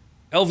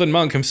 Elvin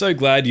Monk, I'm so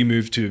glad you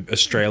moved to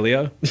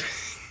Australia.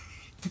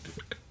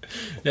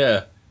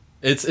 Yeah,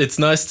 it's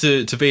nice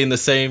to be in the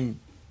same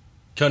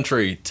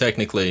country,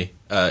 technically,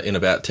 in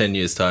about 10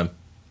 years' time.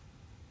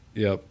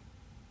 Yep.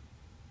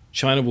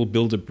 China will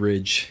build a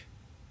bridge.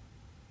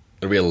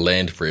 It'll be a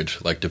land bridge,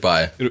 like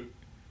Dubai.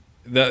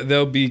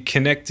 They'll be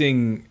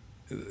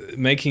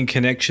making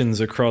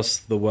connections across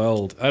the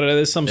world. I don't know,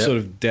 there's some Yep. sort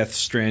of Death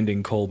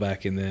Stranding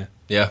callback in there.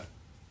 Yeah,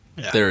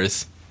 Yeah. there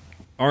is.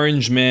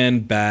 Orange Man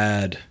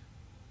bad.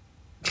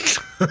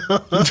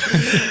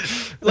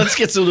 Let's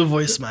get to the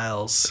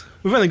voicemails.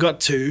 We've only got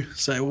 2,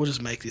 so we'll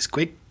just make this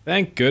quick.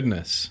 Thank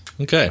goodness.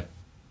 Okay.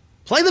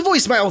 Play the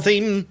voicemail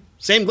theme,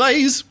 Sam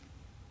Glaze.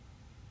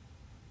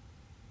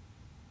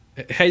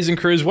 Hazen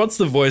Cruz, what's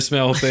the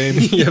voicemail theme?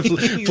 Yeah,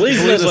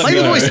 please let us Play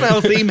the know.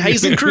 voicemail theme,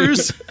 Hazen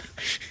Cruz.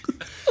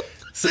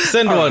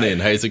 Send one in,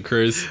 Hazen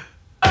Cruz.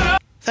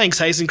 Thanks,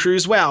 Hazen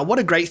Cruz. Wow, what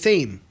a great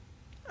theme.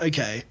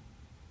 Okay.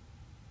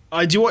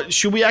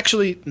 Should we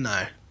actually...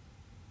 No.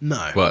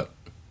 What?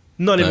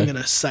 Not even No?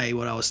 going to say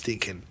what I was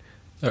thinking.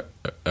 All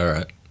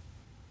right.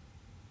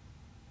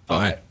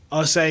 Fine. I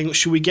was saying,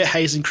 should we get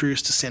Hazen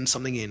Cruz to send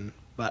something in?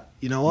 But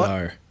you know what?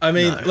 No. I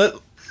mean, No.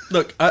 look.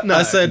 No.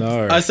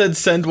 I said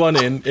send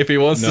one in. If he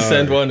wants to No.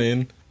 send one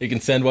in, he can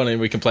send one in.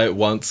 We can play it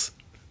once.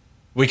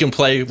 We can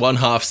play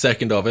 1/2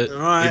 second of it. All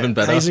right, Even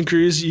better. Hazen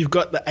Cruz, you've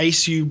got the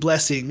ACU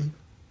blessing.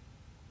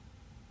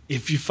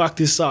 If you fuck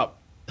this up,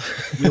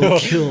 we'll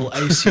kill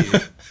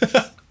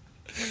ACU.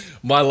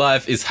 My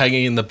life is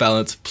hanging in the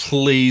balance.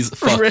 Please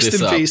fuck Rest this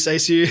in up. peace,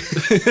 ACU.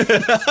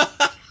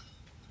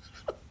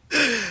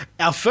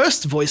 Our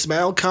first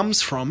voicemail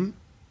comes from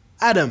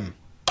Adam.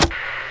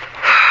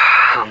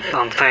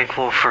 I'm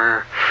thankful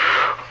for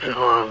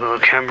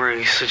Cameron.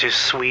 He's such a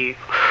sweet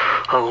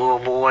little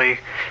boy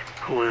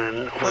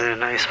with a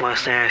nice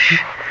mustache.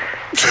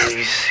 And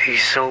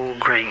he's so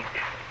great.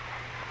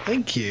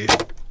 Thank you. I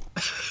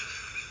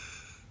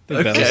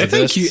think that was the Thank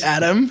best you,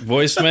 Adam.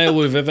 voicemail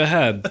we've ever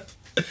had.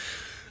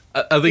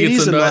 I think It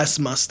it's is a ni- nice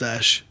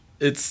mustache.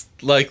 It's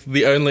like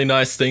the only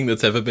nice thing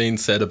that's ever been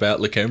said about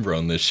Lakembra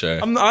on this show.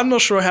 I'm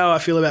not sure how I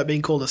feel about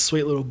being called a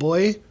sweet little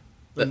boy.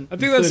 I think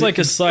that's like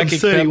a Psychic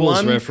 31.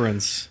 Pebbles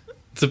reference.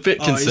 It's a bit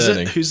Oh, is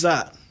concerning. it? Who's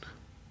that?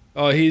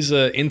 Oh, he's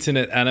an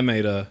internet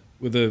animator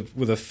with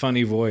a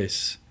funny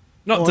voice.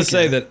 Not Oh, to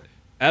say okay. that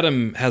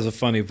Adam has a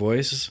funny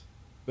voice,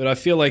 but I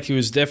feel like he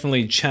was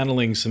definitely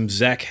channeling some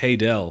Zach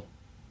Haydel.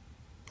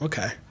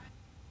 Okay.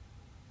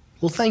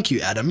 Well, thank you,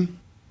 Adam.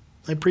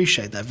 I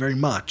appreciate that very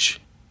much.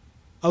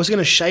 I was going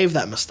to shave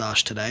that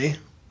mustache today,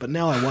 but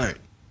now I won't.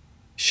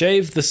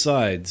 Shave the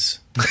sides.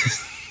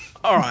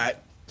 All right.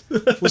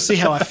 We'll see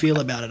how I feel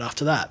about it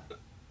after that.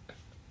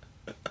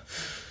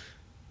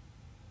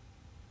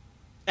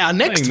 Our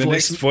next, Playing the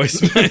voice-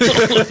 next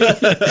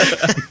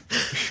voicemail.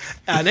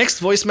 Our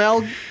next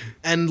voicemail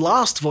and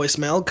last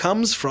voicemail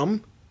comes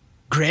from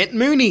Grant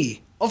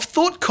Mooney of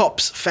Thought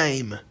Cops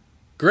fame.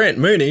 Grant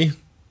Mooney,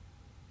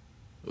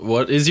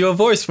 what is your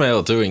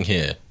voicemail doing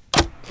here?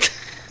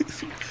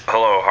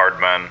 Hello,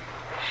 Hardman.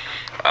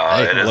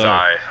 Hey, It is hello.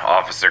 I,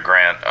 Officer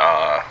Grant,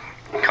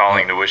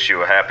 calling to wish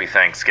you a happy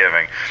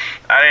Thanksgiving.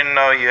 I didn't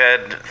know you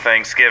had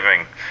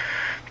Thanksgiving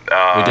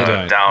We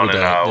didn't. down We in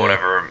don't, yeah.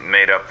 whatever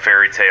made-up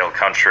fairy tale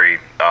country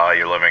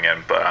you're living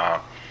in.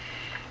 But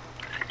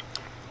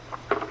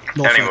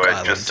Norfolk anyway,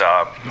 Island. just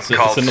It's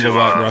called another to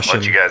white Russian.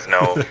 let you guys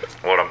know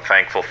what I'm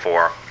thankful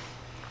for.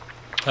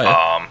 Oh,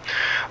 yeah.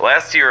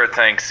 Last year at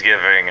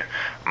Thanksgiving,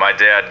 my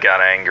dad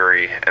got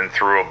angry and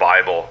threw a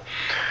Bible.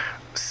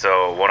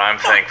 So what I'm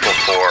thankful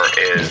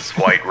for is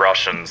white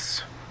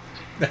Russians.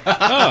 It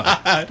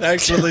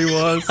actually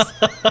was.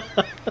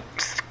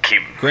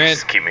 Grant-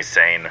 Just keep me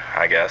sane,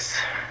 I guess.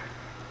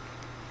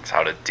 It's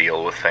how to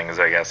deal with things,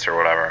 I guess, or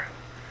whatever.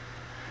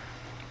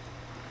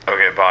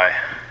 Okay, bye.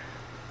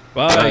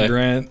 Bye, Bye.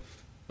 Grant.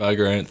 Bye,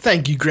 Grant.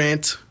 Thank you,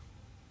 Grant.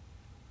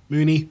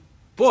 Mooney.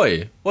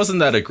 Boy, wasn't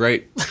that a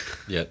great...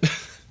 Yet.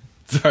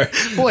 Sorry.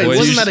 Boy, Voice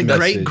wasn't that a message.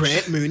 great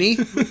Grant Mooney?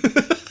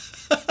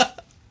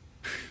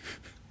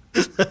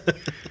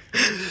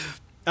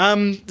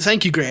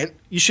 Thank you, Grant.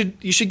 You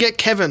should get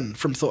Kevin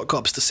from Thought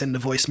Cops to send a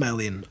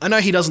voicemail in. I know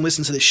he doesn't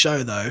listen to this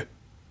show though,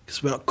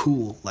 because we're not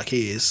cool like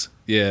he is.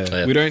 Yeah,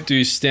 Yeah. we don't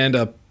do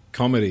stand-up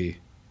comedy.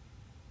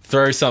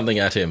 Throw something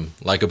at him,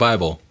 like a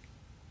Bible.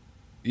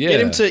 Yeah.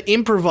 Get him to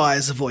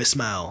improvise a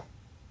voicemail.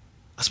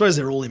 I suppose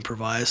they're all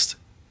improvised.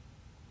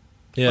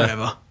 Yeah.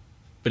 Whatever.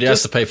 But he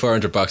has Just- to pay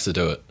 $400 to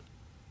do it.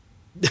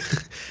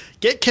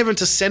 Get Kevin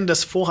to send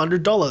us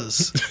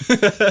 $400.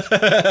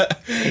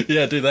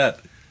 Yeah, do that.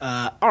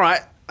 All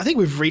right. I think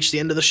we've reached the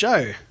end of the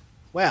show.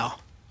 Wow.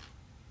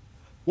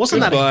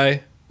 Wasn't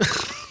Goodbye.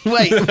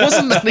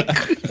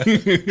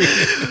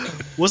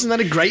 wasn't that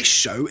a great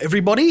show,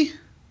 everybody?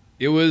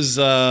 It was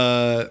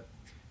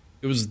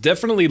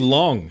definitely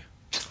long.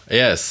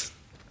 Yes,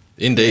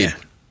 indeed. Yeah.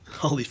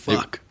 Holy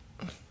fuck.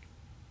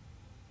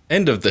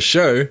 End of the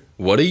show.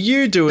 What are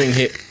you doing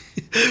here?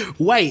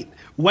 Wait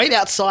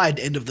outside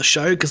end of the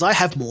show because I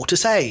have more to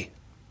say.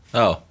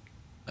 Oh.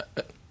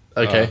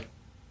 Okay.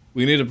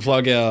 We need to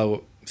plug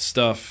our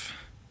stuff.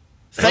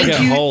 Thank Plug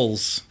our you.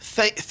 holes.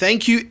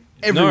 Thank you,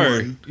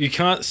 everyone. No, you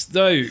can't.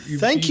 No.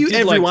 Thank you,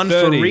 did like everyone, for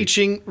 30.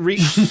 reaching.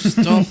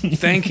 Stop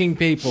thanking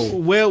people.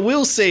 Well,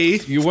 we'll see.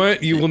 You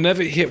will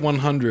never hit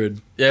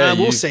 100. Yeah,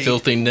 we'll you see.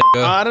 filthy nigger.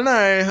 I don't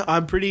know.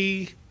 I'm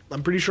pretty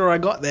sure I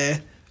got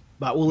there,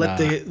 but we'll let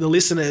the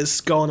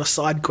listeners go on a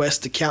side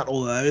quest to count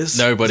all those. 'cause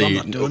Nobody- I'm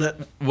not doing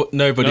it.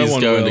 Nobody's No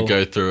one going will. to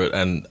go through it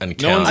and No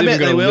count. one's I even bet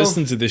they going to will.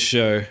 listen to this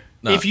show.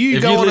 No, If you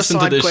go on a listen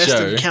to side this quest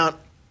show- and count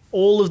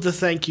all of the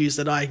thank yous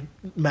that I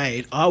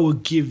made, I will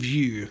give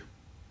you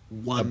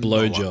 $1. A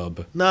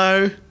blowjob.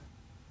 No,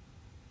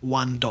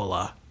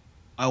 $1.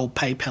 I will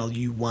PayPal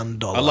you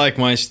 $1. I like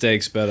my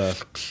steaks better.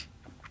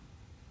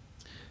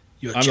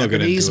 your I'm not gonna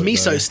Japanese do it,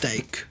 miso though.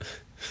 steak.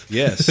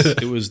 Yes,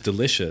 it was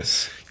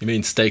delicious. You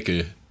mean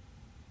steaker?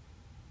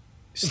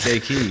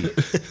 Steaky.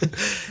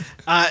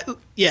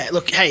 Yeah.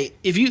 Look, hey,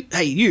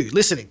 you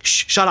listening?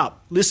 Shut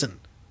up. Listen.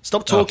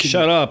 Stop talking.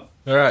 Shut up.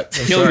 All right.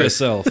 I'm Kill sorry.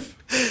 yourself.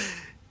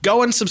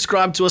 Go and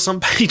subscribe to us on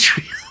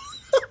Patreon.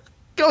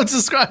 Go and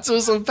subscribe to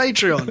us on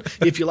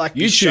Patreon if you like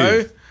this YouTube.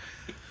 show.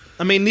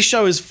 I mean, this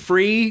show is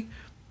free,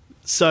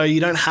 so you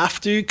don't have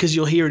to because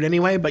you'll hear it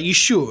anyway. But you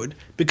should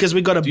because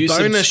we got a Do you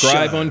bonus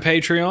subscribe show. on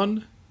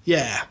Patreon?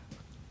 Yeah.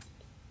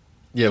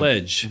 Yeah.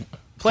 Pledge.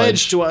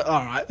 Pledge to it.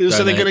 All right. So they're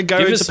Donate. going to go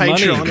Give into us money.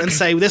 Patreon and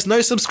say, "There's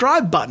no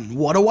subscribe button.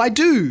 What do I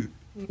do?"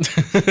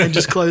 And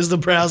just close the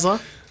browser.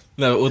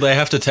 No, well, they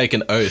have to take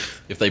an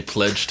oath if they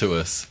pledge to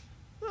us.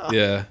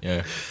 Yeah.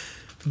 Yeah.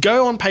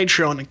 Go on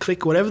Patreon and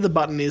click whatever the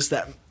button is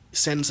that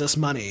sends us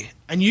money,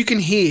 and you can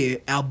hear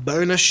our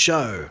bonus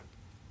show,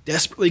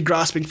 Desperately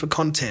Grasping for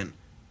Content.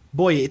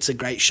 Boy, it's a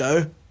great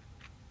show.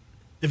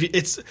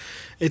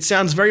 It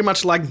sounds very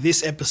much like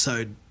this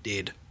episode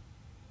did.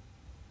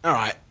 All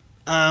right,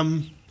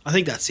 I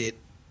think that's it.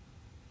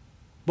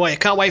 Boy, I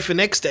can't wait for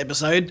next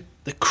episode,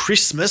 the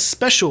Christmas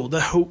special,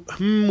 the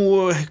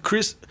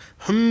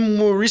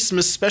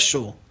Christmas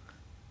special.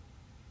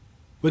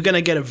 We're going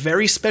to get a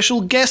very special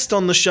guest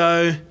on the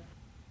show.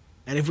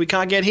 And if we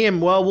can't get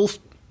him, well, we'll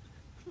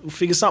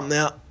figure something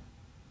out.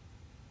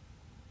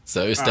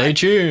 So stay right.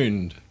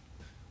 tuned.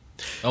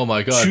 Oh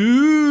my god.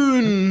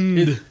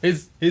 Tuned.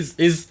 He's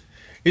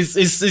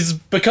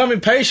becoming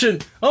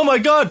impatient. Oh my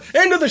god.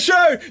 End of the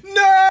show.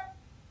 No.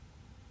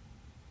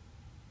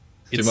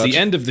 It's much? the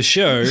end of the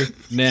show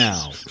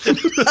now.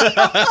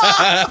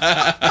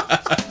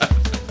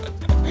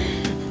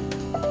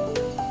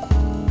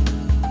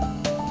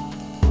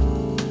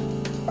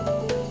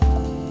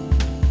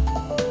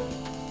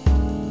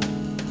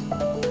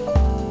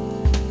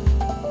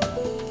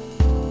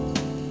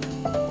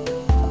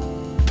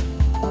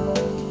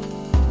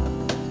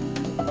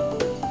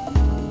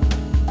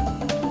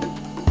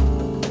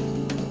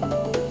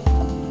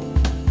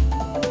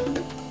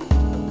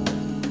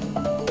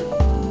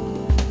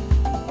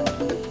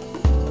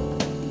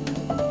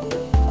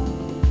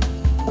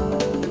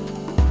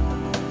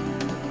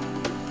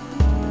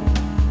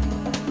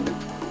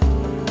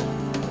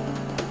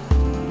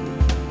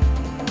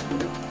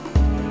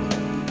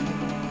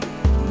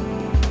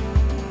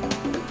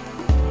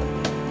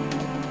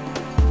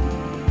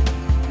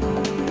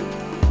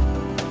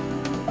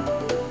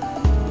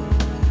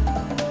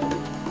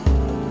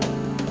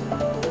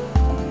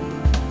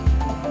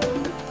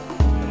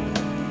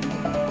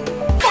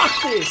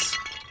 Fuck this.